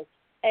will,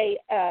 a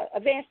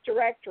advance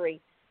directory,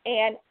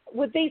 and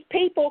with these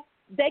people,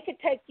 they could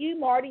take you,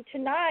 Marty,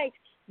 tonight.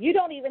 You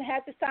don't even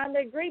have to sign the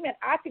agreement.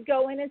 I could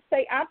go in and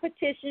say, I'm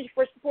petitioning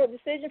for support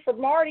decision for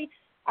Marty.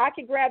 I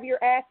could grab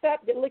your ass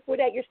up,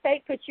 liquidate your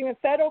state, put you in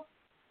federal.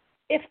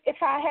 If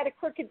I had a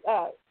crooked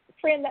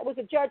friend that was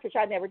a judge, which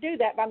I'd never do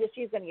that, but I'm just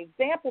using an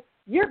example,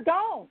 you're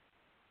gone.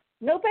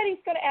 Nobody's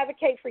going to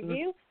advocate for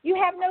you. You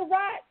have no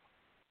rights.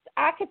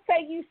 I could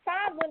say you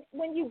signed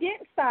when you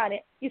didn't sign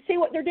it. You see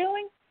what they're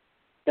doing?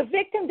 The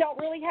victim don't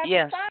really have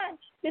to sign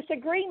this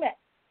agreement.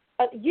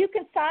 You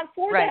can sign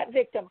for that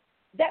victim.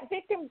 That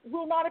victim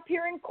will not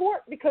appear in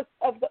court because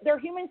of their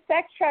human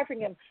sex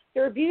trafficking them.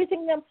 They're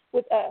abusing them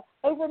with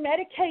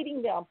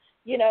over-medicating them,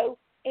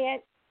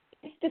 and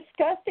it's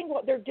disgusting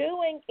what they're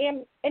doing,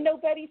 and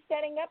nobody's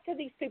standing up to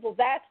these people.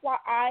 That's why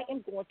I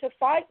am going to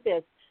fight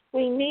this.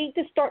 We need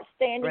to start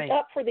standing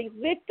up for these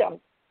victims.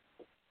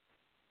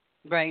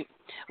 Right.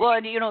 Well,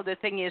 and the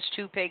thing is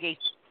too, Peggy.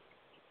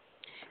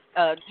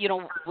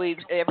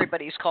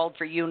 Everybody's called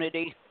for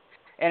unity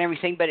and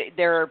everything, but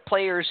there are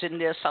players in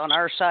this on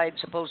our side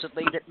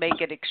supposedly that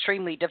make it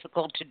extremely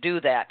difficult to do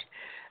that.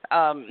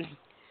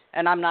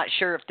 And I'm not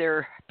sure if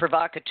they're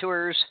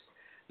provocateurs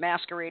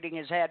masquerading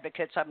as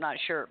advocates. I'm not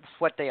sure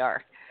what they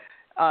are.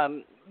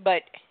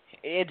 But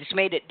it's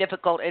made it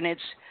difficult, and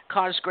it's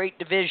caused great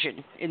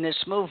division in this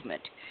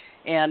movement.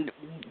 And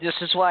this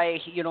is why,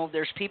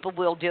 there's people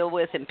we'll deal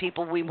with and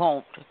people we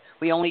won't.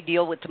 We only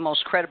deal with the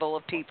most credible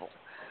of people.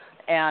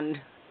 And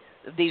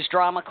these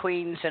drama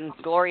queens and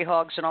glory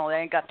hogs and all, they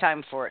ain't got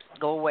time for it.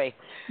 Go away.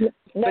 No,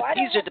 but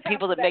these are the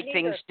people that make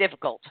things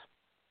difficult.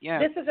 Yeah.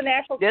 This is a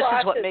national crisis. This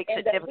is what makes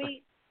it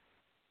difficult.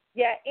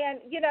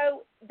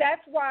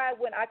 That's why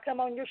when I come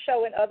on your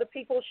show and other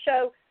people's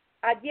show,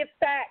 I give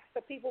facts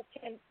so people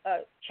can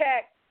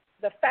check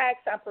the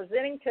facts I'm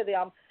presenting to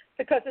them,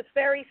 because it's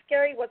very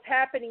scary what's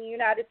happening in the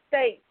United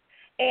States.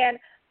 And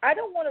I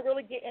don't want to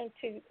really get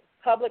into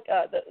public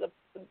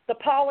the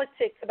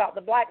politics about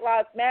the Black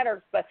Lives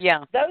Matter, but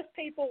those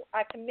people,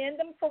 I commend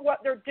them for what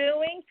they're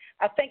doing.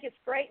 I think it's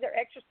great they're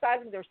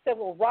exercising their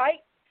civil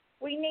rights.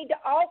 We need to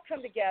all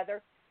come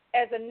together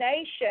as a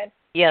nation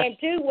and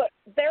do what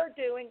they're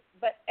doing,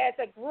 but as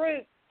a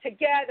group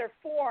together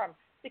form,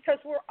 because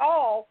we're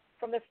all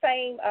from the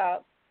same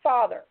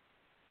Father.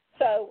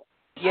 So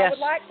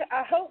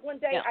I hope one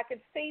day I can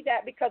see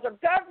that, because our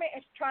government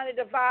is trying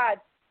to divide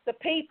the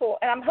people,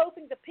 and I'm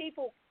hoping the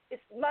people is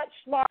much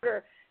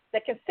smarter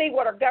that can see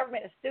what our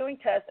government is doing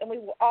to us, and we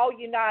will all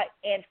unite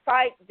and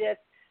fight this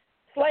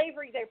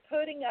slavery they're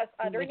putting us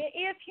under. And it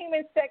is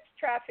human sex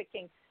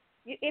trafficking.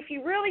 If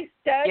you really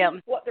study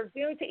what they're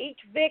doing to each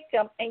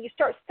victim, and you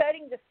start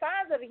studying the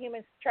signs of a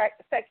human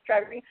sex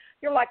trafficking,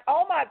 you're like,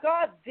 oh, my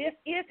God, this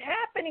is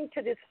happening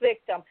to this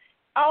victim.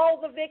 All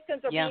the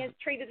victims are being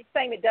treated the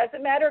same. It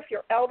doesn't matter if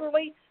you're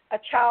elderly, a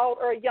child,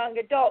 or a young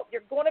adult.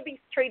 You're going to be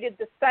treated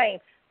the same.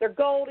 Their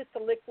goal is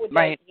to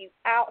liquidate you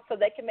out so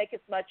they can make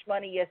as much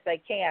money as they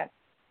can.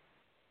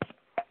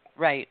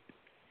 Right.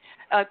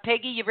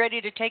 Peggy, you ready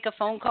to take a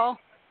phone call?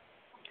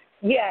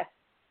 Yes.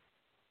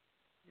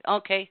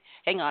 Okay.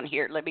 Hang on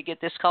here. Let me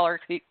get this caller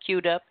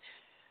queued up.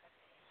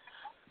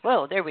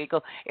 Whoa, there we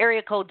go.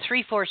 Area code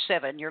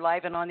 347. You're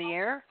live and on the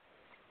air.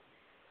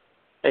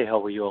 Hey,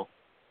 how are you all?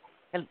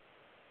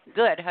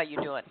 Good. How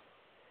you doing?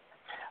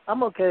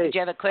 I'm okay. Did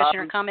you have a question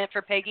or comment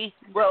for Peggy?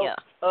 Well,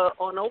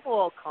 on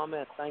overall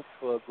comment, thanks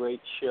for a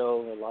great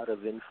show, a lot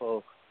of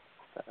info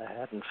that I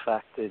hadn't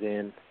factored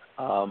in.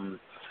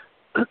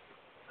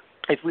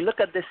 If we look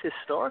at this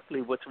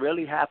historically, what's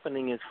really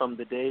happening is from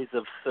the days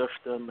of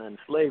serfdom and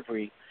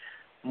slavery,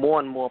 more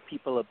and more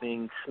people are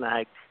being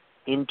snagged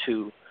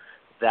into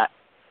that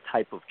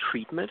type of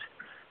treatment.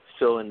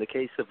 So in the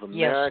case of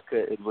America,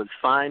 it was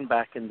fine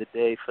back in the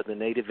day for the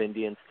Native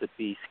Indians to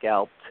be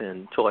scalped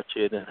and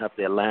tortured and have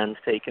their lands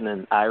taken,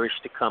 and Irish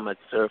to come as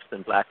serfs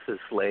and blacks as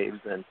slaves,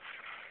 and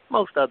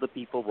most other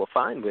people were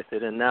fine with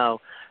it. And now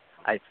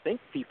I think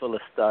people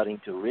are starting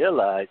to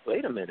realize,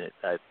 wait a minute,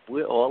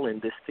 we're all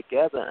in this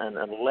together, and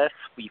unless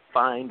we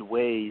find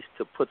ways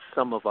to put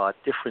some of our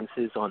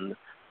differences on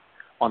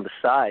the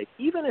side,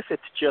 even if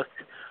it's just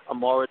a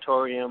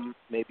moratorium,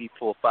 maybe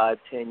for 5-10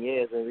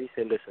 years, and we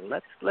say, listen,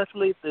 let's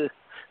leave the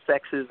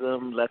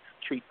sexism,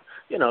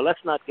 let's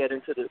not get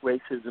into the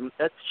racism,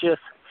 let's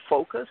just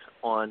focus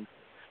on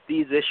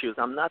these issues.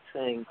 I'm not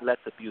saying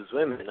let's abuse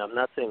women, I'm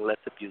not saying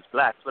let's abuse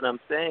blacks. What I'm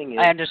saying is,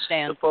 I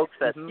understand. The folks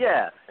that,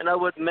 in other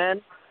words,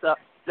 men,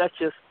 let's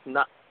just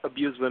not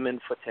abuse women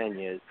for 10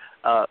 years.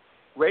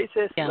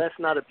 Racists, let's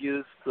not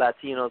abuse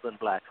Latinos and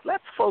blacks.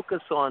 Let's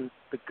focus on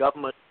the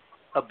government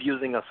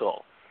abusing us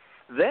all.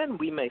 Then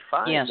we may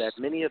find that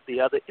many of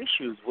the other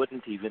issues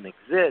wouldn't even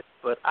exist.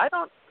 But I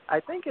I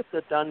think it's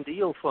a done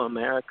deal for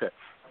America.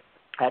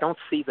 I don't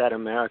see that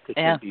America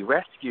can be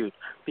rescued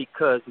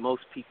because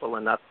most people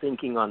are not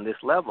thinking on this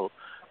level.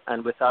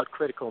 And without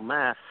critical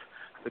mass,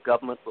 the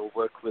government will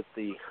work with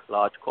the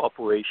large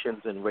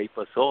corporations and rape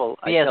us all.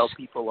 I tell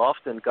people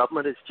often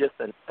government is just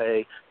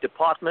a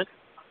department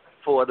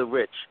for the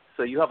rich.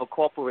 So you have a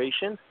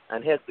corporation,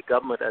 and here's the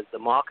government as the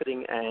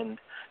marketing and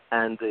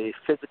the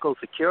physical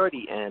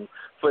security end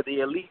for the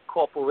elite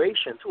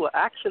corporations who are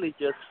actually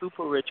just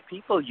super rich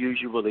people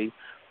usually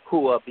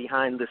who are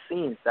behind the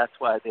scenes. That's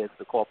why there's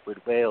the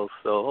corporate veil.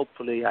 So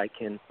hopefully I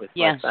can, with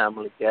my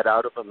family, get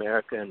out of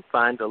America and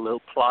find a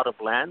little plot of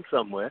land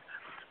somewhere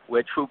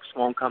where troops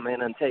won't come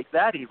in and take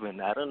that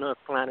even. I don't know if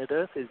planet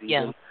Earth is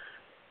even.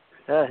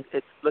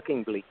 It's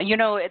looking bleak. You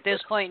know, at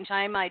this point in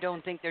time, I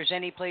don't think there's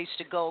any place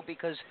to go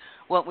because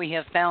what we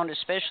have found,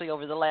 especially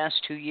over the last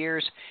 2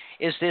 years,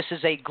 is this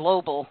is a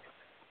global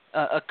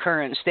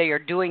occurrence. They are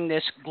doing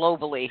this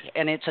globally,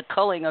 and it's a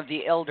culling of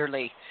the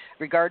elderly,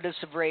 regardless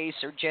of race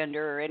or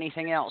gender or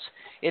anything else.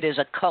 It is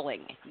a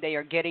culling. They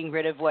are getting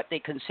rid of what they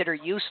consider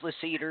useless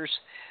eaters,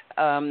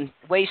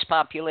 waste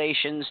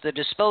populations, the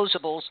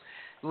disposables.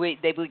 We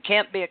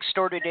can't be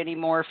extorted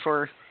anymore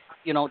for,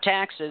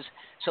 taxes,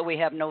 so we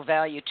have no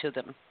value to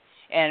them.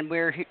 And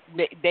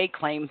they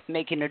claim,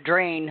 making a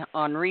drain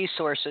on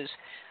resources.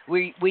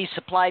 We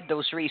supplied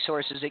those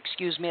resources.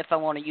 Excuse me, if I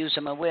want to use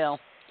them, I will.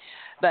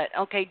 But,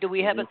 okay, do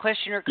we have a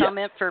question or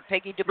comment for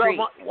Peggy Dupree?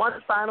 Well,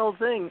 one final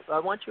thing. I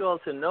want you all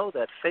to know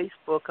that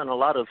Facebook and a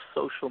lot of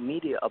social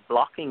media are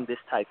blocking this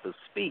type of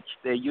speech.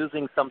 They're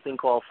using something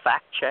called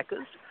fact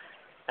checkers,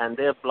 and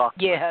they're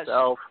blocking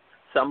myself,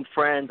 some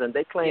friends, and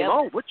they claim,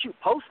 what you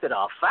posted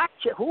are fact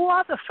check. Who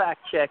are the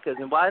fact checkers,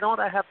 and why don't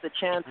I have the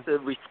chance to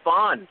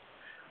respond?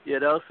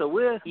 So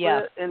we're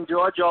in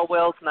George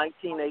Orwell's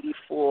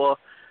 1984,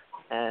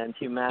 and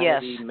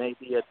humanity may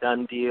be a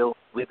done deal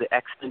with the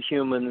extant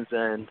humans,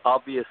 and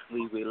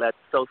obviously we let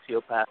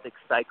sociopathic,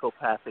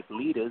 psychopathic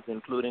leaders,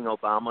 including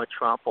Obama,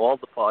 Trump, all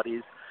the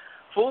parties,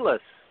 fool us.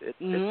 It's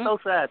so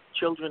sad.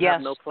 Children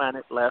have no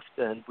planet left,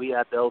 and we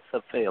adults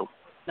have failed.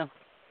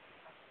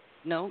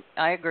 No,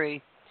 I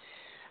agree.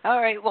 All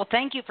right. Well,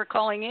 thank you for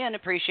calling in.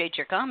 Appreciate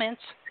your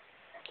comments.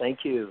 Thank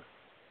you.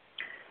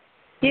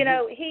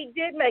 He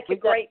did make a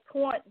great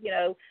point.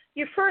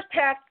 You first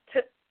have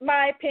to,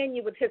 my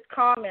opinion with his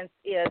comments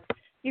is,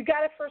 you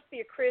got to first be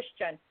a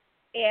Christian,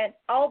 and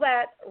all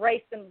that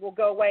racing will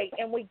go away.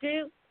 And we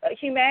do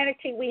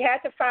humanity. We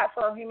have to fight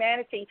for our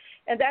humanity,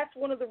 and that's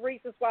one of the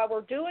reasons why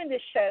we're doing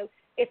this show,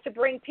 is to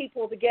bring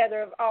people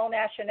together of all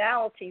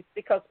nationalities,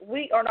 because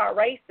we are not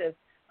racist.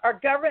 Our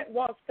government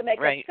wants to make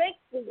us think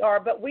we are,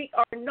 but we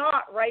are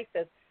not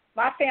racist.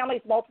 My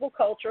family's multiple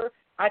culture.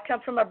 I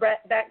come from a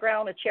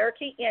background of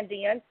Cherokee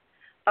Indians,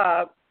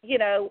 and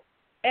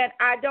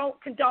I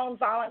don't condone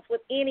violence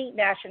with any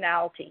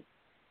nationality.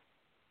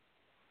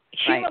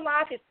 Human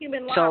life is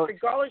human life,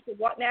 regardless of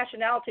what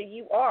nationality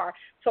you are.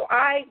 So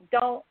I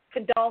don't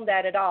condone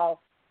that at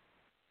all.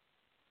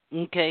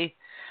 Okay.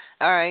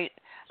 All right.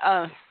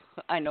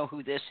 I know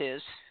who this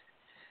is.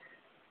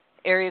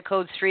 Area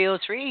code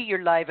 303,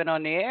 you're live and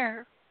on the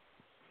air.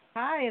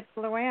 Hi, it's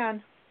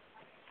Luann.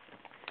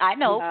 I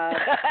know.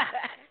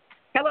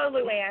 Hello,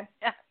 Luann.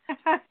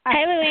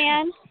 Hi,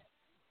 Luann.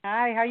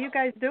 Hi, how you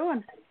guys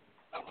doing?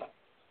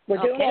 We're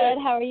doing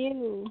good. How are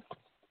you?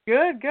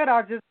 Good.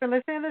 I've just been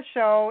listening to the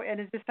show,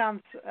 and it just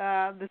sounds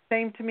the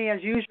same to me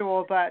as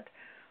usual. But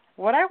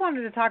what I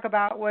wanted to talk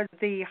about was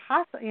the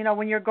hospital.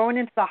 When you're going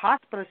into the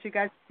hospital, so you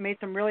guys made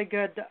some really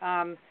good,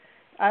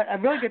 a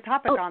really good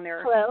topic on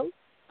there. Hello.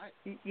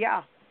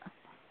 Yeah.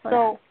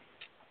 So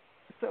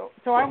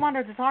I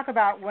wanted to talk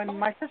about when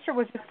my sister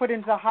was just put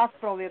into the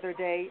hospital the other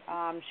day.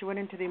 She went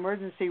into the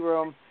emergency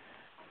room.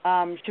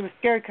 She was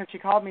scared because she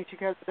called me. She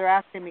goes, they're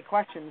asking me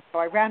questions. So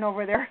I ran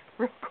over there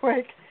real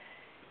quick,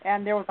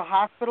 and there was a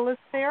hospitalist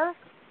there,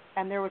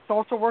 and there were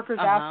social workers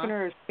asking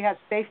her if she had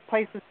safe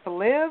places to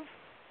live.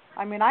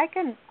 I mean, I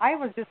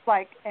was just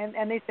like,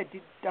 and they said,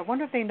 I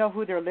wonder if they know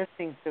who they're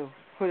listening to,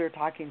 who they're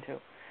talking to.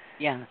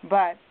 Yeah.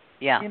 But,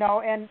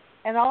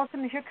 and all of a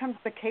sudden here comes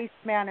the case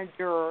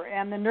manager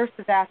and the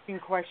nurses asking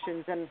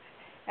questions.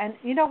 And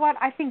you know what?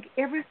 I think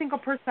every single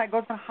person that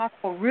goes to a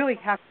hospital really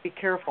has to be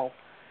careful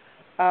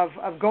of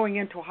going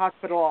into a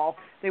hospital.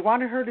 They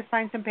wanted her to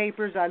sign some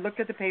papers. I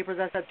looked at the papers.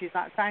 I said, she's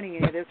not signing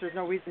any of this. There's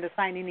no reason to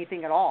sign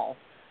anything at all,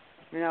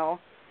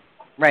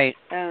 Right.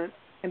 And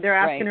they're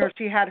asking her if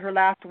she had her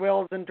last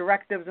wills and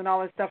directives and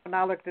all this stuff. And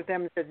I looked at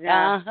them and said,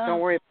 don't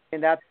worry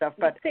about that stuff.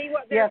 But see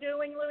what they're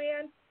doing,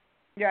 Luann?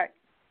 Yeah.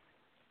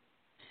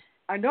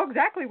 I know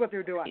exactly what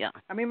they're doing. Yeah.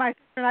 I mean, my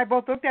sister and I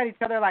both looked at each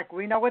other like,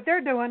 we know what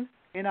they're doing,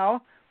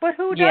 But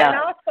who does? Yeah.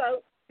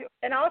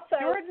 And also,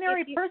 the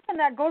ordinary person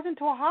that goes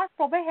into a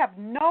hospital, they have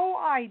no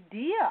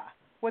idea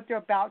what they're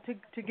about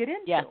to get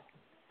into. Yeah.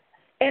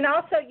 And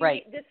also,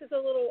 this is a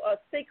little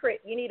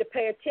secret you need to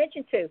pay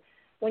attention to.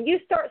 When you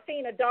start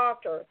seeing a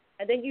doctor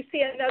and then you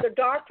see another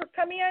doctor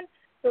come in,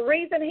 the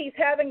reason he's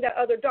having the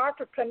other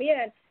doctor come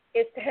in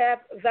is to have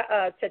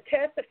to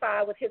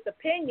testify with his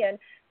opinion,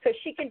 so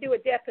she can do a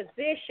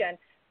deposition.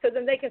 so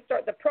then they can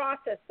start the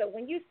process. So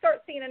when you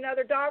start seeing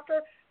another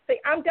doctor, say,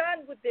 I'm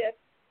done with this,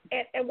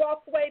 and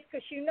walk away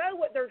because you know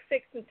what they're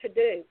fixing to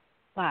do.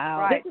 Wow.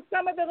 Right. This is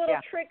some of the little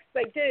tricks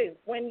they do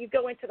when you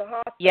go into the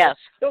hospital. Yes.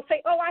 They'll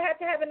say, oh, I have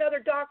to have another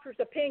doctor's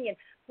opinion.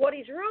 What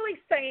he's really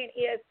saying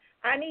is,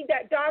 I need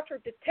that doctor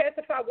to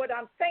testify what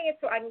I'm saying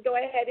so I can go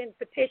ahead and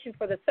petition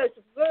for the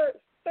social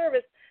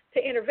service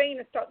to intervene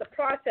and start the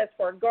process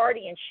for a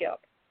guardianship.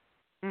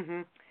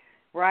 Mhm.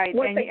 Right.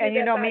 And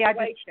you know me, I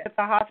just at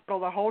the hospital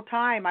the whole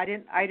time. I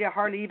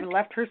hardly even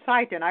left her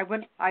sight, and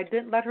I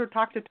didn't let her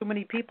talk to too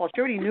many people.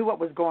 She already knew what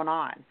was going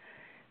on.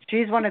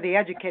 She's one of the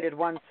educated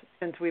ones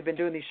since we've been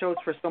doing these shows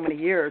for so many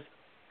years.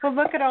 So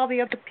look at all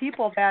the other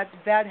people that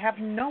have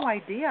no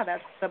idea.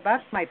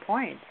 That's my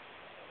point.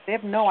 They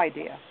have no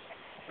idea.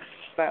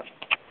 But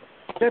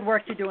good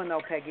work you're doing,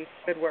 though, Peggy.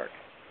 Good work.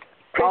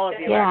 All of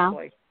you,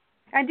 actually.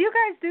 And do you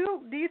guys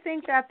do you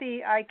think that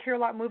the I Care a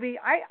Lot movie,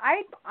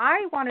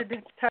 I wanted to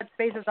touch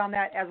bases on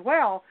that as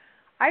well.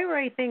 I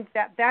really think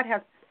that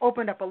has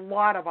opened up a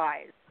lot of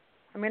eyes.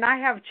 I mean, I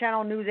have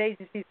channel news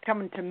agencies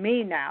coming to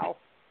me now,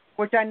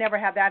 which I never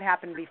had that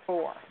happen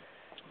before.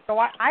 So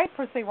I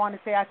personally want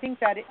to say I think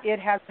that it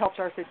has helped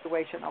our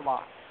situation a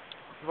lot,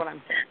 is what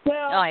I'm saying.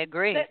 Well, I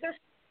agree.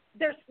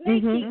 They're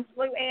sneaky,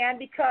 Lou Ann,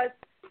 because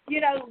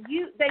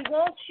they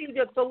want you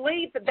to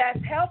believe that that's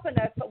helping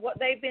us, but what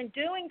they've been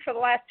doing for the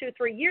last 2 or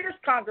 3 years,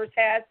 Congress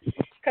has,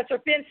 because there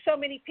have been so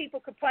many people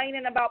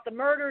complaining about the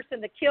murders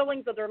and the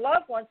killings of their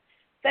loved ones,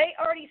 they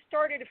already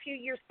started a few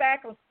years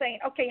back on saying,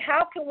 okay,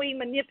 how can we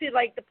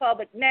manipulate the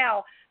public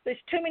now? There's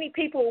too many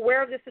people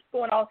aware of this is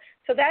going on.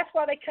 So that's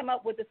why they come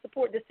up with the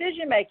support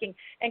decision making.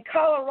 And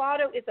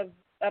Colorado is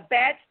a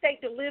bad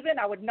state to live in.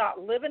 I would not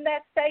live in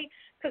that state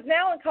because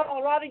now in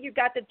Colorado you've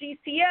got the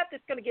DCF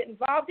that's going to get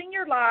involved in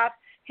your life.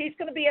 He's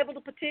going to be able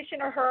to petition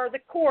the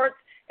courts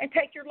and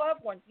take your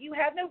loved one. You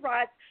have no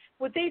rights.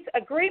 With these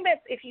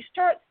agreements, if you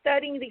start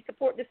studying these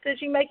support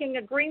decision-making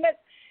agreements,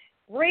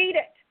 read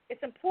it.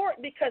 It's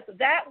important because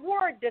that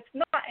word does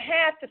not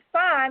have to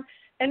sign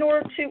in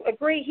order to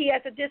agree he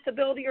has a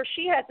disability or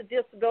she has a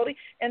disability,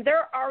 and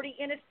they're already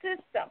in a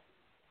system.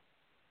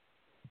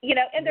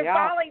 And they're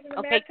violating the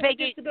Americans with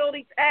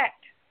Disabilities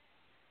Act.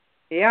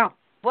 Yeah.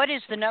 What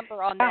is the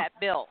number on that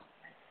bill?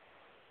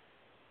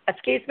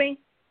 Excuse me?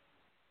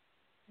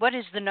 What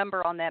is the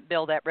number on that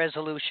bill, that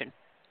resolution?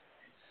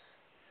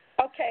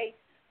 Okay.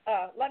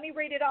 Let me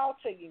read it all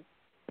to you.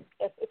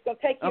 It's going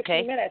to take you a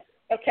few minutes.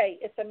 Okay.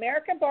 It's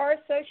American Bar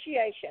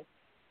Association.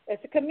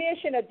 It's a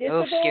commission of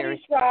disabilities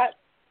rights,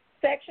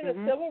 section of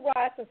civil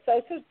rights and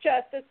social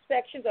justice,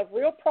 sections of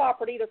real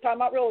property. They're talking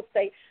about real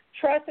estate,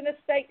 trust and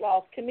estate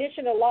laws,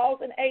 commission of laws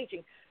and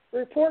aging.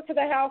 Report to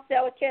the House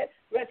Delegate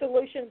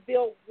Resolution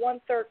Bill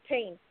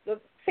 113.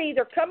 See,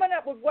 they're coming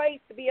up with ways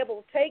to be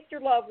able to take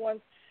your loved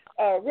ones,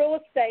 real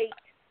estate.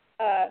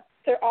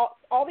 So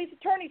all these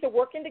attorneys are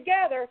working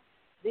together.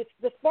 This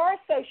bar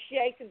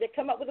association, they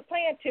come up with a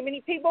plan. Too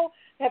many people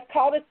have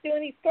called us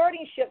doing these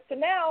guardianships. So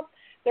now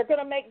they're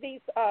going to make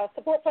these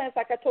support plans,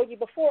 like I told you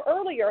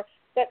earlier,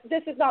 that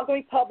this is not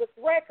going to be public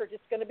record.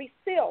 It's going to be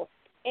sealed.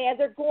 And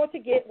they're going to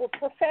get where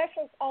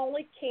professionals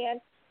only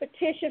can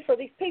petition for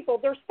these people.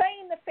 They're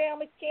saying the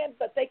families can,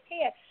 but they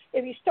can't.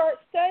 If you start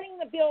studying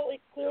the bill,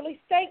 it clearly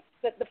states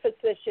that the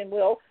physician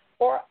will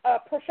or a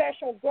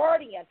professional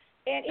guardian.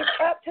 And it's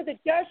up to the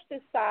judge to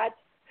decide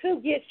who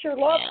gets your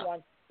loved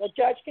one. The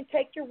judge can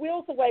take your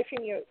wills away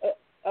from your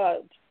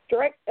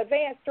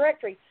advanced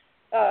directory.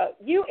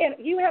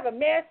 You have a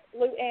mess,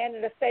 Lou Ann,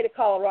 in the state of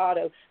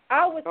Colorado.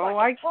 I was I know. When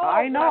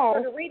I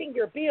started reading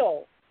your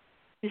bill.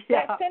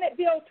 Yeah. That Senate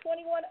Bill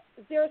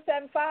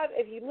 21075,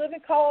 if you live in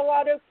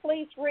Colorado,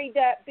 please read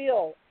that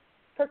bill.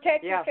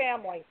 Protect your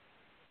family.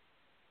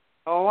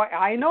 Oh,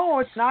 I know.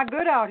 It's not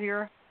good out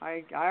here.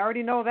 I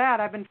already know that.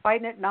 I've been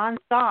fighting it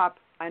nonstop.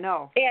 I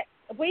know. And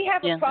we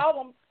have a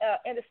problem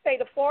in the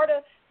state of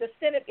Florida. The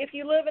Senate, if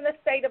you live in the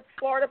state of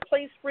Florida,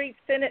 please read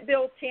Senate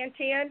Bill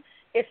 1010.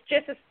 It's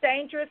just as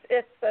dangerous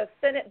as the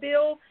Senate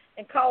bill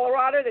in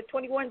Colorado, the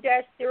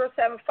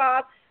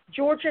 21-075.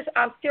 Georgia,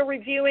 I'm still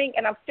reviewing,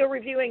 and I'm still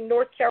reviewing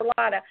North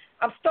Carolina.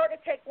 I'm starting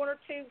to take 1 or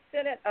 2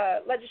 Senate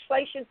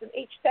legislations in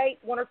each state,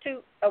 1 or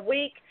 2 a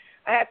week.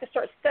 I have to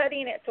start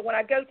studying it, so when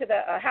I go to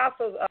the House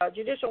of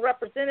Judicial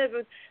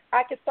Representatives,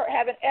 I can start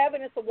having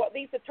evidence of what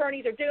these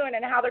attorneys are doing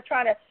and how they're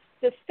trying to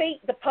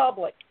deceive the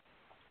public.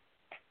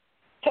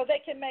 So they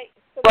can make.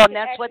 So well, and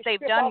that's what they've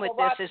done with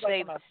this is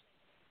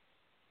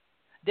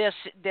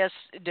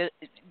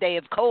they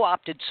have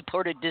co-opted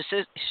supported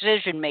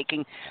decision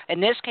making,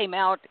 and this came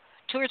out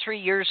 2 or 3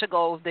 years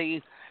ago.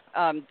 The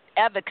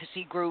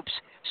advocacy groups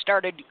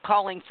started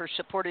calling for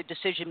supported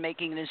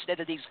decision-making instead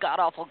of these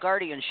god-awful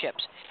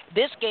guardianships.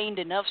 This gained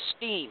enough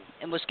steam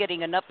and was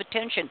getting enough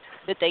attention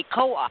that they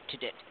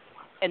co-opted it,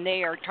 and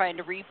they are trying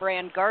to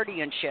rebrand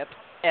guardianship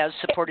as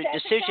supported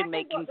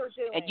decision-making.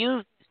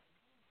 Exactly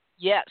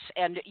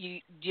and you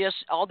just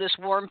all this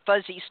warm,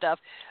 fuzzy stuff,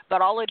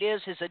 but all it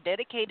is a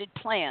dedicated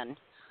plan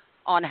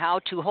on how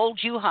to hold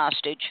you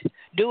hostage,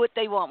 do what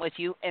they want with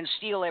you, and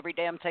steal every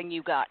damn thing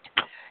you got.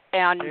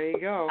 And there you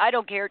go. I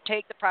don't care.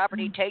 Take the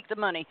property, take the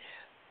money,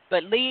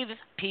 but leave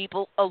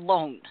people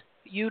alone.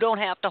 You don't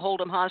have to hold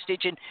them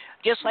hostage. And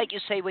just like you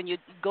say, when you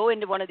go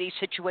into one of these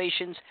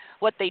situations,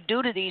 what they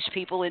do to these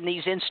people in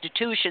these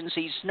institutions,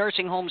 these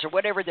nursing homes or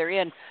whatever they're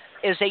in,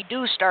 is they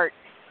do start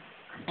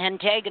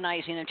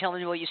antagonizing and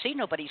telling you, well, you see,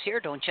 nobody's here,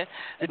 don't you?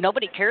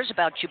 Nobody cares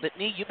about you but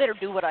me. You better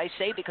do what I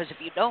say, because if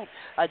you don't,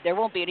 there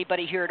won't be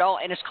anybody here at all.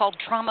 And it's called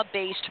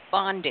trauma-based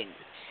bonding.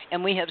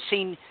 And we have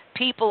seen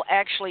people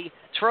actually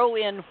throw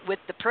in with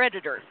the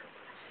predator.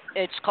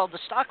 It's called the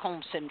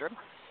Stockholm Syndrome.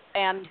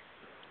 And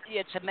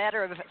it's a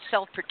matter of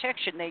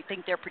self-protection. They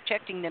think they're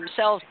protecting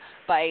themselves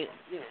by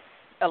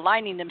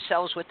aligning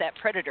themselves with that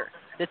predator,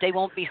 that they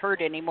won't be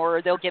hurt anymore,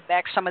 or they'll get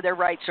back some of their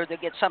rights, or they'll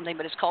get something.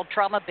 But it's called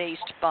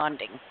trauma-based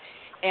bonding.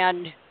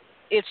 And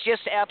it's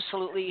just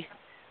absolutely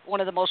one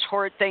of the most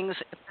horrid things.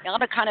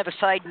 On a kind of a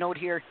side note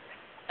here,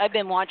 I've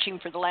been watching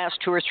for the last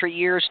 2 or 3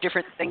 years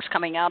different things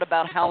coming out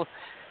about how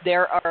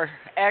there are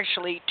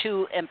actually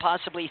 2 and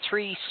possibly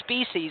 3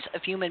 species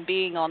of human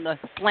being on the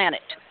planet.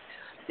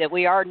 That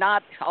we are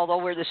not,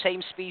 although we're the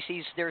same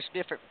species, there's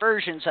different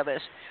versions of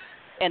us.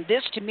 And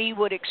this to me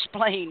would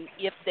explain,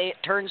 if it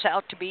turns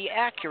out to be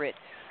accurate,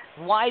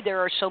 why there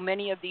are so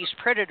many of these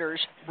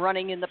predators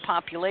running in the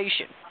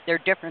population.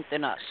 They're different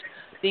than us.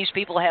 These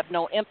people have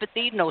no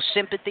empathy, no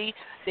sympathy.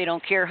 They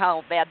don't care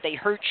how bad they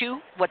hurt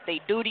you, what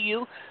they do to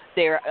you.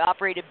 They're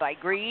operated by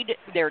greed.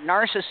 They're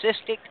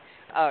narcissistic,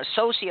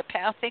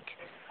 sociopathic.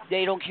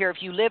 They don't care if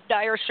you live,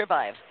 die, or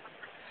survive.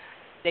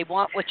 They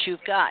want what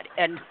you've got.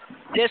 And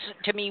this,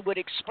 to me, would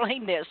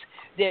explain this.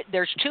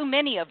 There's too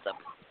many of them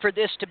for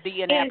this to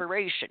be an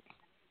aberration.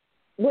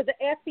 With the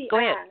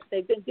FBI,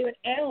 they've been doing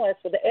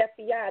analysts with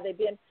the FBI. They've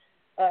been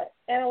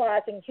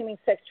analyzing human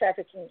sex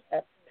trafficking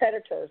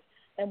predators.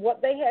 And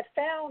what they have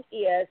found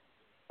is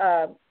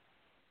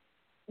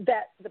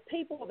that the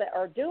people that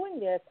are doing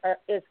this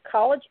is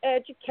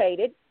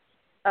college-educated,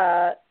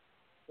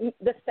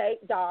 the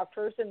state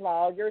doctors and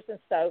lawyers and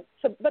so,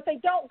 but they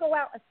don't go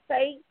out and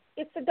say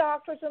it's the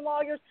doctors and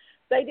lawyers.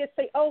 They just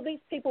say, oh, these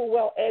people are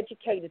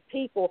well-educated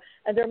people,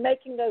 and they're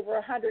making over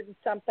 $100,000 and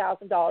some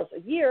a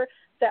year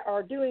that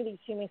are doing these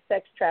human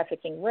sex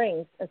trafficking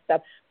rings and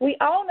stuff. We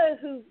all know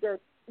who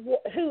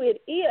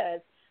it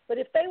is, but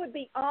if they would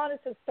be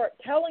honest and start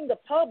telling the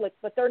public,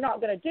 but they're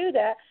not going to do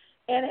that,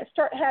 and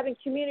start having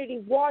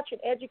community watch and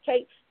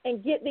educate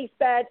and get these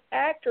bad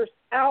actors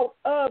out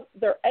of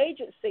their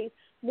agencies,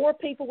 more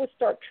people would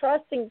start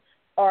trusting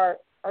our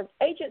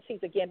agencies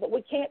again. But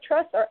we can't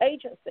trust our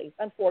agencies,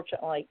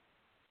 unfortunately,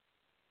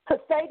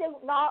 because they do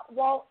not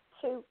want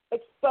to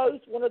expose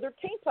one of their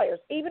team players.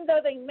 Even though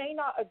they may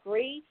not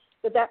agree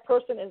that that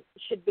person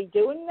should be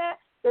doing that,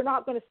 they're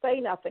not going to say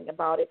nothing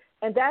about it.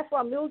 And that's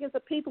why millions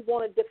of people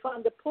want to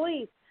defund the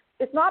police.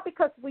 It's not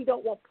because we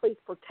don't want police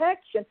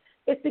protection.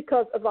 It's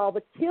because of all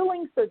the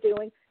killings they're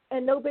doing,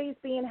 and nobody's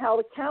being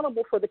held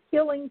accountable for the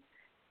killings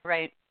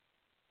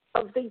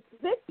of these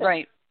victims.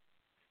 Right.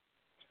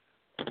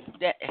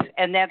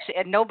 And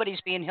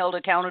nobody's being held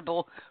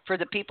accountable for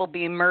the people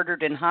being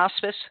murdered in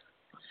hospice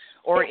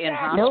or in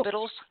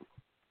hospitals. Nope.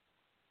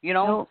 You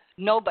know,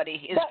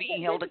 nobody is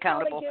being held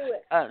accountable.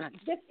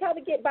 This is how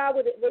they get by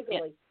with it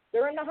legally. Yeah.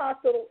 They're in the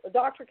hospital. A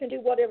doctor can do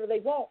whatever they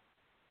want.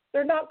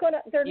 They're not going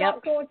to.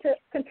 Not going to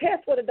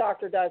contest what a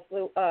doctor does,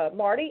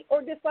 Marty.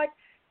 Or just like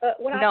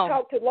when I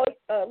talked to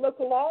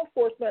local law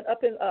enforcement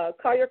up in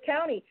Collier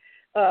County,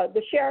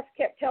 the sheriff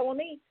kept telling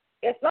me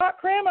it's not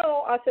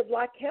criminal. I said,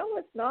 like hell,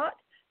 it's not.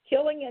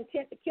 Killing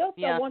intent to kill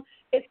someone.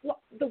 It's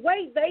the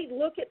way they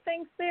look at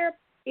things there.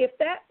 If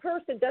that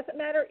person, doesn't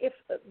matter if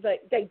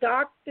they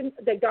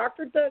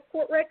doctored the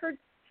court records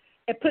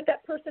and put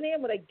that person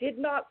in when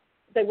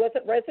they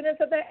wasn't residents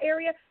of that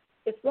area,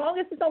 as long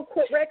as it's on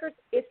court records,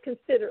 it's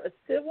considered a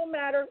civil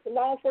matter, the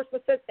law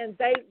enforcement says, and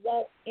they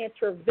won't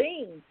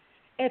intervene.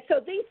 And so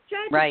these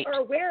judges are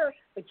aware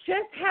of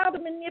just how to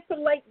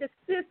manipulate the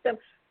system,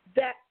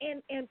 that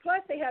and plus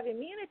they have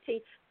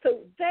immunity, so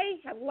they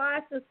have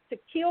license to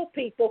kill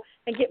people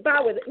and get by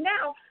with it.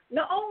 Now,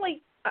 not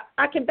only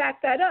I can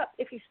back that up,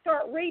 if you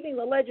start reading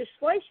the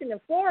legislation in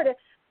Florida,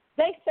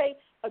 they say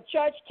a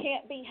judge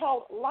can't be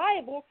held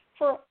liable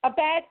for a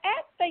bad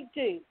act they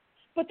do.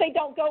 But they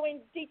don't go in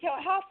detail.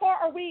 How far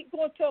are we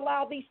going to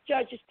allow these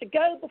judges to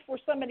go before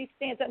somebody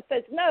stands up and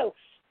says, no,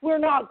 we're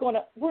not going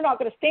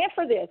to stand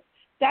for this?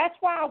 That's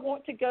why I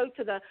want to go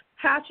to the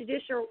House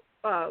Judicial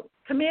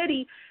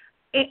Committee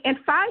and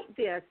fight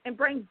this and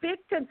bring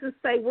victims and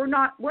say we're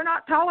not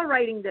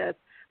tolerating this.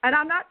 And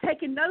I'm not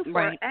taking no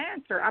for an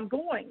answer. I'm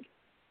going.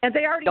 And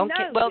they already know.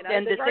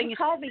 And they've already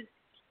called me.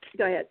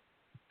 Go ahead.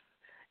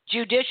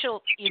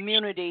 Judicial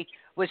immunity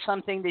was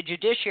something the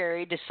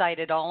judiciary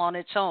decided all on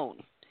its own.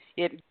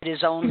 It did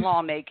its own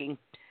lawmaking.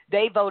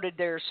 They voted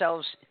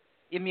themselves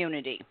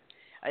immunity.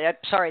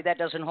 Sorry, that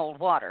doesn't hold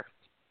water.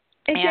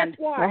 And guess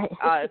what?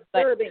 It's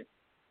disturbing.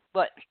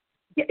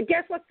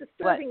 Guess what's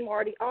disturbing, what?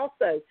 Marty,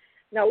 also?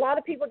 Now, a lot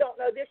of people don't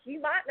know this. You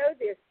might know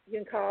this,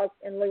 Join Coz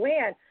and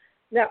Luann.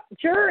 Now,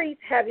 juries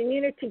have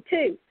immunity,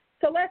 too.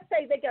 So let's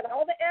say they got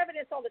all the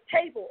evidence on the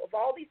table of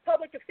all these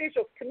public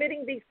officials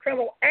committing these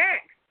criminal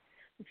acts.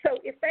 So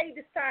if they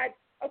decide,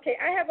 okay,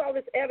 I have all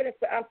this evidence,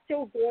 but I'm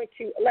still going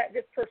to let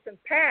this person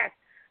pass,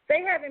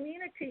 they have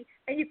immunity,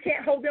 and you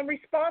can't hold them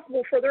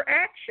responsible for their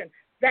action.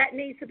 That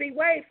needs to be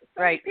waived.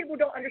 So many people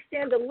don't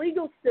understand the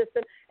legal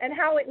system and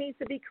how it needs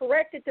to be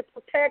corrected to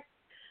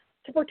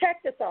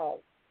protect us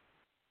all.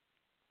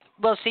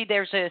 Well, see,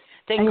 there's a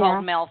thing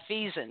called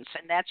malfeasance,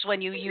 and that's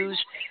when you use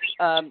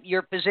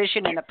your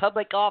position in a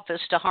public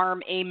office to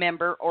harm a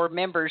member or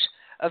members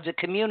of the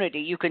community.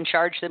 You can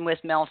charge them with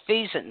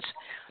malfeasance,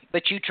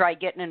 but you try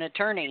getting an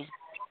attorney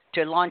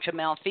to launch a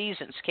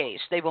malfeasance case.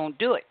 They won't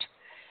do it.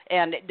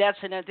 And that's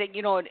another thing,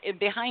 you know,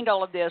 behind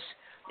all of this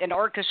and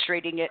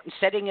orchestrating it and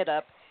setting it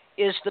up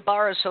is the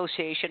Bar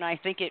Association. I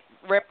think it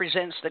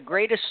represents the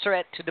greatest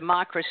threat to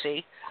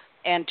democracy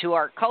and to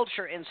our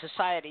culture and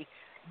society.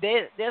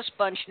 This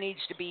bunch needs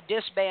to be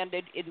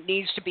disbanded. It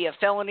needs to be a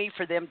felony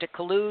for them to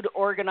collude,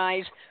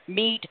 organize,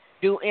 meet,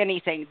 do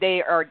anything.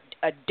 They are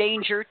a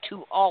danger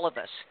to all of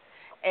us.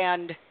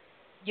 And,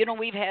 you know,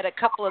 we've had a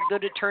couple of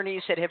good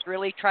attorneys that have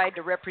really tried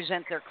to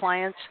represent their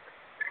clients.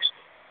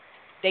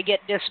 They get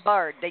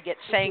disbarred. They get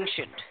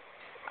sanctioned.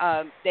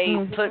 They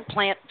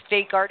plant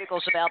fake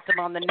articles about them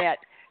on the net.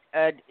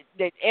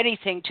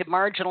 Anything to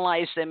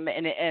marginalize them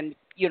and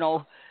you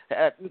know,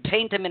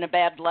 paint them in a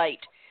bad light.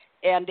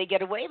 And they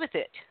get away with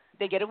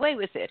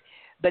it.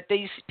 But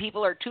these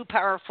people are too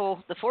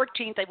powerful. The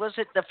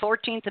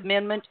 14th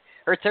Amendment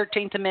or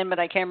 13th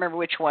Amendment, I can't remember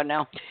which one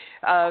now,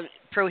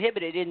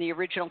 prohibited in the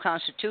original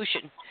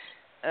Constitution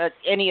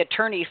any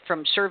attorney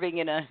from serving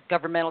in a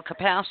governmental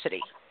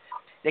capacity.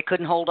 They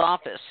couldn't hold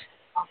office.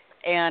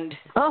 And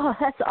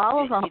that's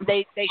all of them.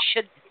 They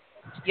should,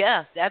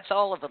 that's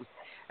all of them.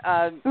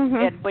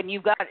 And when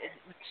you've got,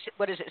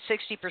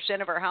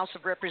 60% of our House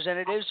of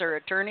Representatives are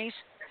attorneys,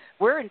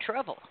 we're in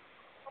trouble.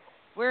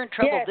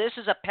 Yes. This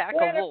is a pack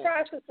We're of wolves. in a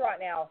crisis right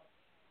now.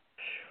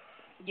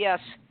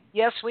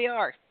 Yes, we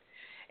are.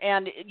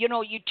 And, you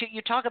know, you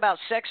talk about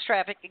sex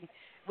trafficking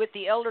with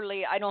the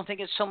elderly. I don't think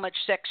it's so much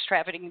sex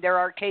trafficking. There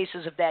are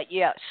cases of that,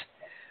 yes.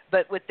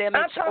 But with them,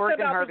 it's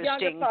organ harvesting. I'm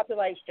talking about the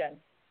younger population.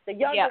 The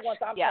younger ones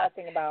I'm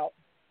talking about.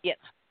 Yeah.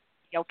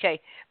 Okay.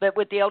 But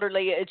with the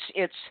elderly,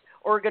 it's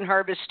organ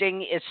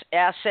harvesting, it's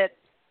asset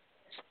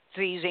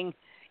seizing,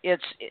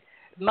 it's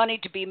money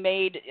to be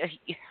made.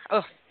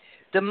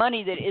 The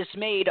money that is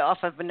made off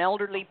of an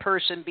elderly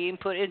person being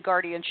put in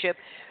guardianship,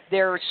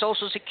 their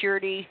Social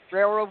Security,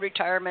 railroad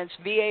retirements,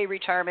 VA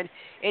retirement,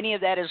 any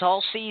of that is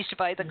all seized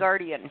by the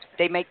guardian.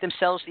 They make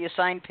themselves the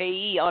assigned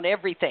payee on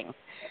everything.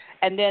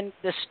 And then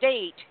the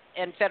state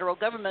and federal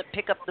government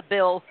pick up the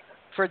bill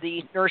for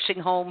the nursing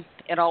home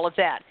and all of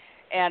that.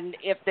 And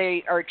if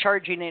they are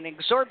charging an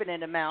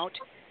exorbitant amount,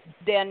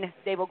 then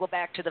they will go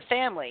back to the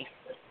family,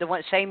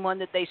 the same one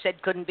that they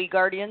said couldn't be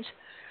guardians,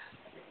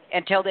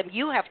 and tell them,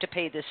 you have to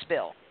pay this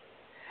bill.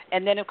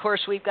 And then, of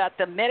course, we've got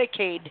the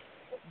Medicaid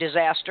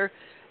disaster.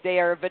 They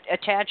are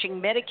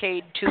attaching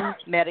Medicaid to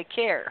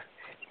Medicare,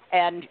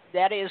 and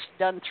that is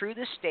done through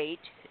the state.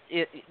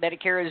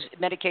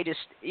 Medicaid is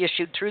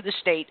issued through the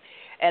state,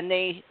 and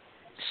the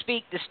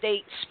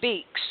state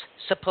speaks,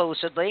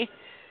 supposedly,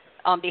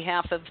 on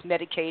behalf of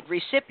Medicaid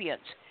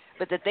recipients.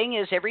 But the thing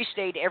is, every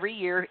state, every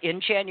year in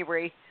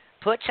January,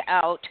 puts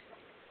out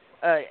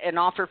an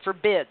offer for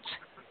bids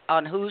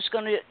on who's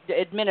going to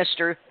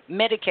administer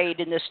Medicaid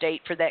in the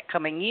state for that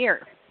coming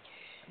year.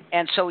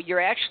 And so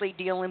you're actually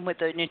dealing with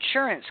an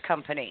insurance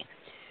company.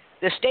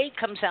 The state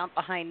comes out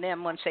behind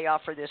them once they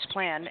offer this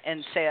plan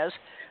and says,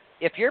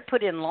 if you're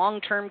put in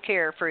long-term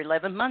care for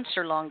 11 months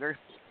or longer,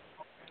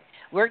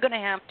 we're going to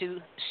have to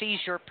seize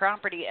your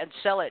property and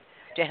sell it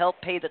to help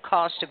pay the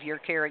cost of your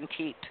care and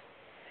keep,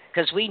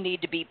 because we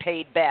need to be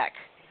paid back.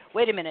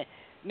 Wait a minute.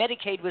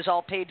 Medicaid was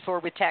all paid for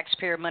with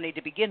taxpayer money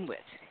to begin with.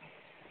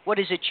 What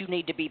is it you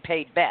need to be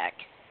paid back?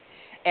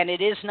 And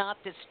it is not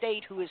the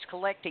state who is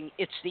collecting,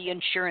 it's the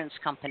insurance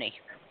company.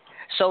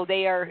 So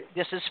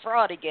this is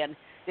fraud again.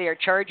 They are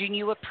charging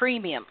you a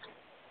premium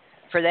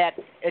for that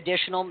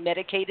additional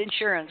Medicaid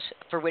insurance,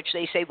 for which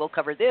they say will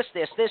cover this,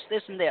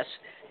 and this.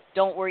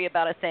 Don't worry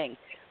about a thing.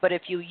 But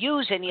if you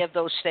use any of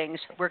those things,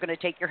 we're going to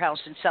take your house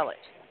and sell it.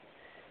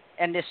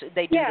 And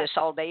they do this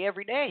all day,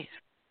 every day.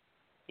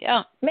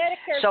 Yeah.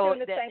 Medicare's doing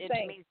the same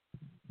thing.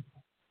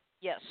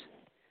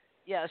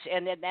 Yes,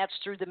 and then that's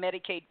through the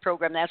Medicaid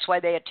program. That's why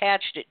they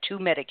attached it to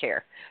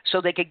Medicare,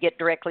 so they could get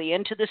directly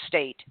into the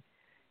state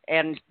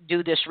and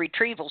do this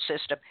retrieval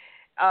system.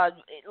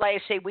 Like I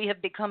say, we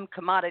have become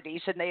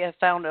commodities, and they have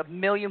found a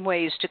million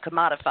ways to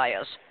commodify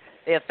us.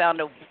 They have found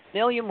a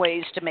million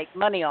ways to make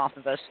money off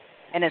of us,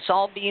 and it's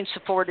all being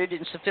supported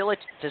and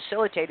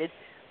facilitated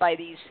by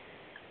these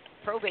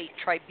probate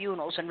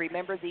tribunals. And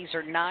remember, these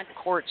are not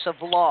courts of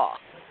law.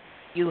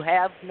 You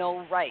have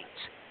no rights.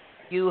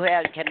 You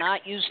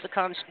cannot use the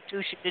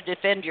Constitution to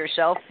defend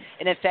yourself,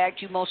 and in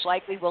fact, you most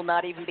likely will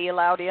not even be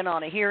allowed in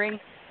on a hearing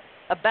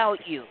about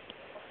you.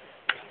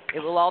 It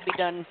will all be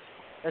done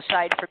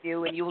aside from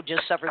you, and you will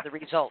just suffer the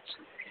results.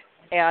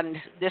 and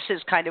this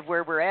is kind of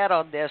where we're at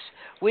on this.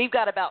 We've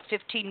got about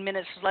 15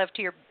 minutes left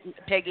here,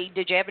 Peggy.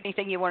 Did you have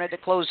anything you wanted to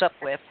close up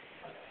with?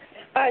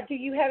 Do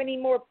you have any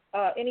more,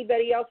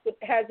 anybody else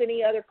has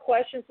any other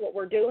questions, what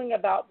we're doing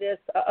about this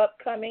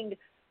upcoming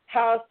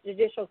House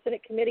Judicial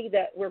Senate Committee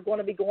that we're going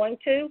to be going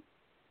to?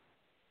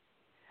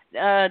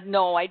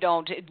 No, I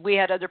don't. We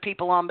had other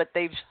people on, but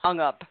they've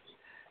hung up.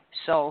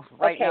 So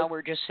right now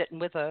we're just sitting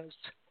with us.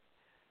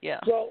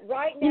 Yeah. Well,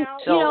 right now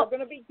we're going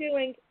to be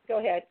doing, go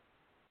ahead.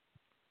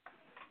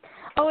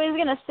 Oh, I was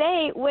going to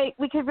say,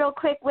 we could real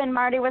quick, when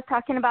Marty was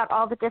talking about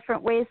all the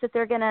different ways that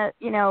they're going to,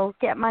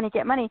 get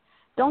money,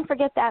 don't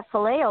forget that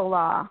Phileo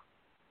law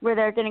where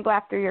they're going to go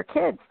after your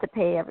kids to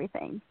pay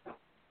everything.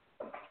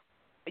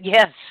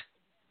 Yes.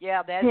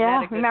 Yeah, that's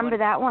a good remember one.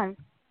 That one.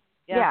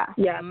 Yeah.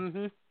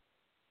 Mm-hmm.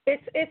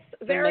 It's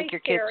very make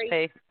your scary.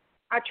 Kids pay.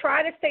 I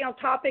try to stay on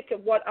topic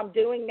of what I'm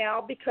doing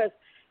now because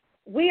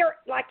we are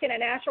like in a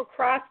national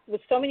crisis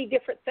with so many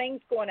different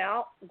things going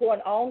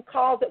on,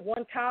 calls at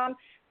one time.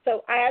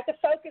 So I have to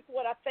focus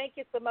what I think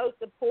is the most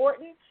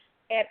important.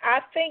 And I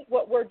think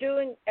what we're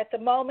doing at the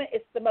moment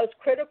is the most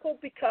critical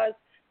because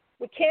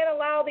we can't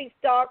allow these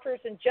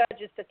doctors and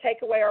judges to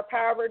take away our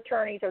power of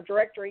attorneys, our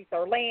directories,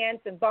 our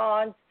lands and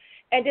bonds,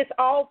 and just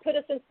all put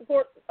us in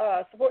support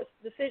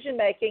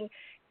decision-making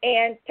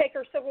and take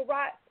our civil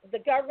rights. The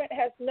government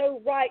has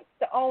no rights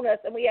to own us,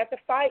 and we have to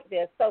fight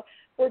this. So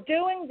we're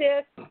doing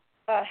this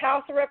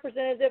House of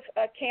Representatives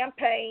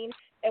campaign,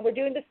 and we're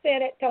doing the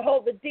Senate to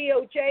hold the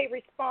DOJ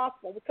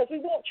responsible because we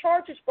want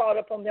charges brought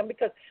up on them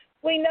because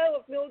we know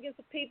of millions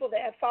of people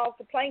that have filed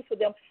complaints with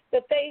them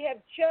that they have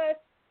just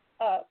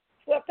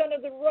swept under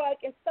the rug.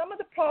 And some of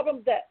the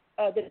problems that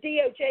the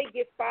DOJ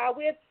gets by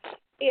with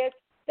is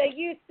they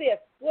use this.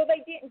 Well,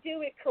 they didn't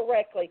do it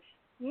correctly.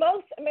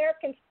 Most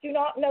Americans do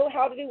not know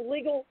how to do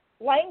legal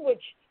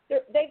language.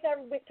 They've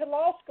never been to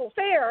law school.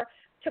 Fair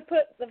to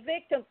put the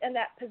victims in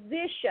that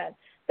position.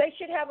 They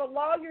should have a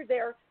lawyer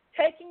there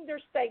taking their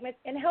statements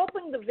and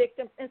helping the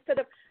victims instead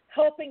of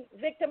helping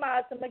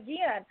victimize them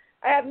again.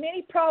 I have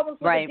many problems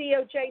with the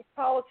DOJ's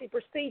policy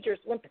procedures.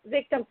 When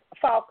victims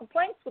file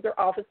complaints with their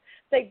office,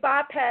 they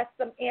bypass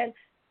them and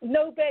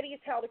nobody is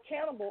held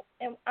accountable.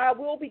 And I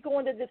will be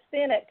going to the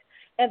Senate,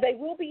 and they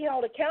will be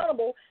held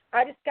accountable.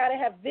 I just got to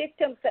have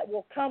victims that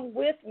will come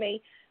with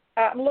me.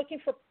 I'm looking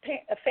for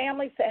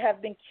families that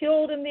have been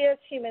killed in this,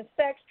 human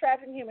sex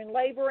trafficking, human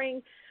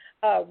laboring,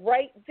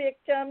 rape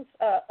victims,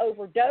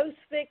 overdose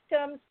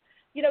victims,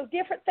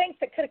 different things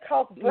that could have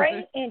caused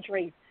brain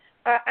injuries.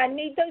 I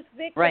need those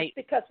victims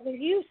because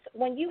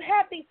when you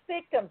have these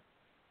victims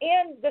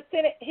in the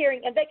Senate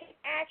hearing and they can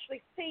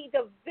actually see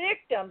the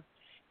victims,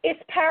 it's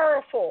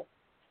powerful.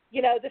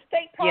 The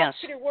state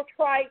prosecutor will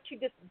try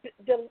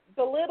to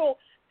belittle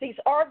these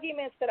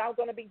arguments that I'm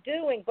going to be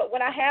doing, but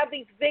when I have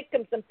these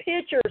victims and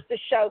pictures to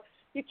show,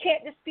 you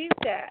can't dispute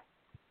that.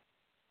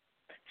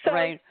 So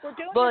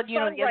we're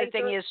doing the other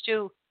thing is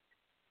too.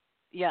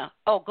 Yeah.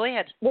 Oh, go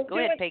ahead. Go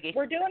ahead, Peggy.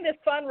 We're doing this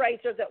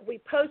fundraiser that we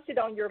posted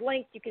on your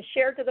link. You can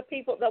share to the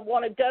people that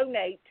want to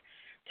donate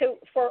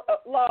for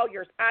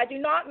lawyers. I do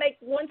not make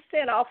 1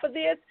 cent off of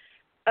this.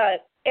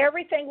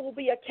 Everything will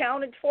be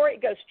accounted for.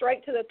 It goes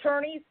straight to the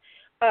attorneys.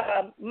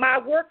 My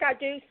work I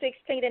do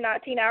 16 to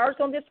 19 hours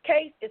on this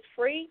case. It's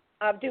free.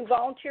 I do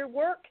volunteer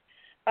work.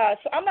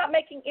 So I'm not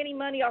making any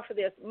money off of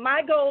this.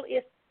 My goal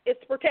is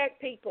to protect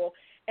people,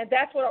 and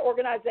that's what our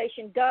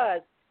organization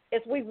does.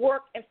 Is we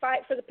work and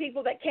fight for the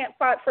people that can't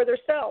fight for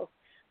themselves.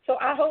 So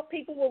I hope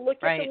people will look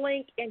at the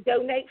link and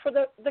donate for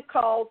the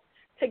cause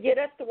to get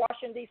us to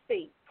Washington,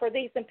 D.C. for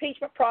these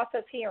impeachment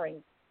process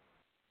hearings.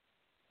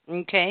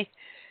 Okay.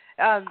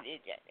 I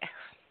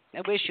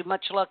wish you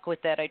much luck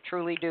with that. I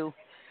truly do.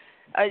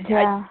 I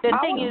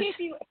will keep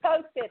you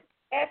posted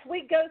as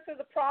we go through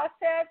the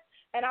process,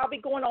 and I'll be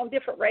going on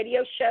different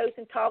radio shows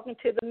and talking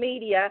to the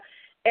media.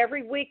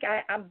 Every week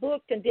I'm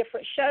booked in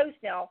different shows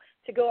now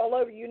to go all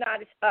over the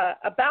United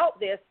about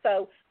this.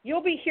 So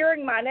you'll be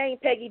hearing my name,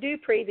 Peggy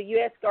Dupree, the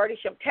U.S.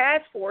 Guardianship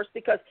Task Force,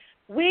 because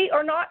we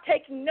are not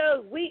taking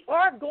no. We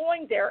are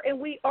going there, and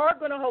we are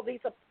going to hold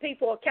these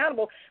people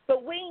accountable,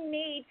 but we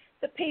need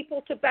the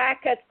people to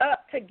back us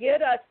up to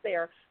get us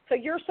there. So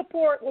your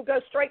support will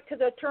go straight to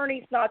the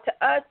attorneys, not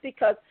to us,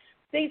 because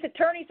these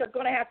attorneys are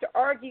going to have to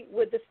argue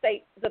with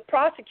the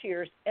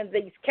prosecutors in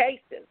these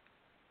cases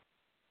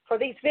for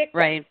these victims.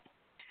 Right.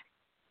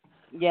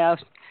 Yeah,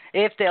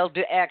 if they'll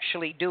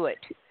actually do it.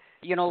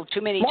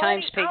 Too many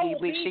times, Peggy,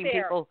 we've seen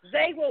people.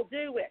 They will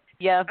do it.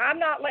 Yeah. I'm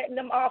not letting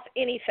them off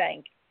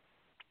anything.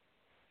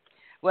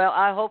 Well,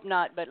 I hope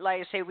not. But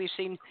like I say, we've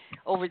seen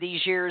over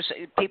these years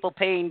people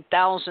paying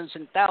thousands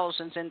and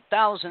thousands and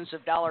thousands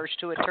of dollars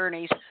to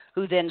attorneys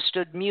who then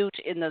stood mute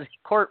in the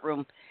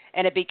courtroom,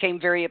 and it became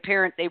very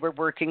apparent they were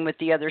working with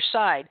the other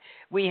side.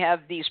 We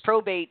have these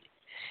probate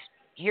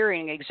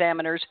hearing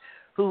examiners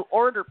who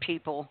order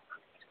people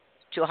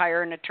to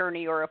hire an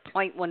attorney or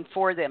appoint one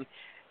for them.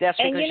 That's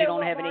because you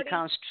don't have any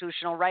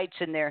constitutional rights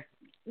in there.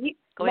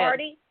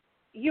 Marty,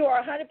 you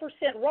are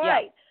 100%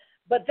 right. Yeah.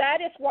 But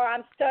that is why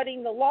I'm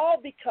studying the law,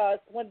 because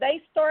when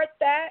they start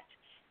that,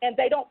 and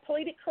they don't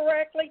plead it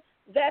correctly,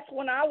 that's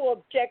when I will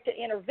object to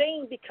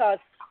intervene, because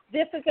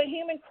this is a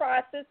human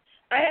crisis.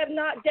 I have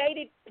not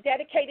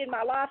dedicated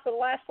my life for the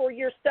last 4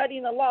 years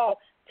studying the law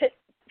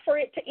for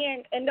it to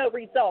end and no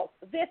results.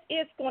 This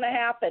is going to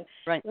happen.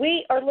 Right.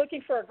 We are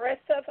looking for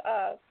aggressive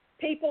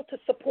people to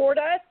support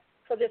us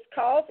for this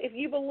cause. If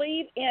you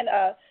believe in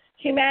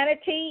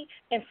humanity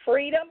and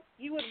freedom,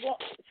 you would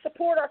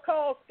support our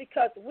cause,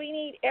 because we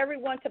need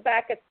everyone to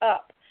back us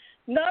up.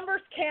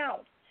 Numbers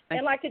count.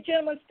 And like the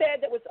gentleman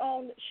said that was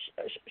on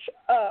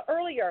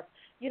earlier,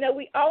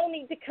 we all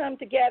need to come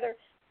together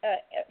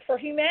for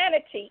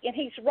humanity, and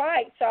he's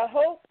right. So I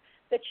hope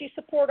that you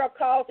support our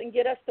cause and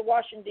get us to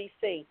Washington,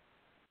 D.C.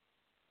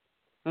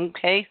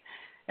 Okay.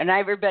 And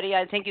everybody,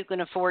 I think you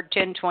can afford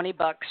 $10,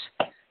 $20.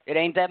 It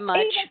ain't that much.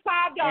 Even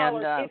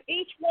 $5. And, if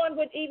each one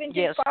would even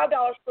do yes. $5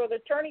 for the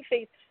attorney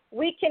fees,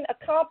 we can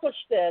accomplish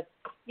this.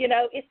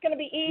 It's going to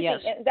be easy. Yes.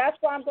 And that's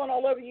why I'm going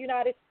all over the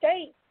United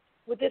States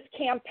with this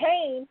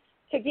campaign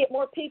to get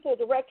more people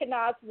to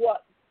recognize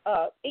what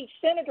each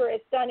senator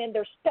has done in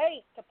their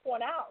state, to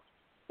point out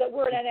that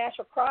we're in a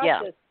national crisis.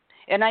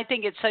 Yeah. And I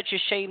think it's such a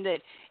shame that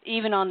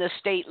even on the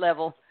state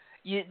level,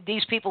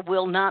 these people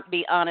will not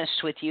be honest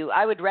with you.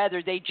 I would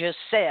rather they just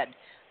said,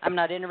 I'm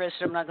not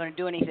interested, I'm not going to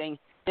do anything,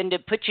 than to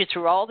put you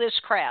through all this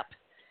crap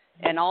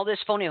and all this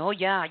phony, I'm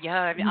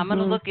going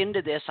to look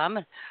into this.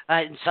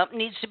 Something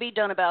needs to be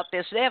done about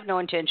this. They have no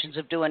intentions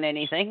of doing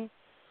anything.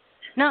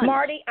 None.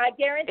 Marty, I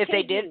guarantee if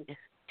they did,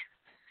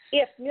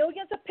 if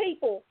millions of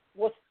people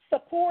will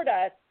support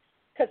us,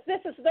 because this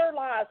is their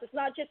lives. It's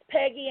not just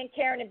Peggy and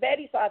Karen and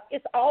Betty's lives.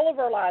 It's all of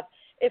our lives.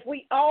 If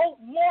we all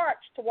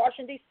march to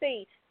Washington,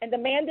 D.C. and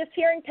demand this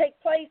hearing take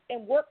place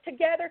and work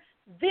together,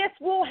 this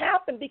will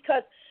happen,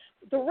 because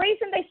the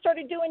reason they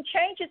started doing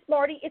changes,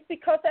 Marty, is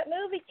because that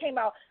movie came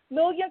out.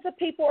 Millions of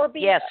people are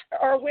being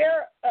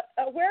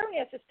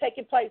awareness is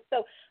taking place.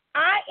 So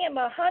I am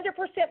 100%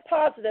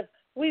 positive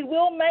we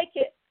will make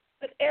it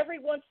with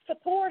everyone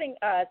supporting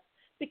us,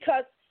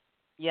 because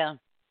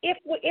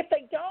if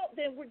they don't,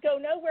 then we go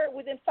nowhere.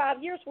 Within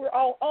 5 years, we're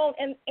all on.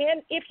 And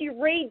if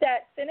you read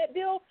that Senate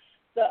bill,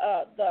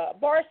 the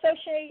Bar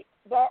Association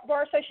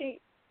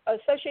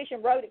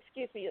wrote,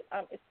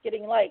 it's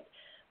getting late.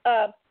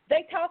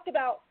 They talked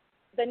about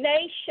the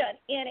nation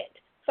in it,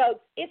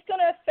 folks. It's going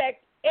to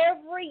affect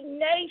every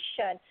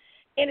nation,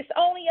 and it's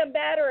only a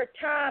matter of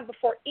time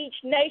before each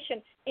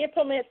nation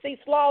implements these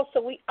laws.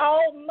 So we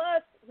all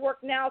must work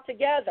now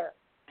together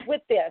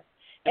with this.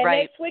 And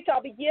next week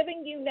I'll be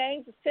giving you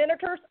names of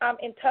senators I'm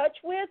in touch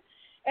with,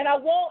 and I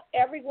want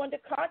everyone to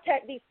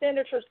contact these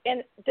senators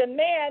and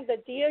demand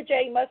that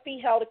DOJ must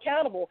be held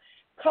accountable.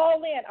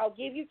 Call in. I'll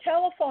give you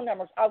telephone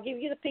numbers. I'll give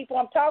you the people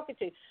I'm talking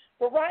to.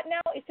 But right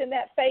now it's in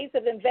that phase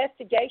of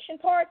investigation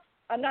part.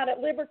 I'm not at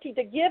liberty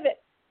to give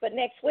it, but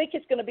next week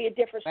it's going to be a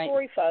different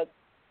story, folks.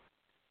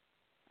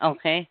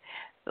 Okay.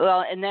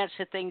 Well, and that's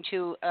the thing,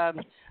 too,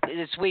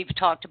 as we've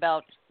talked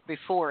about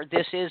before,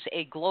 this is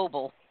a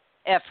global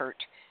effort.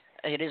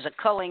 It is a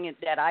culling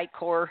that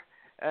ICOR,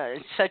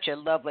 such a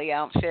lovely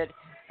outfit.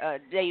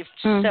 They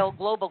sell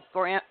global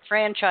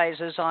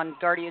franchises on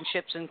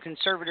guardianships and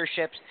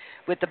conservatorships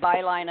with the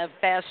byline of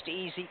fast,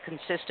 easy,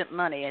 consistent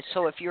money. And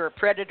so if you're a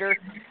predator,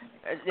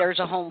 there's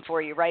a home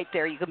for you right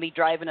there. You can be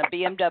driving a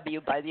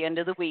BMW by the end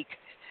of the week,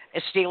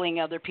 stealing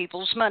other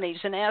people's monies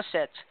and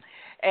assets.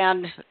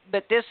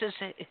 But this is,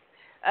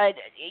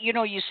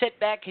 you sit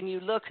back and you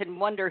look and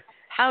wonder,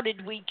 how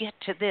did we get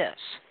to this?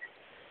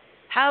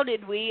 How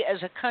did we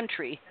as a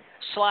country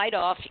slide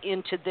off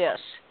into this?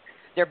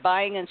 They're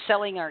buying and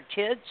selling our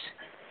kids.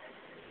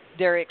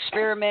 They're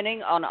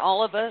experimenting on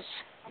all of us.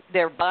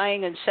 They're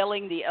buying and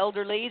selling the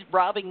elderly,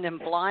 robbing them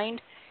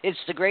blind. It's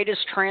the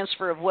greatest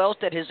transfer of wealth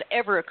that has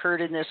ever occurred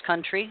in this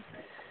country.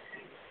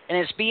 And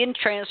it's being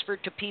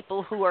transferred to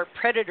people who are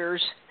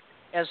predators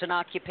as an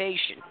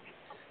occupation.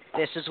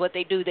 This is what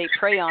they do. They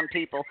prey on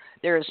people.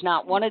 There is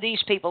not one of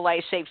these people,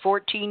 I say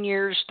 14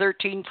 years,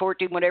 13,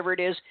 14, whatever it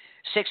is,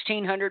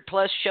 1,600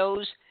 plus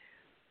shows.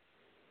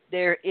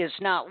 There is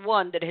not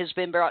one that has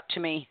been brought to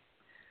me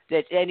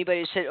that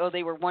anybody said, oh,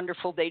 they were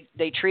wonderful.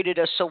 They treated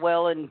us so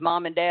well, and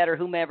mom and dad or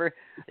whomever,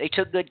 they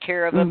took good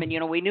care of them.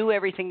 And, we knew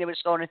everything that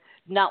was going on.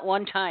 Not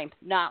one time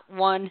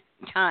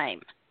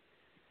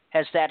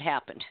has that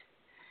happened.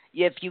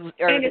 If you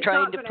are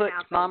trying to put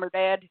mom or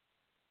dad,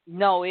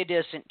 no, it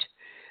isn't.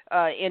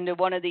 Into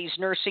one of these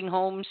nursing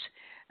homes.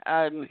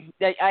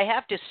 I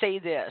have to say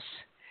this.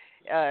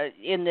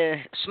 In the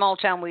small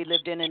town we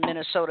lived in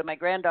Minnesota, my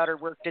granddaughter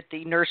worked at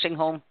the nursing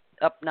home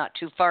up not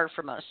too far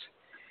from us.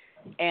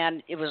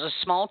 And it was a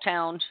small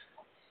town,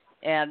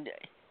 and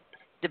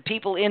the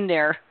people in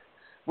there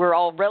were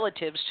all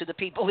relatives to the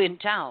people in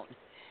town.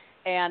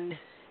 And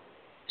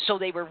so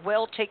they were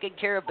well taken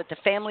care of, but the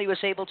family was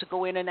able to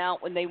go in and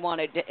out when they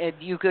wanted. And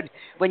you could,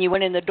 when you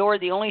went in the door,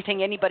 the only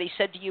thing anybody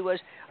said to you was,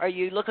 are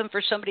you looking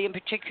for somebody in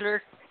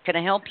particular? Can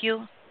I help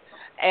you?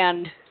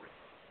 And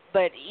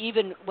But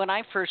even when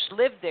I first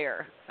lived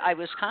there, I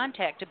was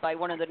contacted by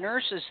one of the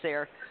nurses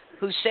there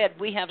who said,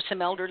 we have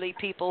some elderly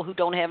people who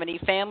don't have any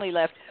family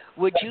left.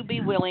 Would you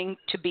be willing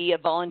to be a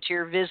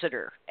volunteer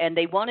visitor? And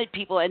they wanted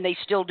people, and they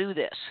still do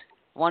this,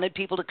 wanted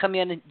people to come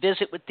in and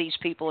visit with these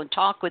people and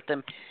talk with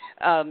them.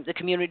 The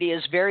community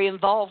is very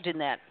involved in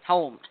that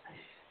home.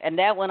 And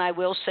that one I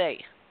will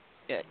say,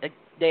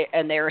 they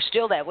are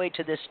still that way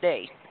to this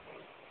day.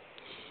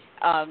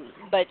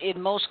 But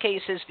in most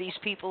cases, these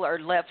people are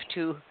left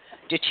to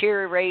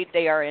deteriorate.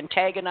 They are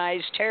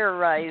antagonized,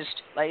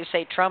 terrorized, like I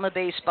say,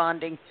 trauma-based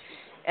bonding.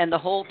 And the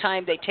whole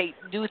time they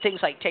do things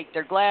like take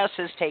their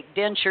glasses, take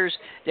dentures,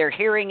 their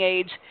hearing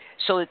aids,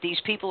 so that these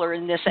people are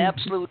in this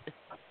absolute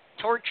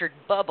tortured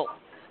bubble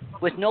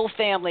with no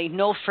family,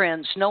 no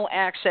friends, no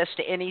access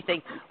to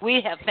anything.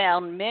 We have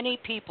found many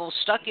people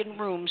stuck in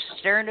rooms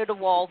staring at a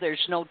wall.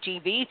 There's no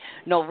TV,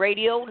 no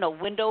radio, no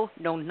window,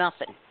 no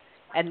nothing.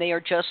 And they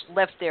are just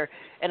left there.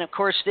 And, of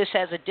course, this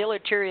has a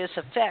deleterious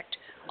effect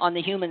on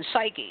the human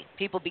psyche.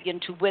 People begin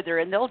to wither,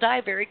 and they'll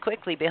die very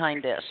quickly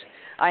behind this.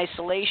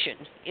 Isolation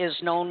is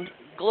known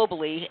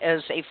globally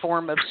as a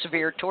form of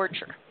severe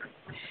torture.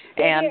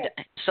 And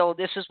so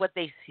this is what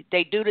they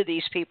do to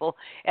these people,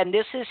 and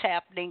this is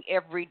happening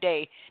every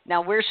day.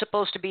 Now, we're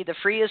supposed to be the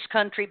freest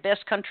country,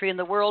 best country in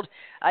the world.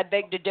 I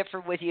beg to differ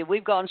with you.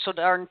 We've gone so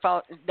darn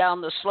far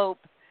down the slope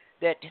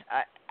that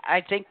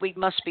I think we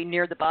must be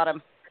near the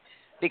bottom,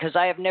 because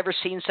I have never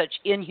seen such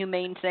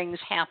inhumane things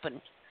happen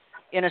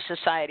in a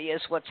society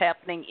as what's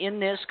happening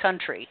in this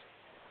country,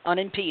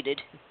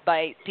 unimpeded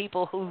by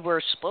people who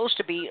were supposed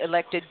to be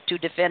elected to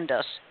defend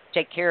us,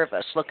 take care of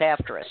us, look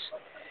after us.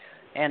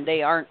 And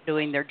they aren't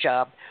doing their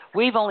job.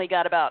 We've only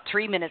got about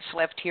 3 minutes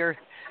left here.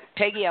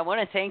 Peggy, I want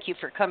to thank you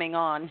for coming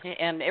on.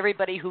 And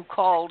everybody who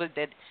called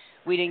that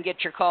we didn't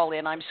get your call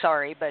in, I'm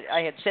sorry. But I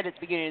had said at the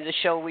beginning of the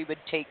show we would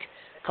take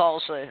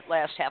calls the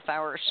last half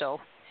hour or so.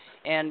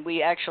 And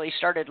we actually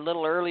started a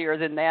little earlier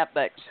than that,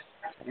 but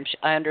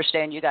I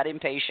understand you got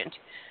impatient.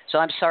 So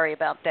I'm sorry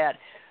about that.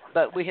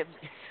 But we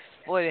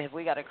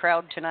got a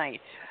crowd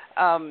tonight.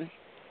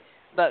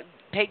 But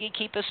Peggy,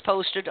 keep us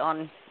posted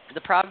on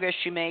the progress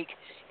you make.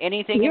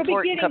 Anything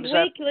important comes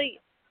up.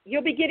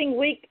 You'll be getting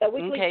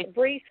weekly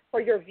briefs for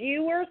your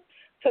viewers,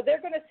 so they're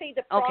going to see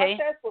the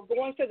process. We're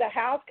going through the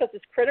house because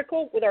it's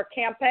critical with our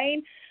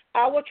campaign.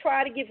 I will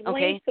try to give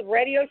links to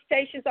radio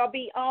stations I'll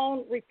be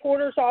on,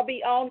 reporters I'll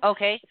be on.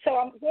 So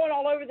I'm going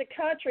all over the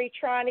country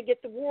trying to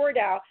get the word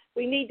out.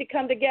 We need to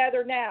come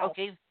together now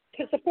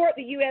to support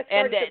the U.S.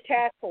 Guardianship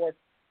Task Force.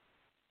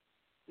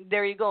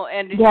 There you go.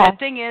 And the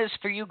thing is,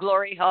 for you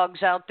glory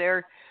hogs out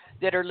there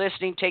that are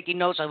listening, taking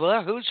notes,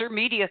 well, who's her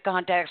media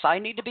contacts? I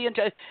need to be in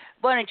touch.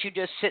 Why don't you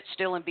just sit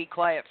still and be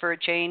quiet for a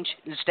change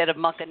instead of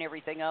mucking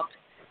everything up?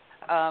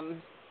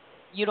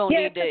 You don't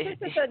need to.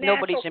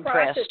 Nobody's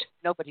impressed.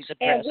 Nobody's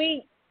impressed.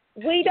 And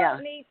we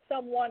don't need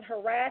someone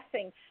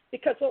harassing,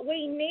 because what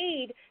we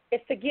need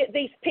is to get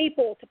these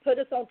people to put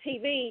us on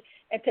TV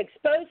and to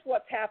expose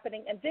what's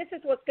happening. And this is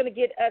what's going to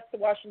get us to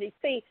Washington,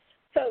 D.C.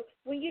 So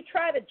when you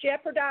try to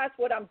jeopardize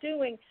what I'm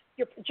doing,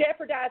 you're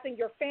jeopardizing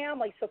your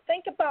family. So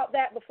think about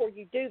that before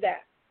you do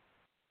that.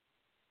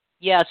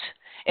 Yes,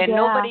 and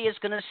nobody is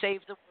going to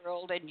save the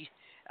world. And,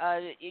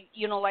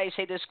 like I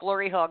say, this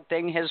glory hog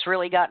thing has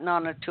really gotten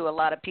on to a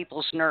lot of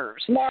people's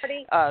nerves.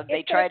 Marty,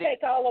 it's going to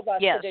take all of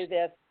us to do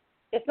this.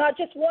 It's not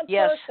just one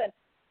person.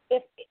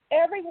 If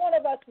every one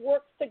of us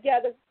works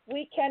together,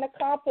 we can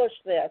accomplish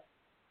this.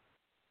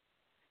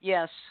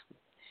 Yes,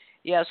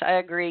 I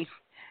agree.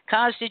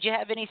 Coz, did you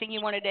have anything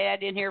you wanted to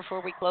add in here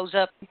before we close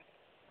up?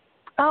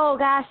 Oh,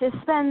 gosh,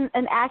 it's been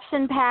an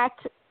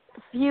action-packed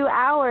few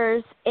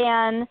hours,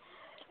 and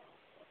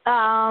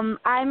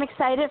I'm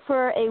excited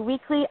for a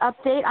weekly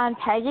update on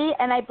Peggy,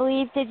 and I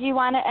believe, did you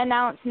want to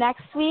announce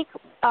next week?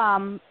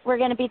 We're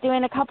going to be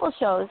doing a couple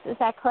shows. Is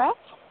that correct?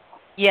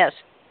 Yes.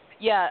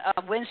 Yeah,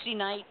 Wednesday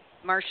night,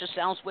 Marcia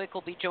Southwick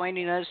will be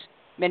joining us.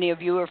 Many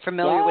of you are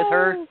familiar with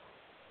her.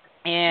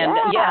 And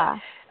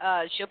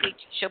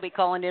she'll be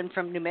calling in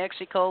from New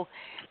Mexico.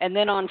 And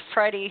then on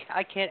Friday,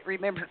 I can't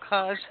remember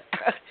cause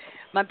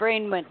my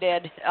brain went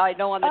dead. I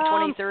know on the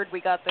 23rd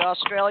we got the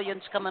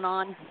Australians coming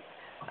on.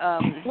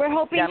 We're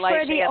hoping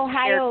for the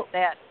Ohio.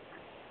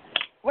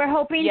 We're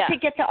hoping to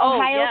get the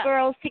Ohio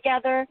girls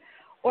together,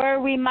 or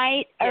we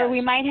might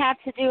have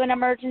to do an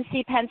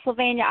emergency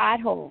Pennsylvania odd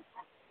hole.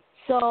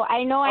 So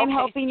I know I'm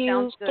helping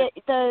you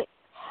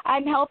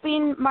I'm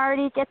helping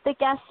Marty get the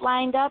guests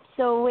lined up.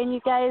 So when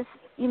you guys,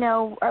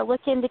 are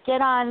looking to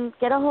get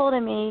a hold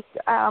of me,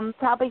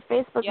 probably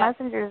Facebook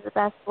Messenger is the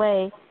best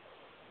way.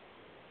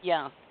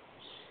 Yeah.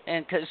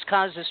 And because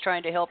Coz is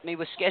trying to help me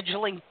with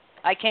scheduling,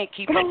 I can't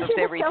keep up with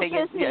everything.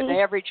 The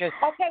average of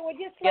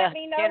just let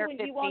me know 10 or when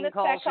 15 you want us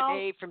calls back on. a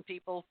day from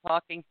people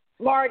talking.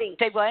 Marty,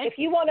 say what? If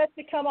you want us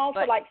to come on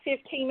for like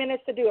 15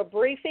 minutes to do a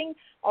briefing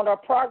on our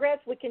progress,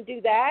 we can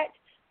do that.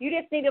 You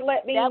just need to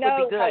let me know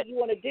how you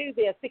want to do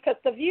this, because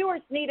the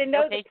viewers need to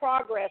know the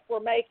progress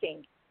we're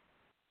making.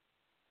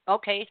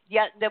 Okay.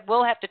 Yeah, that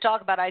we'll have to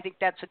talk about it. I think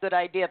that's a good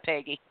idea,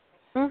 Peggy.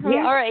 Mm-hmm.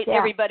 Yeah. All right,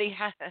 everybody.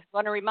 I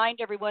want to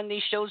remind everyone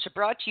these shows are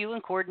brought to you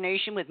in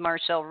coordination with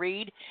Marcel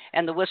Reid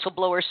and the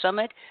Whistleblower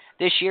Summit.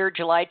 This year,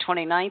 July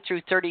 29th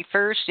through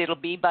 31st. It'll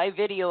be by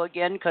video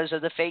again because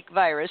of the fake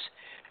virus.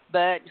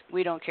 But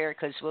we don't care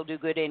because we'll do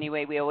good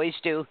anyway. We always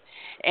do.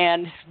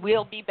 And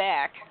we'll be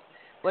back.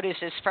 What is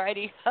this,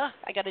 Friday?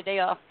 I got a day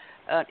off.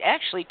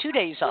 Actually, 2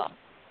 days off.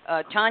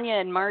 Tanya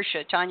and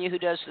Marcia, Tanya who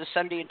does the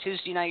Sunday and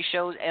Tuesday night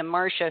shows, and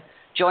Marcia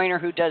Joyner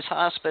who does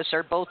hospice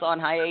are both on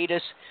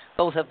hiatus.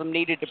 Both of them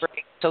needed a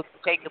break, so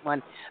take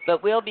one.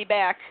 But we'll be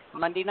back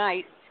Monday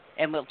night,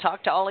 and we'll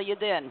talk to all of you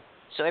then.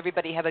 So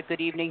everybody have a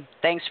good evening.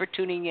 Thanks for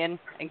tuning in,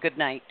 and good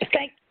night.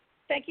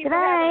 Thank you Good for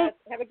having night. us.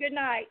 Have a good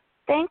night.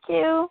 Thank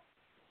you.